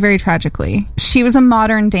 She died very tragically. She was a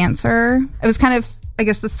modern dancer. It was kind of, I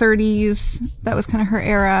guess, the 30s. That was kind of her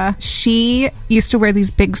era. She used to wear these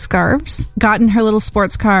big scarves, got in her little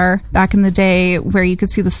sports car back in the day where you could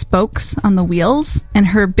see the spokes on the wheels, and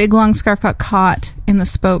her big long scarf got caught in the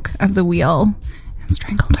spoke of the wheel and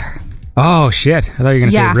strangled her. Oh, shit. I thought you were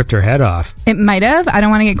going to say it ripped her head off. It might have. I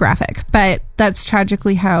don't want to get graphic, but that's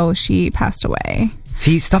tragically how she passed away.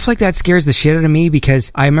 See, stuff like that scares the shit out of me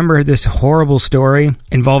because I remember this horrible story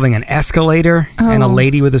involving an escalator and a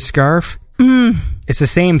lady with a scarf. It's the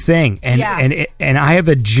same thing. And I have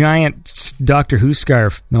a giant Doctor Who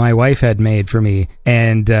scarf that my wife had made for me.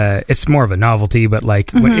 And it's more of a novelty, but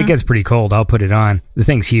like when it gets pretty cold, I'll put it on. The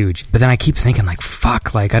thing's huge. But then I keep thinking like,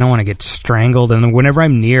 fuck, like I don't want to get strangled. And whenever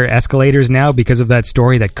I'm near escalators now, because of that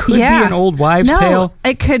story, that could be an old wives' tale.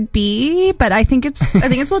 It could be, but I think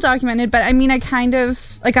it's well documented. But I mean, I kind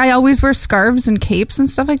of like I always wear scarves and capes and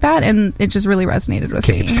stuff like that, and it just really resonated with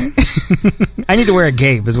me. I need to wear a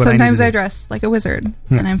cape is what Sometimes I I dress like a wizard,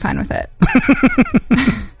 and I'm fine with it.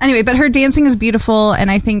 Anyway, but her dancing is beautiful, and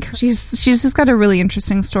I think she's just got a really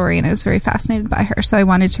interesting story, and I was very fascinated by her, so I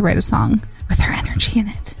wanted to write a song with her energy in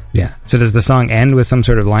it. Yeah. So does the song end with some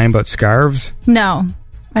sort of line about scarves? No,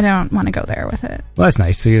 I don't want to go there with it. Well, that's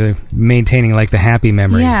nice. So you're maintaining like the happy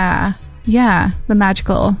memory. Yeah, the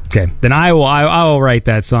magical. Okay, then I will write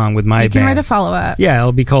that song with my band. You can write a follow-up. Yeah,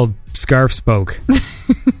 it'll be called Scarf Spoke.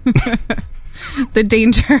 The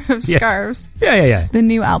Danger of Scarves. Yeah. The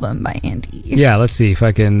new album by Andy. Yeah, let's see if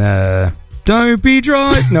I can... Don't be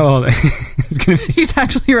dry. No, it's gonna be... He's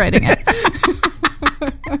actually writing it.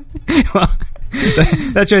 Well,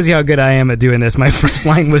 that shows you how good I am at doing this. My first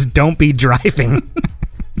line was "Don't be driving."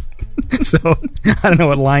 So I don't know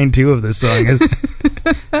what line 2 of this song is.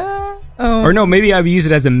 Or no, maybe I've used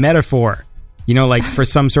it as a metaphor. Like for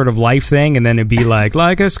some sort of life thing, and then it'd be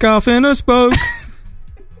like a scarf and a spoke.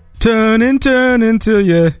 Turn until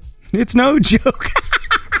you. It's no joke.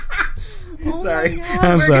 Sorry.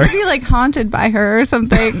 I'm sorry. We're gonna be like haunted by her or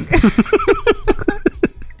something.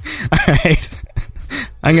 All right.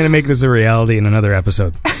 I'm going to make this a reality in another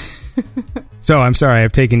episode. So I'm sorry,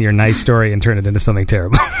 I've taken your nice story and turned it into something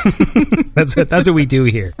terrible. That's what we do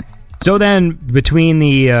here. So then, between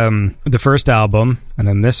the first album and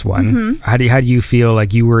then this one, how do you feel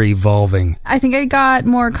like you were evolving? I think I got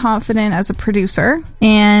more confident as a producer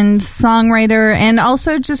and songwriter, and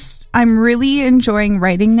also just I'm really enjoying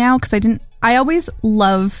writing now because I always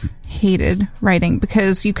hated writing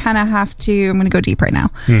because you kind of have to, I'm going to go deep right now.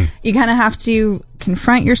 You kind of have to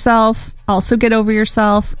confront yourself, also get over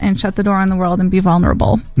yourself, and shut the door on the world and be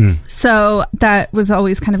vulnerable. So that was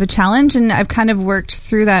always kind of a challenge, and I've kind of worked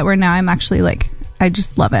through that where now I'm actually like, I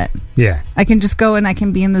just love it. Yeah. I can just go and I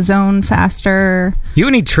can be in the zone faster. You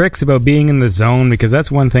have any tricks about being in the zone? Because that's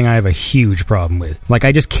one thing I have a huge problem with. Like,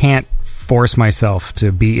 I just can't force myself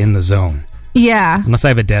to be in the zone. Yeah. Unless I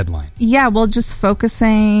have a deadline. Yeah, well, just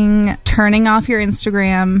focusing, turning off your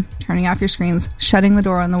Instagram, turning off your screens, shutting the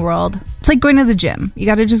door on the world. It's like going to the gym. You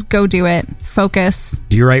got to just go do it. Focus.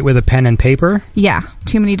 Do you write with a pen and paper? Yeah.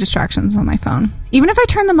 Too many distractions on my phone. Even if I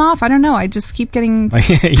turn them off, I don't know. I just keep getting...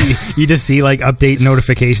 you just see like update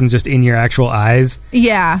notifications just in your actual eyes?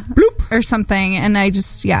 Yeah. Bloop. Or something. And I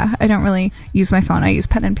just, I don't really use my phone. I use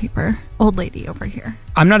pen and paper. Old lady over here.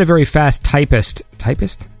 I'm not a very fast typist.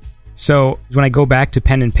 Typist? So when I go back to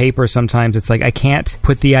pen and paper, sometimes it's like I can't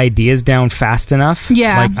put the ideas down fast enough.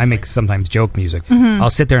 Yeah. Like I make sometimes joke music. I'll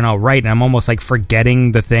sit there and I'll write, and I'm almost like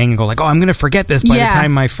forgetting the thing and go like, oh, I'm going to forget this by the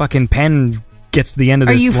time my fucking pen gets to the end of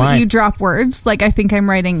this line. You drop words? Like I think I'm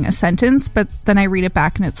writing a sentence, but then I read it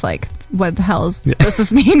back and it's like, what the hell does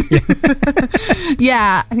this mean?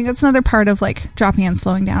 Yeah. I think that's another part of like dropping and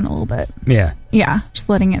slowing down a little bit. Yeah. Yeah. Just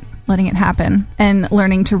letting it happen and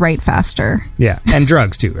learning to write faster. Yeah. And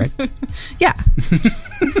drugs too, right? Yeah.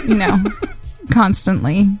 Just,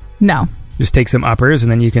 constantly. No. Just take some uppers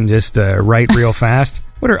and then you can just write real fast.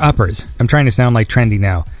 What are uppers? I'm trying to sound like trendy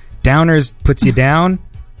now. Downers puts you down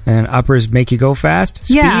and uppers make you go fast.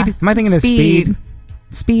 Speed? Yeah. Am I thinking of speed?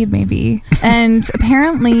 speed, maybe. And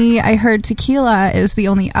apparently, I heard tequila is the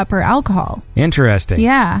only upper alcohol. Interesting.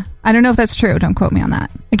 Yeah. I don't know if that's true. Don't quote me on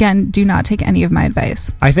that. Again, do not take any of my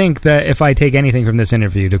advice. I think that if I take anything from this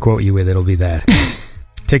interview to quote you with, it'll be that.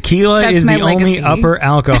 Tequila That's is my the only legacy. upper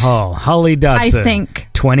alcohol. Holly Dodson. I think.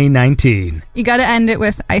 2019. You got to end it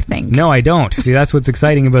with, I think. No, I don't. See, that's what's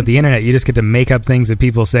exciting about the internet. You just get to make up things that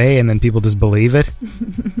people say, and then people just believe it.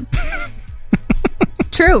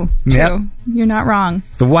 True. Yep. You're not wrong.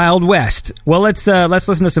 It's the Wild West. Well, let's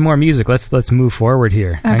listen to some more music. Let's move forward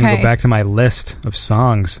here. I can Okay. go back to my list of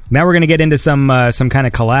songs. Now we're going to get into some kind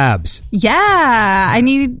of collabs. Yeah.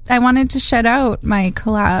 I wanted to shout out my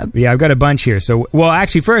collab. Yeah, I've got a bunch here. So, well,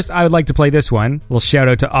 actually, first I would like to play this one. A little shout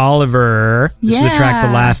out to Oliver. This is the track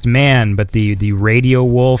 "The Last Man," but the Radio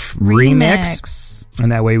Wolf remix.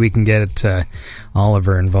 And that way we can get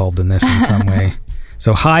Oliver involved in this in some way.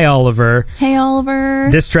 So, hi, Oliver. Hey, Oliver.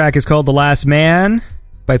 This track is called "The Last Man"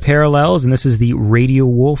 by Parallels, and this is the Radio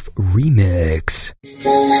Wolf remix. The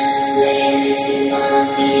last man to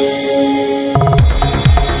love you.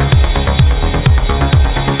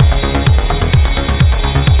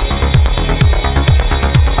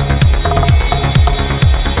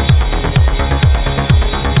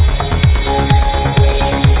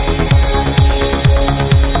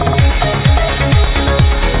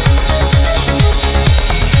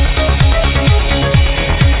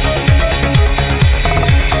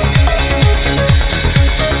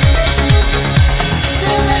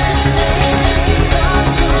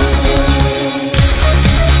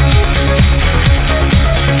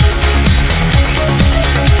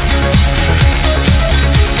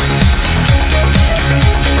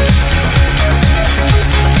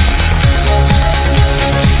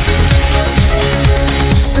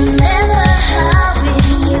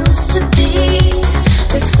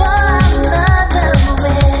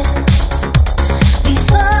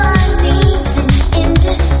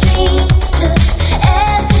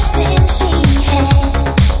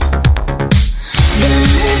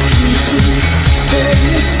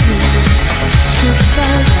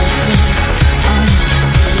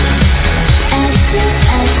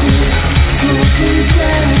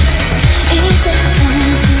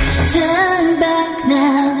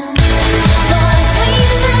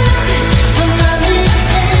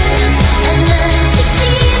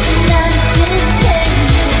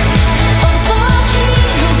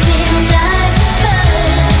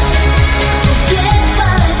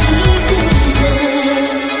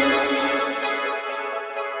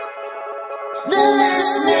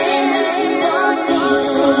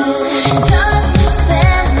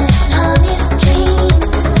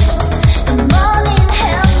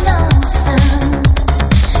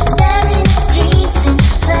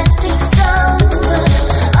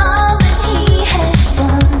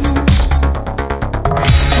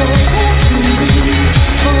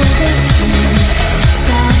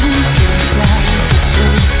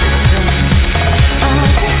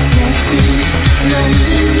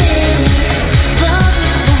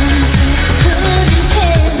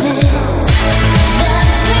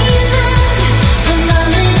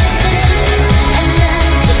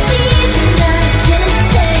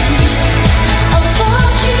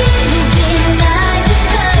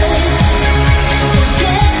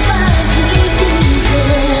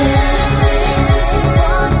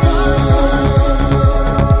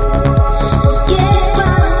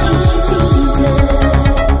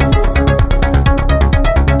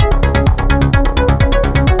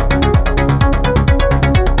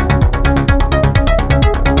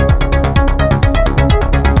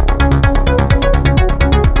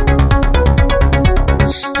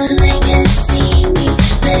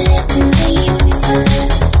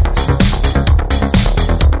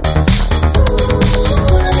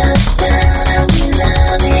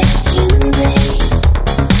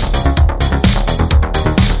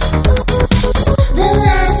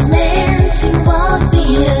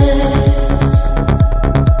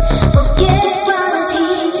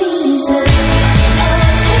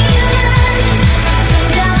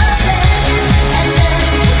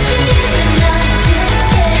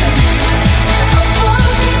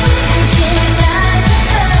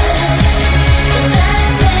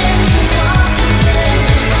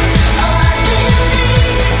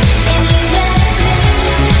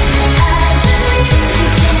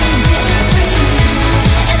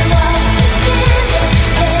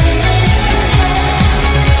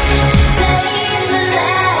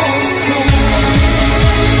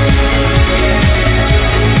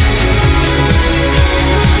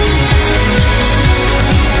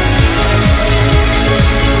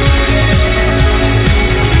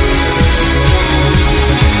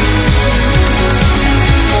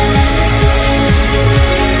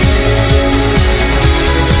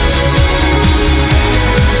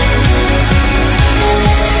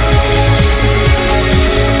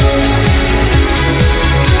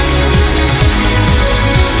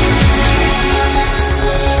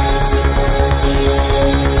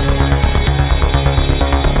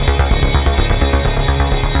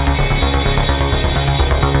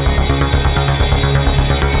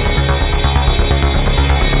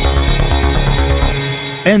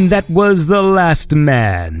 And that was The Last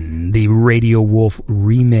Man, the Radio Wolf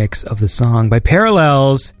remix of the song by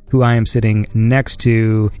Parallels, who I am sitting next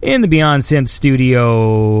to in the Beyond Synth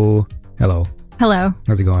studio. Hello. Hello.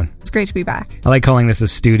 How's it going? It's great to be back. I like calling this a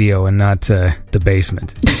studio and not the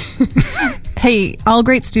basement. Hey, all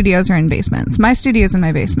great studios are in basements. My studio's in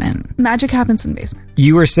my basement. Magic happens in basements.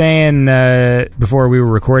 You were saying before we were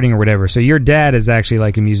recording or whatever, so your dad is actually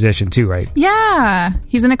like a musician too, right? Yeah.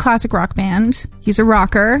 He's in a classic rock band. He's a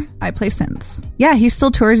rocker. I play synths. Yeah, he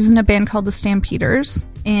still tours. He's in a band called the Stampeders.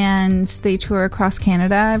 And they tour across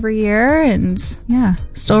Canada every year, and yeah,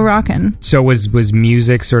 still rocking. So was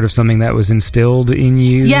music sort of something that was instilled in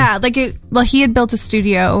you? Yeah, he had built a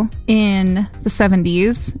studio in the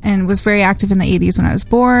 70s and was very active in the 80s when I was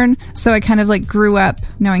born. So I kind of like grew up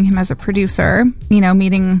knowing him as a producer,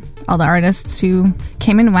 meeting all the artists who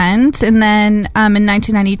came and went. And then in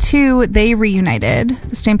 1992, they reunited,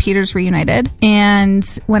 the Stampeders reunited,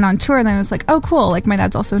 and went on tour. And then I was like, oh, cool. Like, my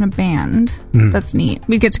dad's also in a band. That's neat.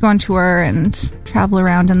 We'd get to go on tour and travel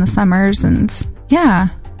around in the summers. And yeah.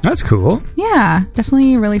 That's cool. Yeah,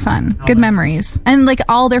 definitely really fun. Good memories. And like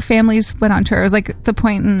all their families went on tour. It was like the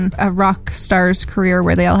point in a rock star's career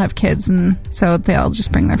where they all have kids, and so they all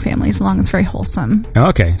just bring their families along. It's very wholesome.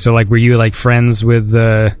 Okay. So like were you like friends with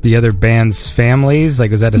the other band's families? Like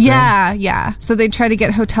was that a thing? Yeah. So they try to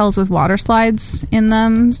get hotels with water slides in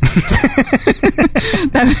them.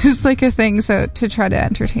 That was like a thing, so to try to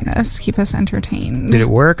entertain us, keep us entertained. Did it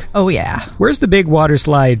work? Oh yeah. Where's the big water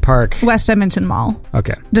slide park? West Edmonton Mall.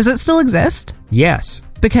 Okay. Does it still exist? Yes.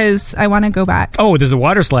 Because I want to go back. Oh, does the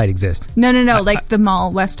water slide exist? No, like the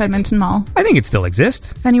mall, West Edmonton Mall. I think it still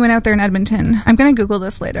exists. If anyone out there in Edmonton, I'm going to Google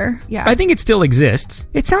this later. Yeah. I think it still exists.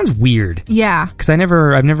 It sounds weird. Yeah. Because I've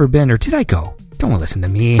never been, or did I go? Don't listen to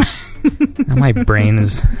me. My brain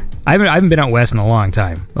is... I haven't been out west in a long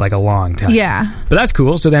time. Like a long time. Yeah. But that's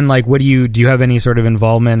cool. So then, like, do you have any sort of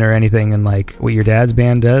involvement or anything in, like, what your dad's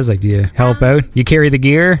band does? Like, do you help out? You carry the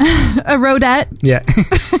gear? A roadette. Yeah.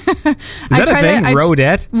 Is that a thing?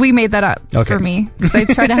 Roadette? We made that up for me. Because I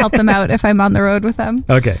try to help them out if I'm on the road with them.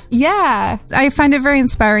 Okay. Yeah. I find it very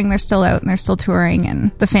inspiring. They're still out and they're still touring,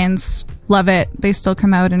 and the fans love it. They still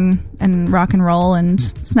come out and rock and roll, and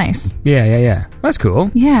it's nice. Yeah. That's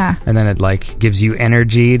cool. Yeah. And then it like gives you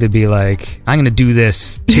energy to be like, I'm gonna do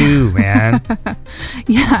this too, man.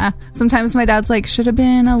 Yeah. Sometimes my dad's like, should have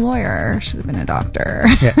been a lawyer, should have been a doctor.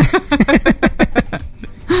 Yeah.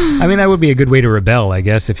 I mean, that would be a good way to rebel, I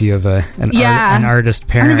guess, if you have an artist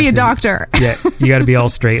parent. I'm gonna be a doctor. Yeah, you got to be all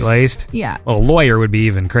straight-laced. Yeah. Well, a lawyer would be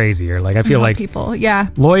even crazier. Like, I feel like people. Yeah.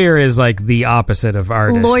 Lawyer is like the opposite of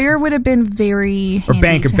artist. Lawyer would have been very or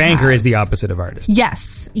banker. Banker have. Is the opposite of artist.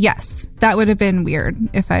 Yes. That would have been weird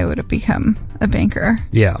if I would have become a banker.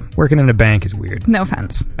 Yeah, working in a bank is weird. No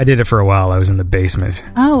offense. I did it for a while. I was in the basement.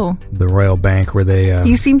 Oh. The Royal Bank, where they.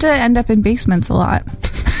 You seem to end up in basements a lot.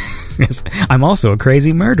 Yes, I'm also a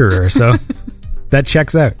crazy murderer, so that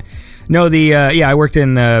checks out. No, I worked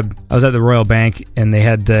in, I was at the Royal Bank, and they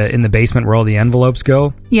had in the basement where all the envelopes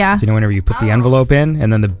go. Yeah. So, whenever you put the envelope in,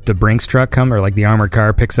 and then the Brinks truck or like the armored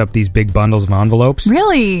car picks up these big bundles of envelopes.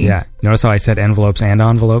 Really? Yeah. Notice how I said envelopes and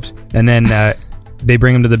envelopes? And then they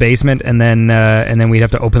bring them to the basement, and then we'd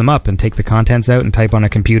have to open them up and take the contents out and type on a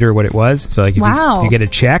computer what it was. So like if you get a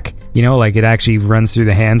check, like it actually runs through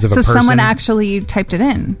the hands of a person. So someone actually typed it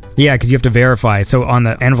in. Yeah, because you have to verify. So on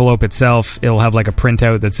the envelope itself, it'll have like a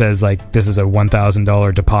printout that says like this is a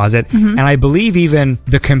 $1,000 deposit. Mm-hmm. And I believe even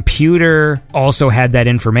the computer also had that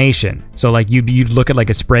information. So like you'd look at like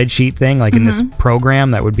a spreadsheet thing, like in this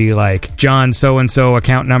program that would be like John so-and-so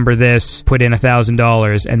account number this, put in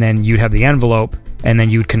 $1,000, and then you'd have the envelope. And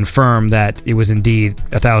then you'd confirm that it was indeed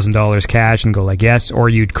 $1,000 cash and go like yes, or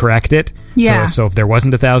you'd correct it. Yeah. So if there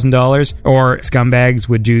wasn't $1,000, or scumbags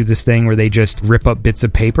would do this thing where they just rip up bits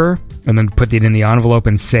of paper and then put it in the envelope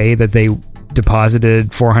and say that they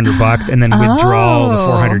deposited $400 and then withdraw the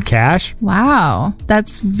 $400 cash. Wow,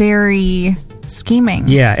 that's very scheming.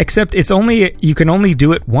 Yeah, except you can only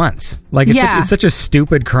do it once. Like it's such a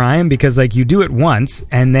stupid crime because like you do it once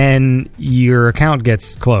and then your account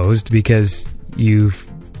gets closed because you've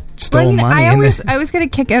stole money. I always get a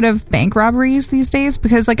kick out of bank robberies these days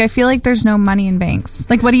because like I feel like there's no money in banks.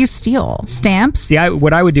 Like what do you steal? Stamps? Yeah,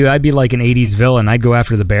 what I would do, I'd be like an 80s villain. I'd go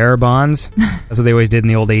after the bearer bonds. That's what they always did in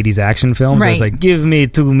the old 80s action films. Right. It was like, give me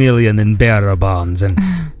 $2 million in bearer bonds. And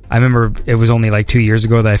I remember it was only like 2 years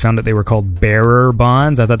ago that I found that they were called bearer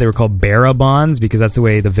bonds. I thought they were called bearer bonds because that's the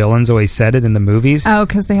way the villains always said it in the movies. Oh,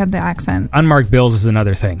 because they had the accent. Unmarked bills is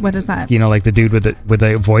another thing. What is that? Like the dude with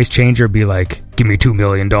the voice changer would be like, give me $2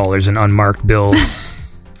 million in unmarked bills.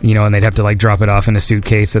 And they'd have to like drop it off in a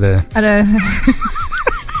suitcase at a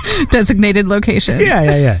designated location.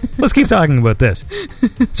 Yeah. Let's keep talking about this.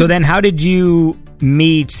 So then how did you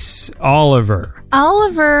meet Oliver?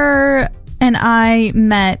 Oliver and I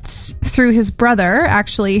met through his brother,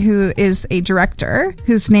 actually, who is a director,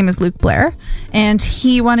 whose name is Luke Blair. And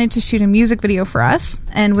he wanted to shoot a music video for us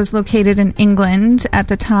and was located in England at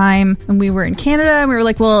the time. And we were in Canada. And we were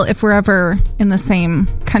like, well, if we're ever in the same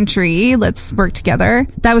country, let's work together.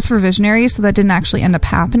 That was for Visionary, so that didn't actually end up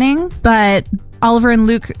happening. But Oliver and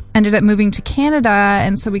Luke ended up moving to Canada,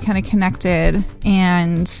 and so we kind of connected.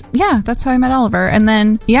 And yeah, that's how I met Oliver. And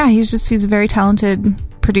then, yeah, he's a very talented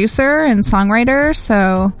producer and songwriter.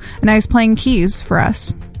 So, and I was playing keys for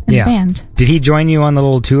us in the band. Did he join you on the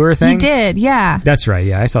little tour thing? He did, yeah. That's right.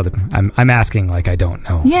 Yeah, I saw the. I'm asking like I don't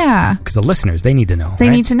know. Yeah, because the listeners, they need to know. They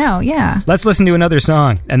need to know. Yeah. Let's listen to another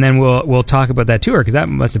song, and then we'll talk about that tour, because that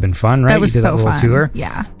must have been fun, right? That was you did so that little fun. Tour.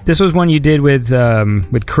 Yeah. This was one you did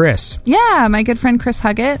with Chris. Yeah, my good friend Chris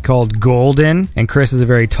Huggett. Called Golden, and Chris is a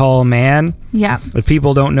very tall man. Yeah. If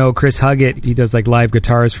people don't know Chris Huggett, he does like live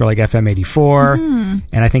guitars for like FM84,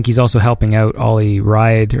 and I think he's also helping out Ollie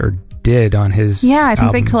Ride, or did on his I think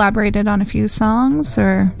album. they collaborated on a few songs.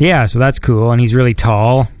 Or Yeah, so that's cool, and he's really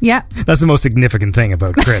tall. Yeah. That's the most significant thing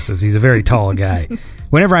about Chris, is he's a very tall guy.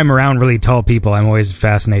 Whenever I'm around really tall people, I'm always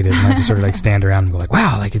fascinated, and I just sort of like stand around and go like,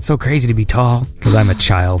 wow, like it's so crazy to be tall, because I'm a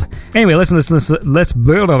child. Anyway, let's listen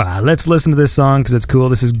to this song, because it's cool.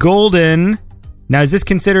 This is Golden. Now, is this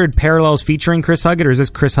considered Parallels featuring Chris Huggett, or is this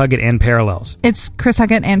Chris Huggett and Parallels? It's Chris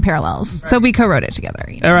Huggett and Parallels. So we co-wrote it together.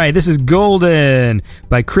 You know? All right, this is Golden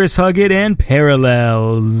by Chris Huggett and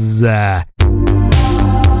Parallels.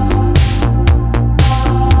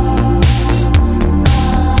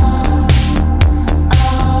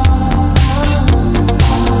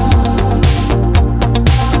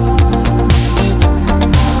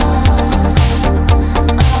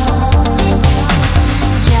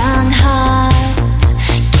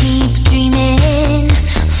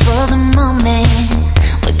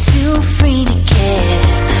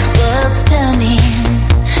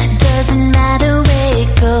 Doesn't matter where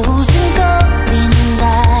it goes and goes.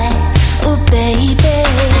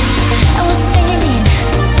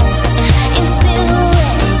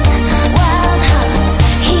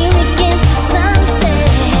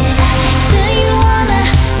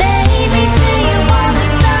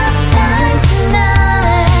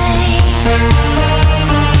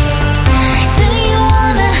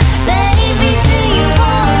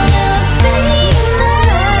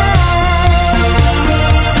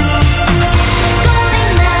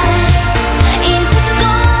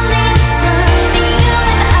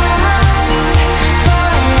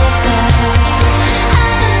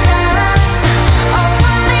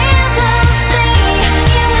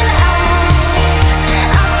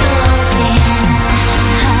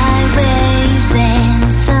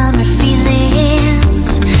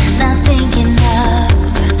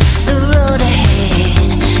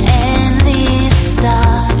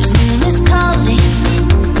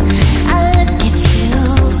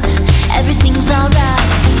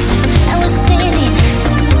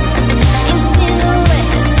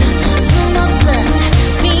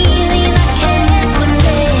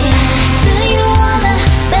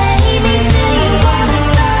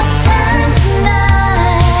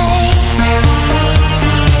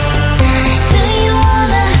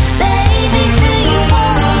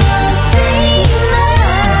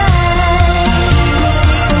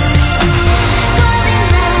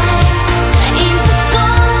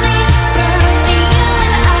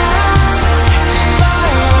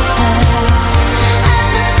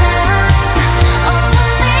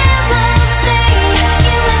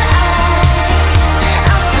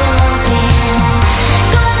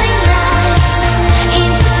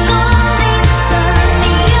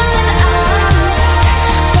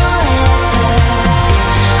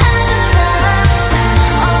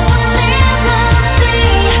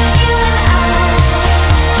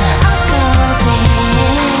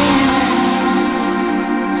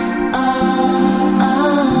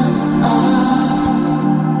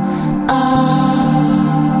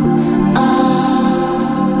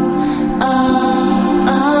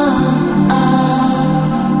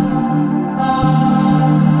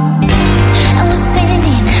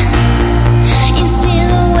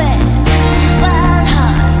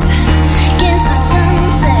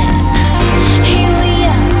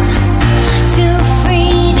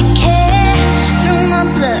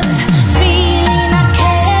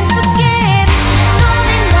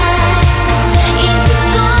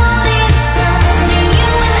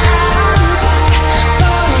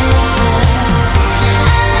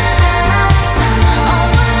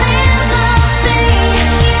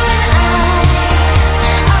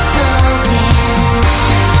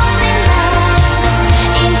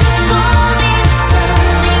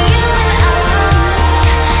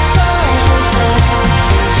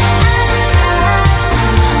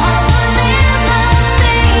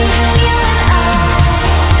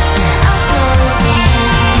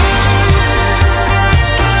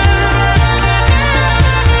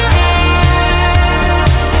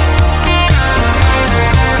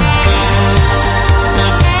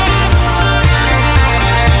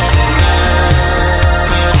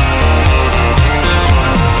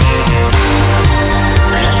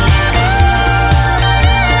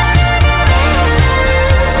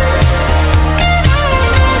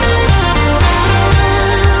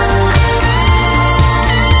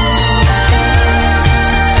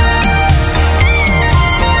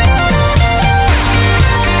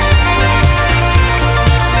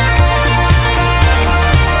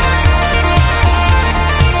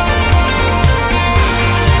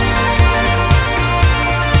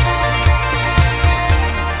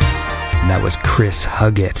 Chris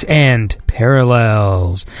Huggett and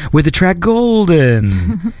Parallels with the track Golden.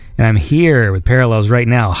 And I'm here with Parallels right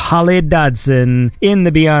now. Holly Dodson in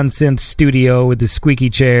the Beyond Synth studio with the squeaky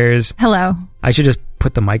chairs. Hello. I should just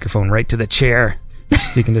put the microphone right to the chair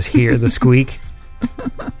so you can just hear the squeak.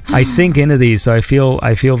 I sink into these, so I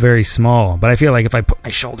feel very small. But I feel like if I put my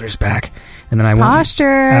shoulders back, and then I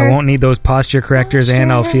won't need those posture correctors,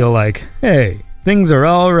 and I'll feel like, hey, things are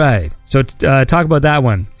all right. So talk about that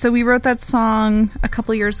one. So we wrote that song a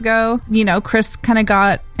couple years ago. You know, Chris kind of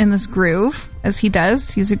got in this groove, as he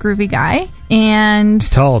does. He's a groovy guy. And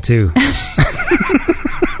tall, too.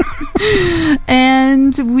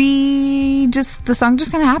 And the song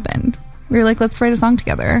just kind of happened. We were like, let's write a song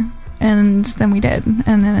together. And then we did.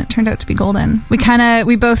 And then it turned out to be Golden.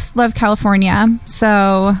 We both love California.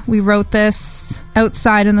 So we wrote this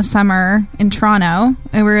outside in the summer in Toronto.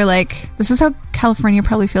 And we were like, this is how California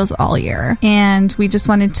probably feels all year. And we just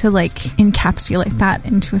wanted to like encapsulate that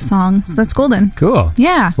into a song. So that's Golden. Cool.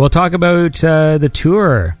 Yeah. We'll talk about the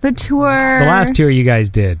tour. The last tour you guys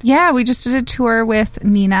did. Yeah, we just did a tour with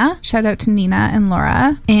Nina. Shout out to Nina and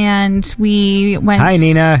Laura. And we went... Hi,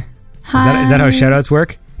 Nina. Hi. Is that how shout-outs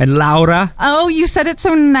work? And Laura. Oh, you said it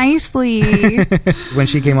so nicely. When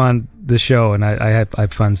she came on the show, and I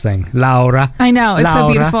had fun saying Laura. I know, it's Laura. so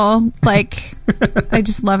beautiful. Like, I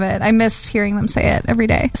just love it. I miss hearing them say it every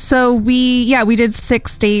day. So we did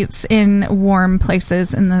 6 dates in warm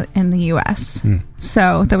places in the U.S.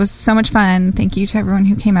 So that was so much fun. Thank you to everyone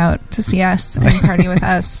who came out to see us and party with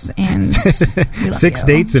us. And we love 6 you.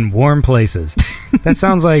 dates in warm places. That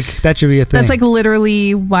sounds like that should be a thing. That's like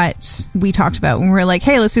literally what we talked about when we were like,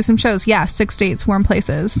 hey, let's do some shows. Yeah, 6 dates, warm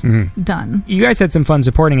places. Done. You guys had some fun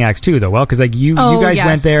supporting acts too, though. Well, because like you guys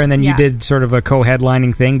went there and then you did sort of a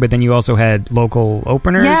co-headlining thing, but then you also had local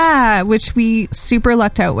openers. Yeah, which we super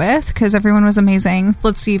lucked out with because everyone was amazing.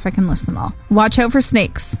 Let's see if I can list them all. Watch Out for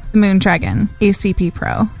Snakes, Moon Dragon, ACP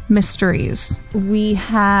Pro, Mysteries. We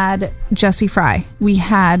had Jessie Fry. We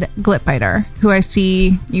had Glitbiter, who I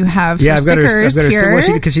see you have. Yeah, her stickers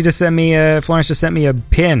here. Because she just sent me Florence just sent me a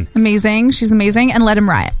pin. Amazing. She's amazing. And Let 'Em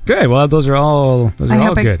Riot. Good. Well, those are all I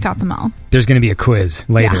hope good. I got them all. There's going to be a quiz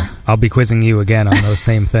later. Yeah. I'll be quizzing you again on those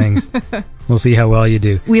same things. We'll see how well you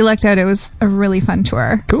do. We lucked out. It was a really fun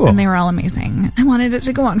tour. Cool. And they were all amazing. I wanted it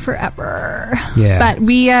to go on forever. Yeah. But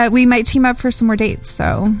we might team up for some more dates.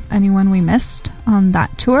 So anyone we missed on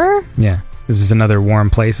that tour. Yeah. This is another warm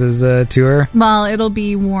places tour. Well, it'll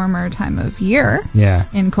be warmer time of year. Yeah.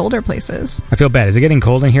 In colder places. I feel bad. Is it getting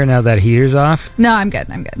cold in here now that heater's off? No, I'm good.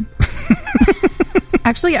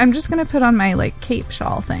 Actually, I'm just going to put on my like cape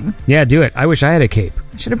shawl thing. Yeah, do it. I wish I had a cape.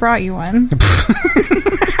 I should have brought you one.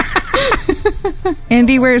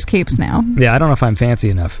 Andy wears capes now. Yeah, I don't know if I'm fancy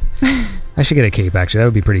enough. I should get a cape, actually. That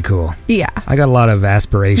would be pretty cool. Yeah. I got a lot of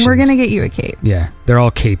aspirations. We're going to get you a cape. Yeah, they're all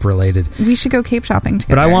cape related. We should go cape shopping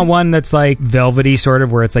together. But I want one that's like velvety sort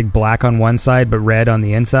of, where it's like black on one side but red on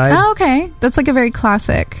the inside. Oh, okay. That's like a very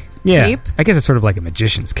classic cape. I guess it's sort of like a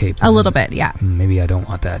magician's cape. A little bit, yeah. Maybe I don't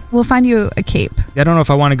want that. We'll find you a cape. I don't know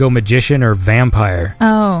if I want to go magician or vampire.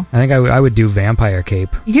 Oh. I think I would do vampire cape.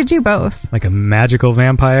 You could do both. Like a magical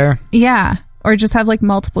vampire? Yeah. Or just have like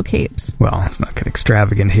multiple capes. Well, let's not get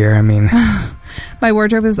extravagant here. I mean... My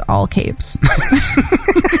wardrobe is all capes.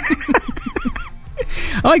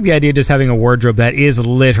 I like the idea of just having a wardrobe that is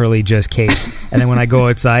literally just capes. And then when I go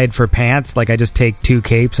outside for pants, like I just take 2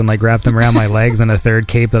 capes and like wrap them around my legs and a third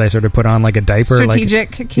cape that I sort of put on like a diaper.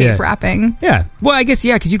 Strategic cape wrapping. Yeah. Well, I guess,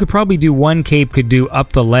 yeah, because you could probably do one cape could do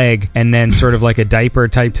up the leg and then sort of like a diaper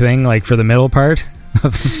type thing, like for the middle part.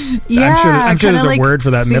 Yeah, I'm sure there's a word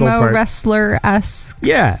for that middle part. Wrestler-esque.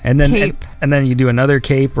 Yeah, and then cape. And then you do another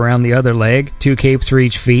cape around the other leg. 2 capes for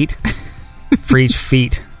each feet. For each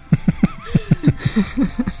feet.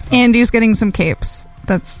 Andy's getting some capes.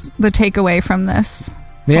 That's the takeaway from this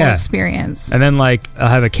whole experience. And then like I'll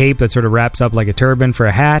have a cape that sort of wraps up like a turban for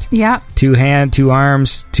a hat. Yeah. 2 hand, 2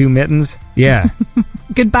 arms, 2 mittens. Yeah.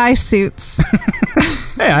 Goodbye suits.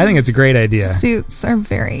 Hey, I think it's a great idea. Suits are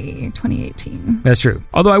very 2018. That's true.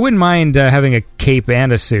 Although I wouldn't mind having a cape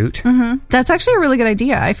and a suit. Mm-hmm. That's actually a really good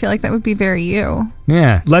idea. I feel like that would be very you.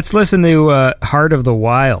 Yeah. Let's listen to Heart of the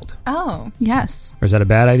Wild. Oh, yes. Or is that a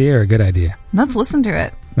bad idea or a good idea? Let's listen to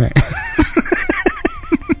it. Right. I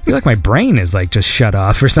feel like my brain is like just shut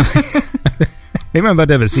off or something. Maybe I'm about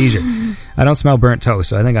to have a seizure. I don't smell burnt toast,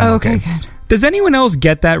 so I think I'm okay. Good. Does anyone else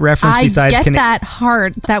get that reference besides... I get that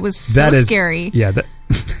hard. That was so scary. Yeah.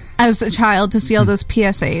 as a child to see all those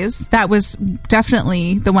PSAs. That was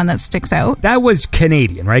definitely the one that sticks out. That was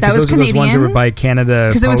Canadian, right? That was those are those ones that were by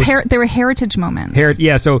Canada because Post. they were heritage moments.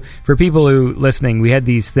 Yeah, so for people who listening, we had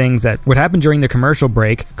these things that would happen during the commercial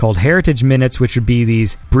break called Heritage Minutes, which would be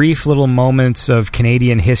these brief little moments of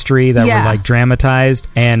Canadian history that were like dramatized.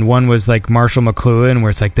 And one was like Marshall McLuhan,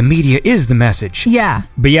 where it's like the media is the message. Yeah.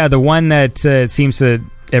 But yeah, the one that seems to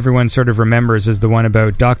everyone sort of remembers is the one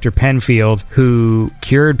about Dr. Penfield, who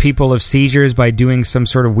cured people of seizures by doing some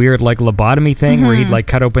sort of weird like lobotomy thing where he'd like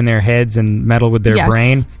cut open their heads and meddle with their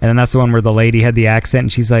brain. And then that's the one where the lady had the accent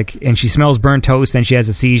and she's like, and she smells burnt toast and she has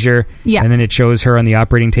a seizure. Yeah. And then it shows her on the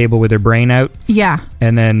operating table with her brain out. Yeah.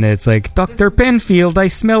 And then it's like, Dr. Penfield, I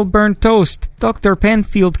smell burnt toast. Dr.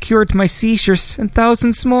 Penfield cured my seizures and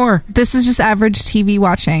thousands more. This is just average TV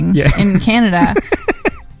watching in Canada.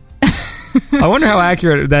 I wonder how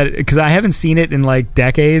accurate that, because I haven't seen it in like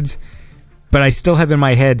decades, but I still have in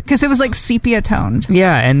my head. Because it was like sepia toned.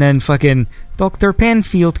 Yeah, and then fucking Dr.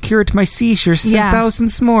 Penfield cured my seizures and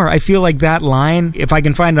thousands more. I feel like that line, if I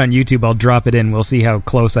can find it on YouTube, I'll drop it in. We'll see how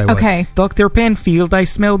close I was. Okay. Dr. Penfield, I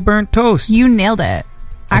smell burnt toast. You nailed it.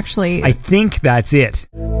 Actually. I think that's it.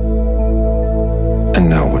 And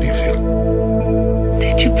now what do you feel?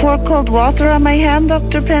 Did you pour cold water on my hand,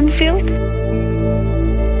 Dr. Penfield?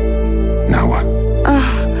 Now what?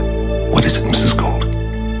 What is it, Mrs. Gold?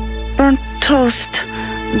 Burnt toast.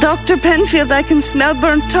 Dr. Penfield, I can smell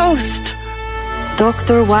burnt toast.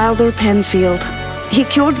 Dr. Wilder Penfield. He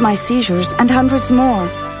cured my seizures and hundreds more.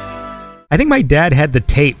 I think my dad had the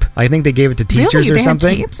tape. I think they gave it to teachers or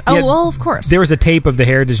something. Had tapes? Oh, yeah, well, of course. There was a tape of the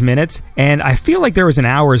Heritage Minutes, and I feel like there was an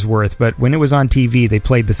hour's worth, but when it was on TV, they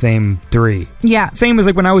played the same 3. Yeah. Same as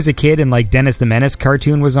like when I was a kid and like Dennis the Menace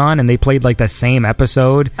cartoon was on, and they played like the same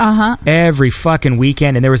episode every fucking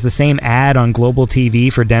weekend, and there was the same ad on Global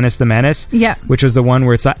TV for Dennis the Menace. Yeah. Which was the one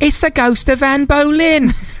where it's like, it's the ghost of Anne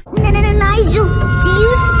Boleyn. Nigel, do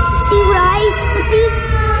you see what I see?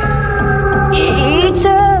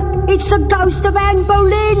 It's the ghost of Anne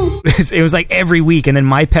Boleyn. It was like every week, and then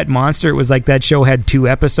My Pet Monster, it was like that show had 2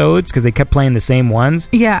 episodes because they kept playing the same ones.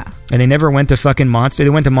 Yeah. And they never went to fucking Monster. They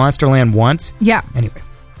went to Monsterland once. Yeah. Anyway.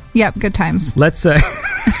 Yep, good times. Let's let's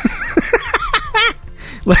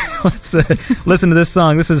listen to this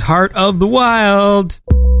song. This is Heart of the Wild.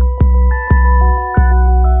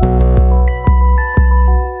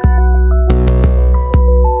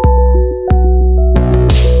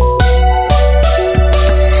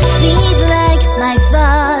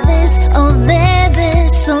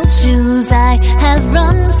 I have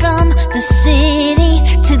run from the city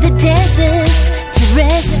to the desert to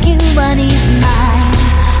rescue what is mine.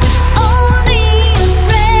 Only a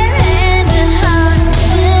prayer and a heart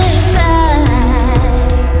desire.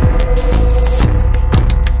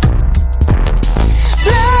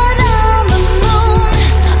 Blood on the moon,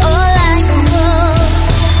 or like a wolf,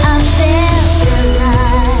 I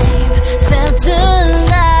felt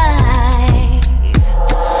alive.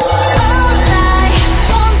 All I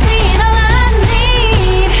wanted, all I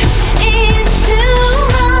need is to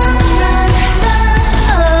run, run, run,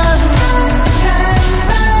 oh, run, run.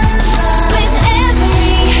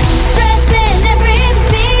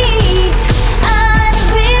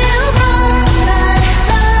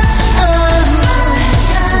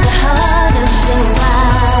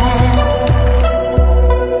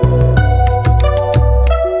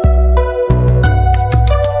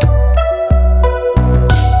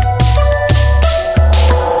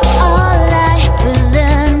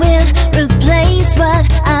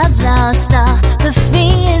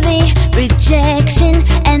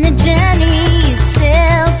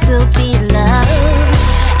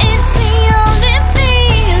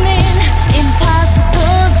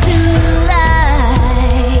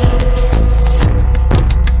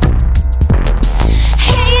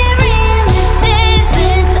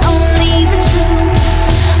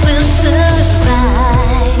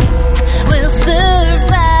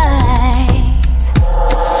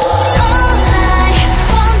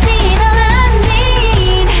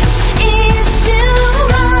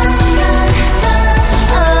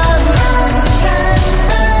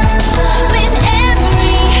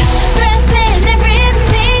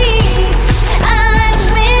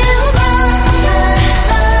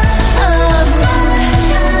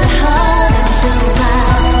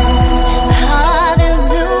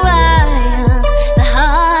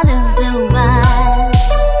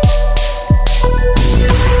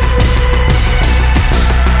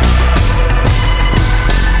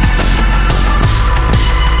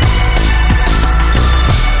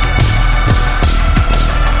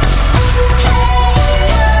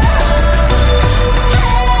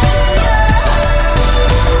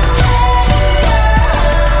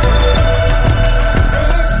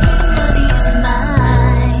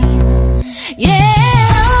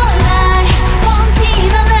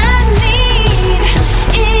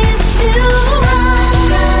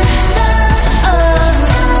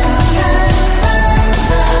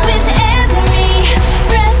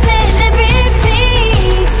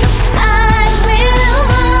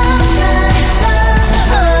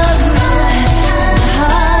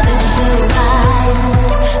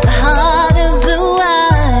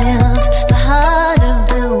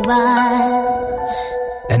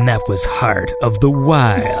 And that was Heart of the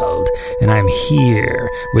Wild. And I'm here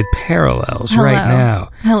with Parallels Hello. right now.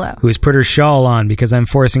 Hello. Who has put her shawl on because I'm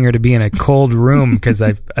forcing her to be in a cold room because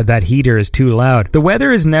that heater is too loud. The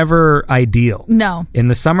weather is never ideal. No. In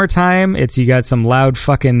the summertime, you got some loud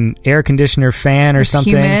fucking air conditioner fan or It's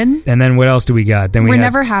something. humid. And then what else do we got? Then We're have,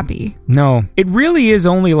 never happy. No. It really is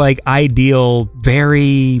only like ideal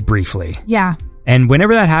very briefly. Yeah. And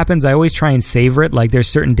whenever that happens, I always try and savor it. Like there's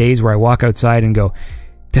certain days where I walk outside and go,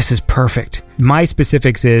 this is perfect. My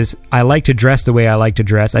specifics is I like to dress the way I like to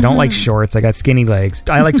dress. I don't like shorts. I got skinny legs.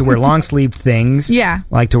 I like to wear long sleeved things. Yeah.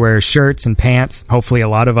 I like to wear shirts and pants. Hopefully a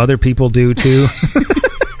lot of other people do too.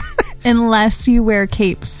 Unless you wear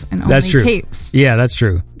capes and only That's true. capes, Yeah, that's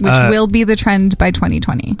true. which will be the trend by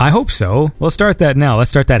 2020. I hope so. Let's start that now. Let's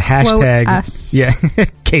start that hashtag. Quote us. Yeah,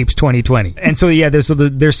 Capes 2020. And so yeah,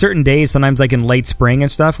 there's certain days, sometimes like in late spring and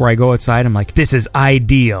stuff, where I go outside. I'm like, this is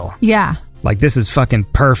ideal. Yeah. Like this is fucking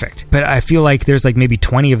perfect. But I feel like there's like maybe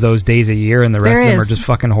 20 of those days a year, and the rest There of them are is. just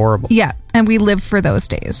fucking horrible. Yeah. And we live for those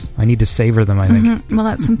days. I need to savor them. I think. Well,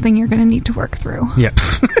 that's something you're going to need to work through. Yeah.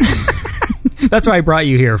 That's why I brought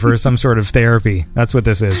you here, for some sort of therapy. That's what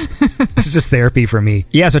this is. It's just therapy for me.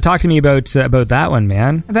 Yeah, so talk to me about that one,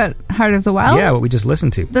 man. About Heart of the Wild? Yeah, what we just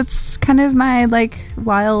listened to. That's kind of my,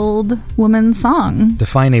 wild woman song.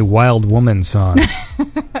 Define a wild woman song.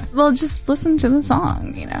 Well, just listen to the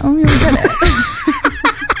song, You'll get it.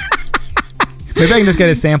 Maybe I can just get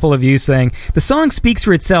a sample of you saying, the song speaks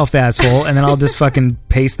for itself, asshole, and then I'll just fucking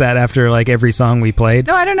paste that after, every song we played.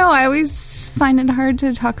 No, I don't know. I always find it hard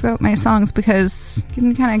to talk about my songs because you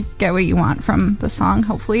can kind of get what you want from the song,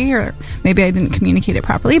 hopefully, or maybe I didn't communicate it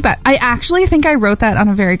properly, but I actually think I wrote that on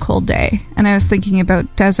a very cold day, and I was thinking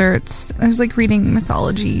about deserts. I was, reading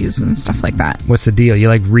mythologies and stuff like that. What's the deal? You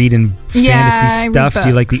like reading Yeah, I fantasy read stuff? Do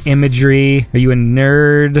you like the books. imagery? Are you a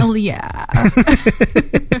nerd? Oh, yeah.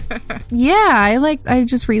 Yeah, I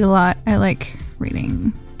just read a lot. I like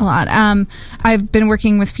reading a lot. I've been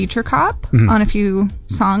working with Future Cop on a few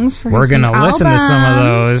songs for We're his going new to listen to some of album.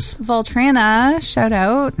 those. Voltrana, shout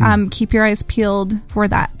out. Keep your eyes peeled for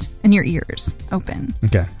that and your ears open.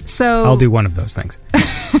 Okay. So I'll do one of those things.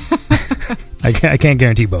 I can't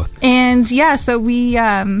guarantee both. And yeah, so we,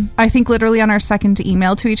 I think literally on our second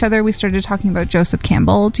email to each other, we started talking about Joseph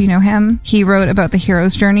Campbell. Do you know him? He wrote about the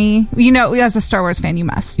hero's journey. As a Star Wars fan, you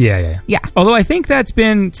must. Yeah. Yeah. Although I think that's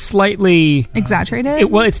been slightly... Exaggerated?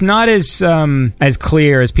 it's not as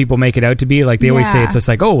clear as people make it out to be. Like they always say, Yeah. it's just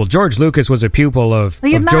like, oh, well, George Lucas was a pupil of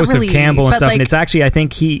Not Joseph really, Campbell and but, stuff. And it's actually, I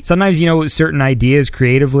think sometimes, certain ideas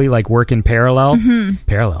creatively work in parallel.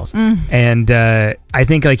 Parallels. And I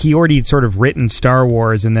think he already sort of written Star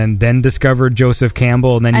Wars and then discovered Joseph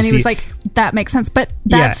Campbell. And then And he was like, that makes sense. But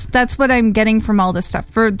that's what I'm getting from all this stuff.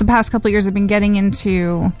 For the past couple of years, I've been getting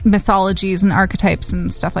into mythologies and archetypes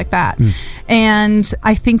and stuff like that. And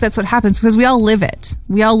I think that's what happens because we all live it.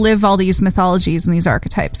 We all live all these mythologies and these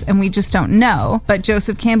archetypes, and we just don't know. But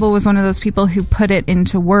Joseph Campbell was one of those people who put it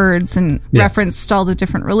into words and referenced all the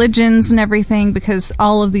different religions and everything because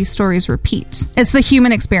all of these stories repeat. It's the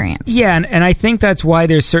human experience. Yeah, and I think that's why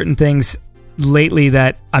there's certain things lately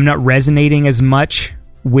that I'm not resonating as much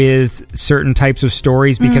with certain types of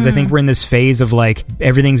stories because I think we're in this phase of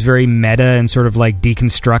everything's very meta and sort of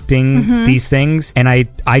deconstructing these things, and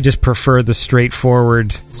I just prefer the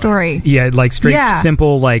straightforward Story.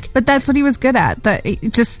 simple But that's what he was good at,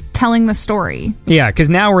 just telling the story. yeah, because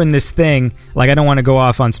now we're in this thing I don't want to go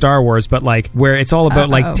off on Star Wars, but where it's all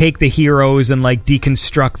about take the heroes and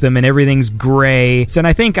deconstruct them and everything's gray. So, and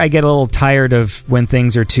I think I get a little tired of when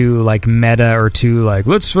things are too meta or too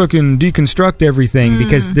let's fucking deconstruct everything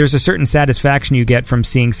because there's a certain satisfaction you get from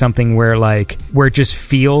seeing something where it just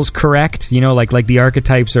feels correct, like the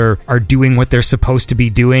archetypes are doing what they're supposed to be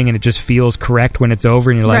doing and it just feels correct when it's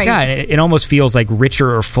over and you're like, Right. it almost feels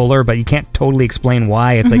richer or fuller, but you can't totally explain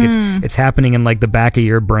why. It's it's happening in the back of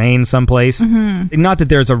your brain someplace. Not that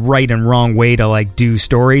there's a right and wrong way to do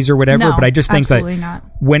stories or whatever, No, but I just think that absolutely not.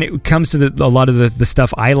 when it comes to a lot of the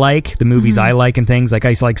stuff I like, the movies I like and things, I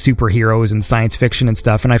like superheroes and science fiction and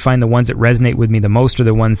stuff, and I find the ones that resonate with me the most are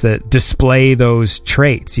the ones that display those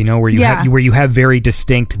traits, where you have very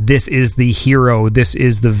distinct, this is the hero, this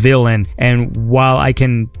is the villain. And while I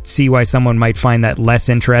can see why someone might find that less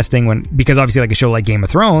interesting because obviously a show like Game of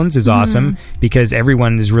Thrones is awesome because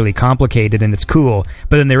everyone is really complicated and it's cool,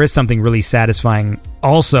 but then there is something really satisfying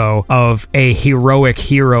also of a heroic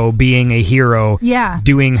hero being a hero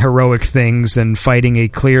doing heroic things and fighting a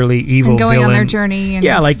clearly evil and going villain. on their journey. And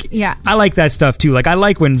I like that stuff too. Like I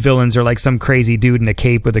like when villains are like some crazy dude in a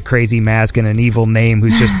cape with a crazy mask and an evil name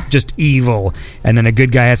who's just evil, and then a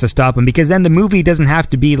good guy has to stop him, because then the movie doesn't have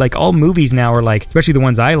to be like, all movies now are like, especially the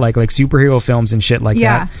ones I like superhero films and shit like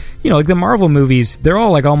that. You know, like the Marvel movies, they're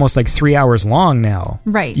all like almost like 3 hours long now.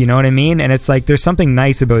 Right. You know what I mean? And it's like there's something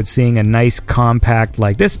nice about seeing a nice compact,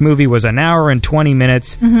 like this movie was an hour and 20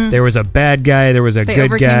 minutes. There was a bad guy, there was a they good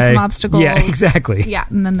overcame guy. some obstacles. Yeah, exactly. Yeah,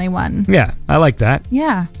 and then they won. Yeah, I like that.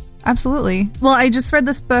 Yeah, absolutely. Well, I just read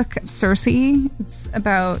this book, Circe. It's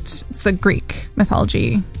a Greek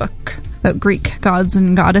mythology book about Greek gods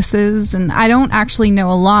and goddesses, and I don't actually know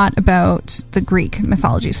a lot about the Greek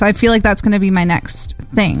mythology, so I feel like that's going to be my next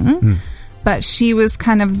thing. But she was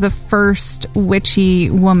kind of the first witchy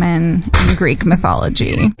woman in Greek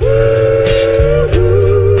mythology.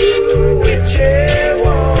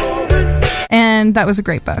 And that was a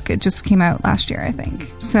great book. It just came out last year, I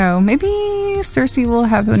think. So maybe Circe will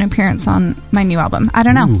have an appearance on my new album. I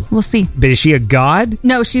don't know. Ooh. We'll see. But is she a god?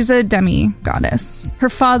 No, she's a demi-goddess. Her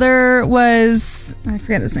father was... I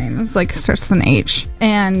forget his name. It was like starts with an H.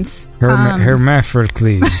 And...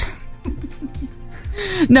 Hermaphrodite.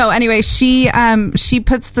 No, anyway, she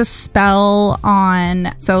puts the spell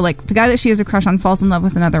on... So, like, the guy that she has a crush on falls in love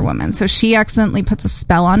with another woman. So she accidentally puts a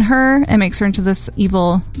spell on her and makes her into this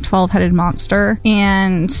evil 12-headed monster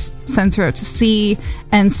and sends her out to sea.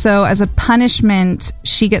 And so, as a punishment,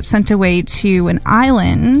 she gets sent away to an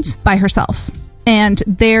island by herself. And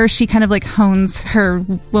there she kind of like hones her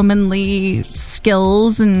womanly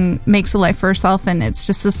skills and makes a life for herself. And it's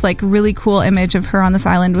just this like really cool image of her on this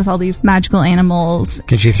island with all these magical animals.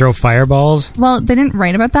 Can she throw fireballs? Well, they didn't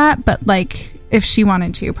write about that, but like if she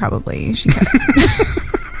wanted to, probably she could.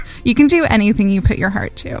 You can do anything you put your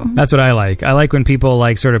heart to. That's what I like. I like when people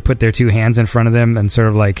like sort of put their two hands in front of them and sort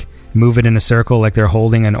of like move it in a circle like they're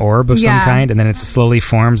holding an orb of some kind, and then it slowly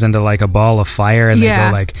forms into like a ball of fire, and they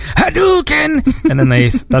go like Hadouken, and then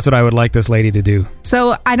that's what I would like this lady to do.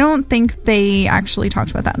 So I don't think they actually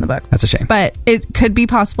talked about that in the book. That's a shame, but it could be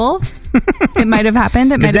possible. It might have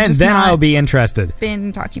happened. It might have just then not I'll be interested.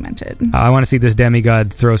 Been documented. I want to see this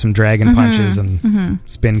demigod throw some dragon punches and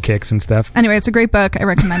spin kicks and stuff. Anyway, it's a great book. I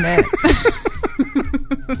recommend it.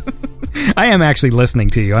 I am actually listening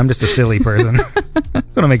to you. I'm just a silly person. I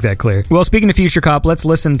want to make that clear. Well, speaking of Future Cop, let's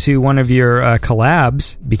listen to one of your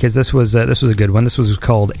collabs, because this was a good one. This was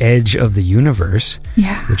called Edge of the Universe,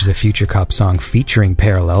 which is a Future Cop song featuring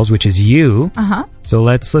Parallels, which is you. So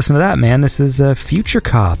let's listen to that, man. This is Future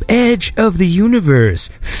Cop, Edge of the Universe,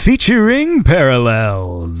 featuring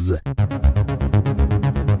Parallels.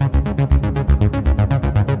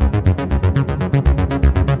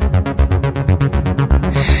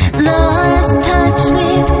 Lost touch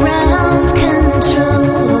with ground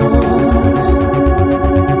control.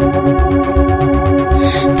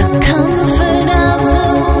 The comfort of the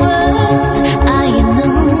world I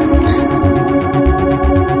known.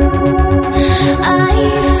 I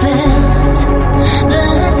felt the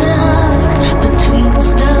dark between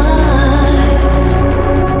stars.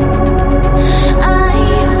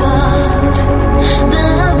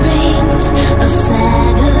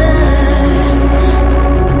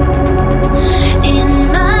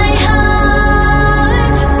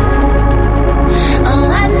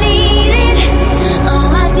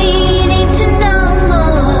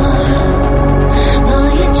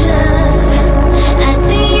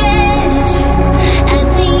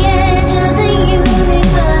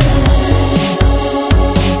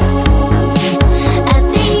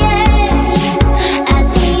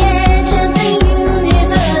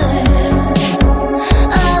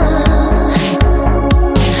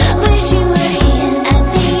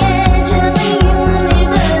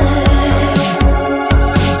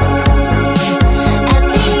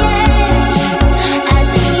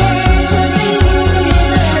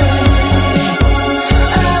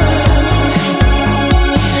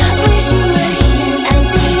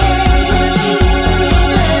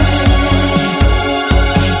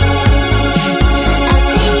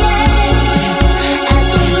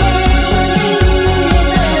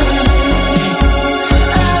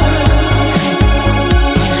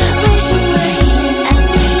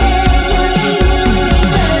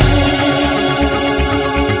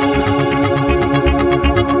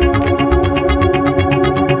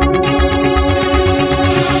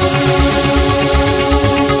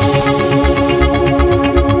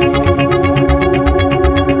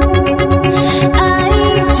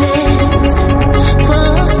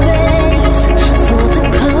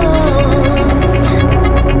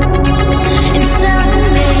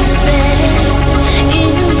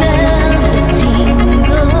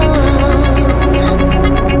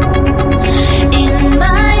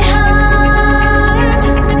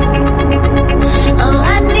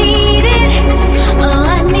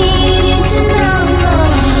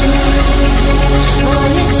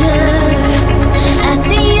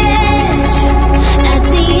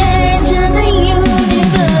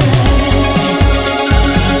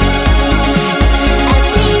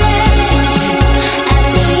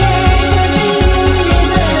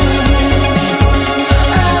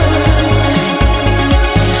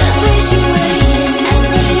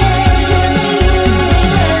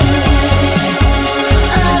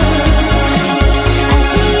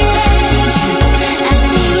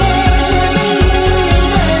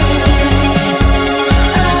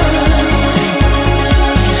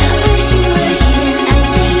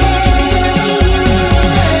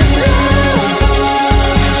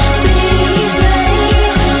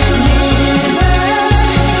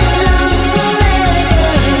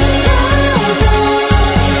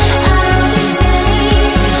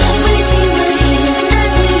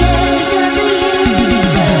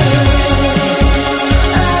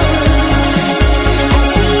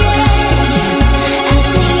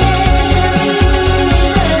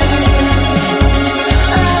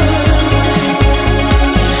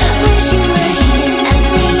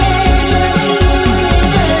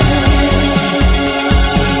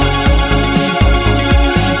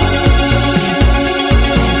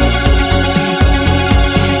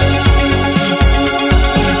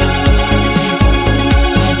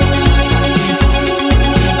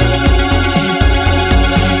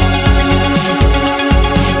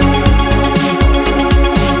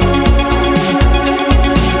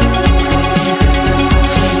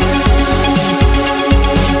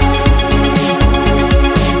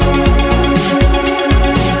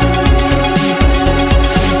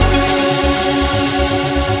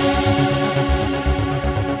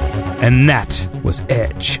 And that was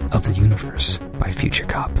Edge of the Universe by Future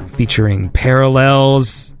Cop, featuring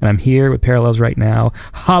Parallels. And I'm here with Parallels right now.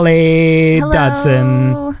 Holly Hello.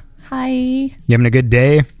 Dodson. Hi. You having a good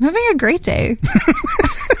day? I'm having a great day.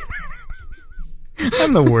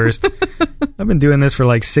 I'm the worst. I've been doing this for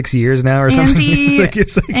like 6 years now or something.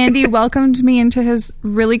 Andy welcomed me into his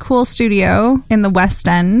really cool studio in the West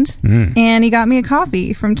End, and he got me a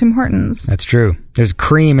coffee from Tim Hortons. That's true. There's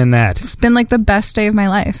cream in that. It's been like the best day of my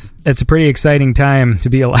life. It's a pretty exciting time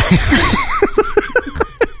to be alive.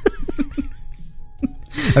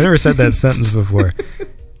 I've never said that sentence before.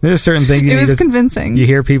 There's certain things it was convincing. You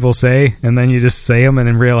hear people say, and then you just say them and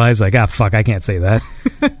then realize, like, fuck, I can't say that.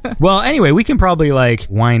 Well, anyway, we can probably, like,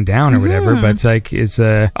 wind down or whatever, but, it's like, it's,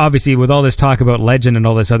 obviously, with all this talk about Legend and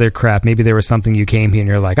all this other crap, maybe there was something you came here and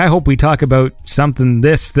you're like, I hope we talk about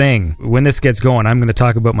this thing. When this gets going, I'm going to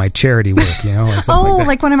talk about my charity work, you know? Or something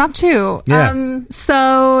like what I'm up to. Yeah.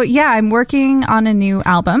 I'm working on a new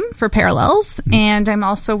album for Parallels, and I'm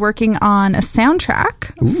also working on a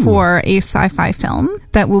soundtrack for a sci-fi film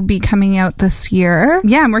that will be coming out this year.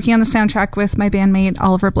 Yeah, I'm working on the soundtrack with my bandmate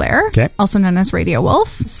Oliver Blair, also known as Radio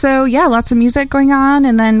Wolf. So yeah, lots of music going on,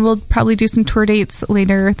 and then we'll probably do some tour dates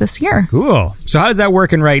later this year. Cool. So how is that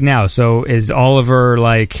working right now? So is Oliver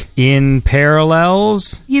like in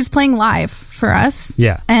Parallels? He's playing live for us.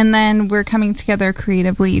 Yeah. And then we're coming together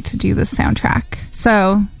creatively to do the soundtrack.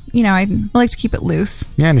 So, you know, I like to keep it loose.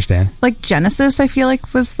 Yeah, I understand. Like Genesis, I feel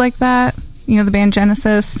like was like that. You know, the band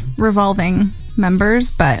Genesis, revolving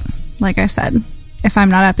members, but like I said, if I'm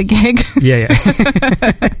not at the gig,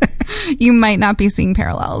 you might not be seeing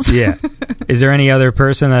Parallels. Yeah. Is there any other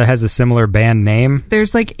person that has a similar band name?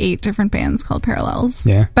 There's like 8 different bands called Parallels.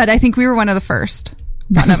 Yeah. But I think we were one of the first.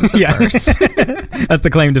 One of the first. That's the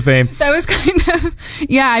claim to fame. That was kind of,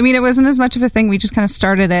 I mean, it wasn't as much of a thing. We just kind of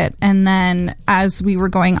started it. And then as we were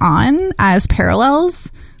going on as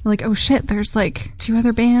Parallels, we're like, oh shit, there's like 2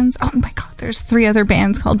 other bands. Oh my God, there's 3 other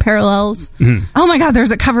bands called Parallels. Mm-hmm. Oh my God, there's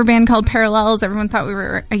a cover band called Parallels. Everyone thought we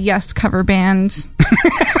were a Yes cover band.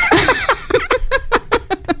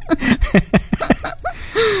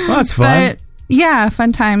 Well, that's fun. But yeah,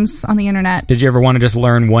 fun times on the internet. Did you ever want to just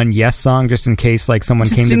learn one Yes song just in case like someone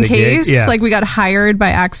just came to the case, gig? Yeah. Like we got hired by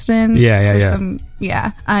accident.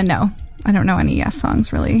 No, I don't know any Yes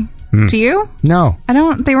songs really. Do you? No. I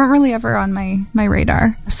don't. They weren't really ever on my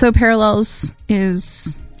radar. So Parallels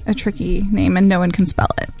is a tricky name and no one can spell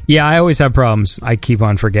it. Yeah, I always have problems. I keep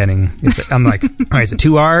on forgetting. I'm like, all right, is it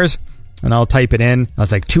 2 R's? And I'll type it in. I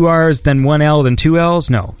was like, 2 R's, then 1 L, then 2 L's?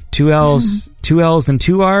 No. 2 L's, 2 L's, then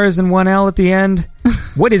 2 R's, and 1 L at the end?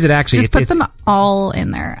 What is it actually? Just put them all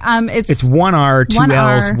in there. It's 1 R, 2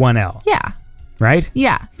 L's, 1 L. Yeah. Right?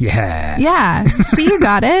 Yeah. Yeah. Yeah. See, you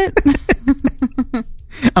got it.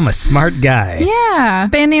 I'm a smart guy. Yeah.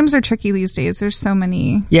 Band names are tricky these days. There's so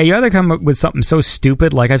many. Yeah, you either come up with something so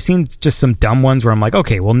stupid, like I've seen just some dumb ones where I'm like,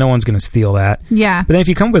 okay, well, no one's going to steal that. Yeah. But then if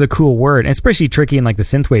you come up with a cool word, and especially tricky in like the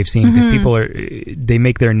synthwave scene, because people they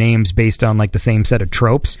make their names based on like the same set of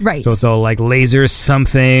tropes. Right. So it's all like laser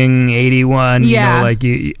something 81. Yeah. You know, like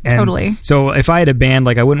and totally. So if I had a band,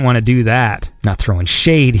 like I wouldn't want to do that. Not throwing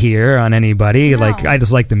shade here on anybody. No. Like I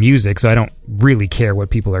just like the music, so I don't really care what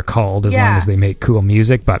people are called as long as they make cool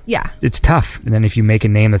music. But it's tough. And then if you make a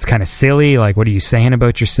name that's kind of silly, like what are you saying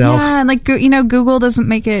about yourself? Yeah, and like Google doesn't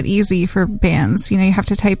make it easy for bands. You know, you have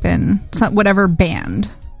to type in whatever band.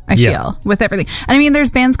 I feel with everything. And I mean, there's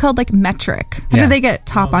bands called like Metric. How do they get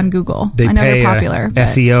top on Google? I know they're popular.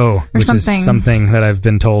 SEO, which is something that I've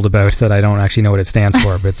been told about that I don't actually know what it stands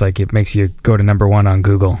for, but it's like it makes you go to number 1 on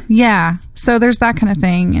Google. Yeah. So there's that kind of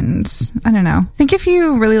thing. And I don't know. I think if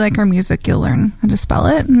you really like our music, you'll learn how to spell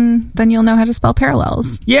it, and then you'll know how to spell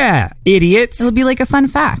Parallels. Yeah, idiots. It'll be like a fun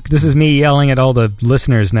fact. This is me yelling at all the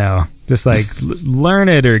listeners now. Just like, learn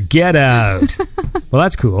it or get out. Well,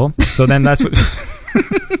 that's cool. So then that's what...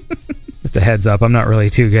 Just a heads up, I'm not really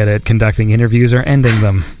too good at conducting interviews or ending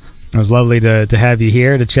them. It was lovely to have you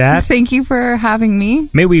here to chat. Thank you for having me.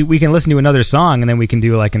 Maybe we can listen to another song and then we can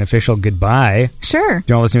do like an official goodbye. Sure. Do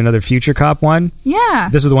you want to listen to another Future Cop one? Yeah.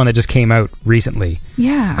 This is the one that just came out recently.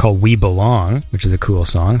 Yeah. Called We Belong, which is a cool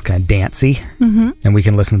song, kind of dancey. Mm-hmm. And we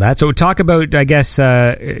can listen to that. So talk about, I guess,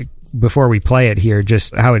 before we play it here,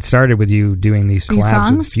 just how it started with you doing these collabs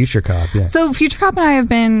songs with Future Cop. Yeah. So Future Cop and I have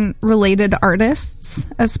been related artists,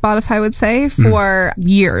 as Spotify would say, for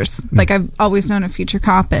years. Like I've always known of Future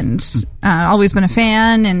Cop and always been a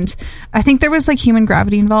fan. And I think there was like human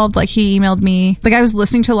gravity involved. Like he emailed me, like I was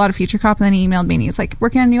listening to a lot of Future Cop, and then he emailed me and he's like,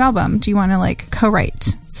 working on a new album. Do you want to like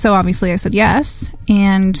co-write? So obviously I said yes.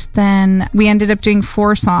 And then we ended up doing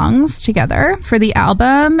 4 songs together for the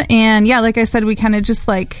album. And yeah, like I said, we kind of just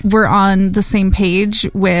like were on the same page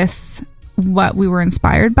with what we were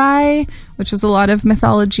inspired by, which was a lot of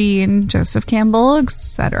mythology and Joseph Campbell,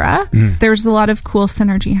 etc. There's a lot of cool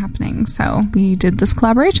synergy happening, so we did this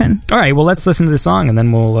collaboration. All right, well, let's listen to the song, and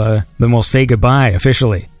then we'll say goodbye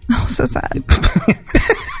officially. Oh, so sad.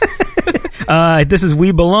 This is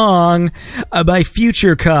 "We Belong" by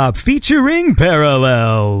Future Cop, featuring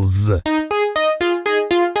Parallels. Place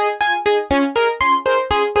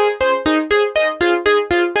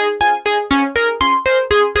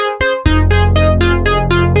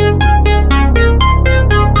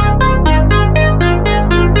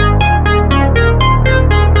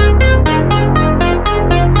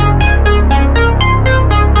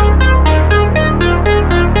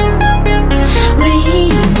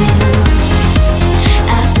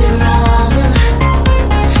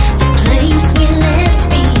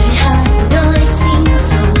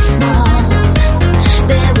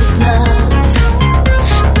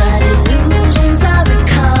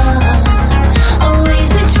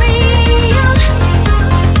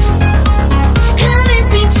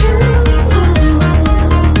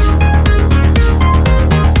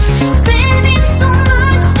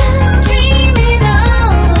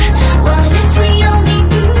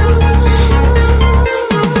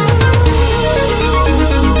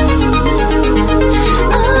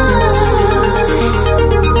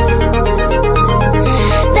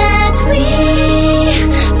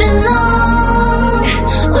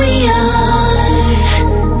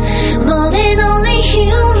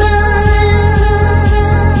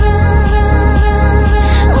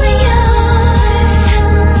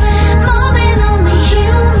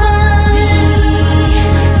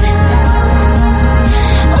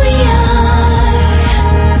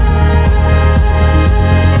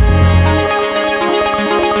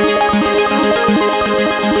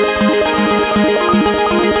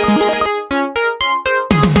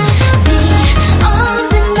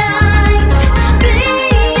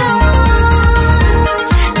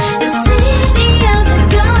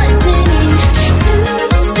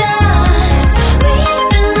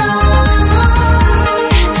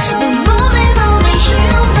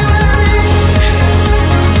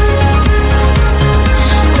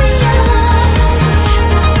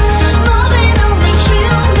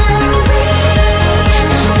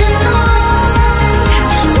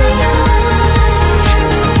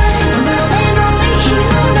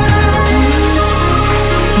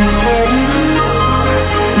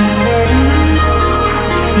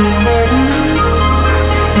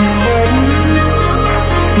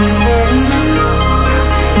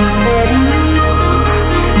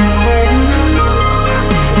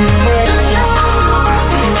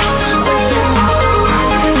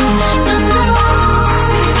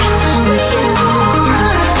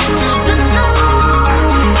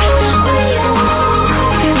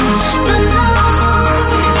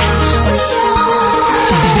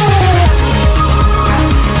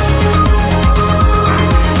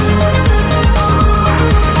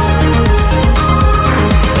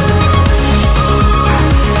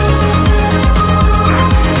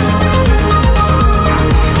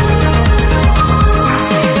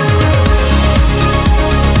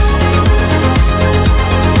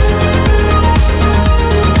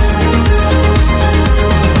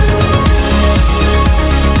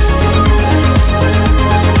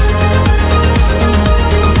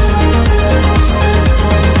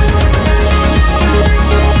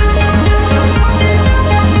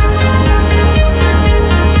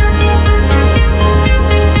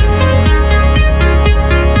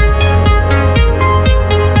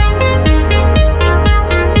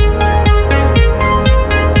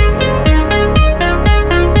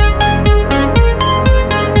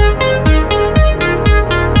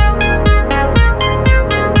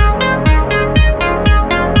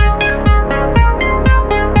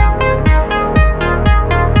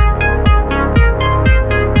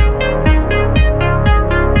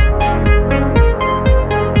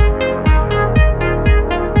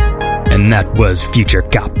we left behind. And that was Future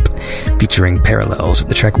Cop, featuring Parallels with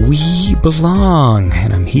the track We Belong.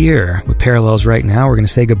 And I'm here with Parallels right now. We're going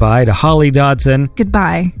to say goodbye to Holly Dodson.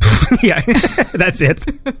 Goodbye. Yeah, that's it.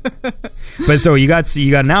 But so you got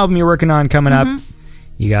an album you're working on coming up.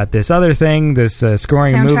 You got this other thing, this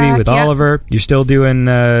scoring a movie with Oliver. You're still doing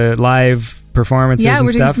live performances and stuff? Yeah,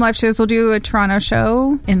 we're doing some live shows. We'll do a Toronto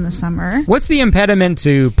show in the summer. What's the impediment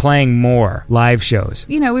to playing more live shows?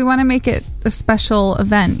 You know, we want to make it a special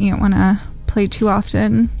event. You don't want to play too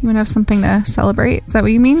often. You want to have something to celebrate. Is that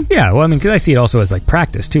what you mean? Yeah, well, I mean, because I see it also as like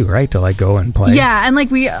practice too, right? To like go and play. Yeah, and like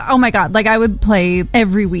oh my God, like I would play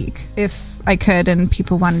every week if I could, and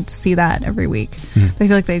people wanted to see that every week. But I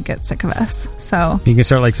feel like they'd get sick of us. So you can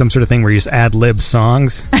start like some sort of thing where you just ad-lib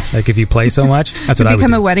songs, like if you play so much. That's what I would do.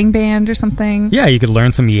 Become a wedding band or something. Yeah, you could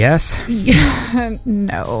learn some Yes. Yeah,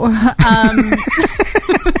 no.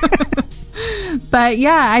 But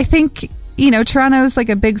yeah, I think, Toronto's like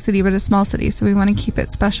a big city, but a small city, so we want to keep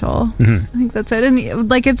it special. I think that's it. And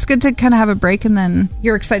like, it's good to kind of have a break, and then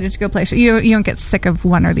you're excited to go play. You don't get sick of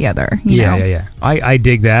one or the other. You know? Yeah. I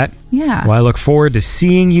dig that. Yeah. Well, I look forward to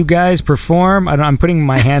seeing you guys perform. I'm putting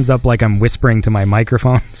my hands up like I'm whispering to my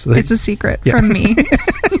microphone. So it's a secret from me.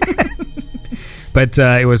 But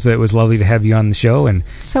it was lovely to have you on the show, and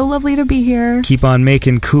so lovely to be here. Keep on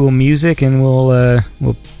making cool music, and we'll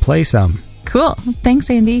play some. Cool. Thanks,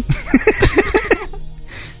 Andy.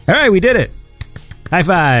 All right, we did it. High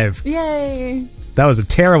five. Yay. That was a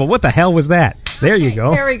terrible... What the hell was that? There you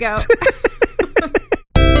go. There we go.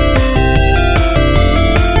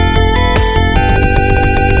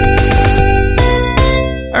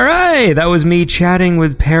 All right, that was me chatting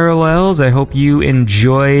with Parallels. I hope you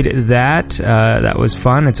enjoyed that. That was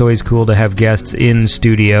fun. It's always cool to have guests in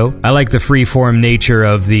studio. I like the free-form nature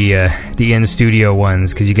of the in-studio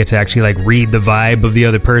ones, because you get to actually like read the vibe of the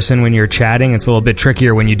other person when you're chatting. It's a little bit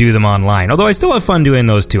trickier when you do them online, although I still have fun doing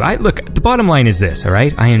those too. Look, the bottom line is this, all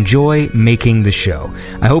right? I enjoy making the show.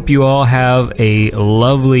 I hope you all have a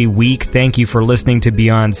lovely week. Thank you for listening to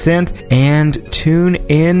Beyond Synth, and tune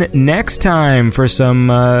in next time for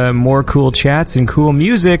some more cool chats and cool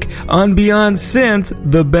music on Beyond Synth,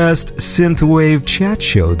 the best synthwave chat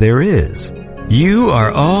show there is. You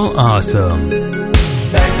are all awesome.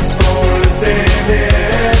 Thanks for listening.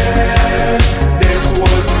 This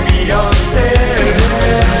was Beyond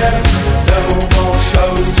Synth. No more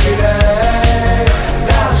show today.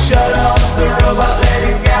 Now shut up, the robot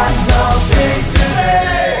lady's got something to say.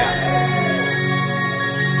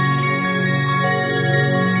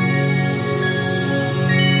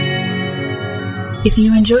 If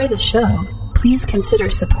you enjoy the show, please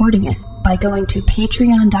consider supporting it by going to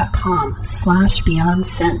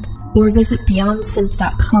patreon.com/BeyondSynth or visit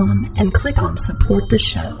BeyondSynth.com and click on Support the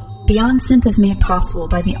Show. Beyond Synth is made possible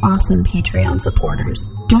by the awesome Patreon supporters.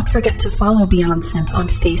 Don't forget to follow Beyond Synth on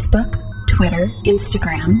Facebook, Twitter,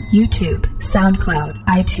 Instagram, YouTube, SoundCloud,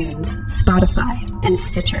 iTunes, Spotify, and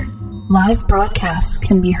Stitcher. Live broadcasts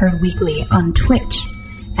can be heard weekly on Twitch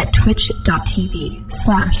at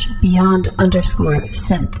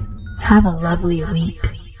twitch.tv/beyond_synth. Have a lovely week.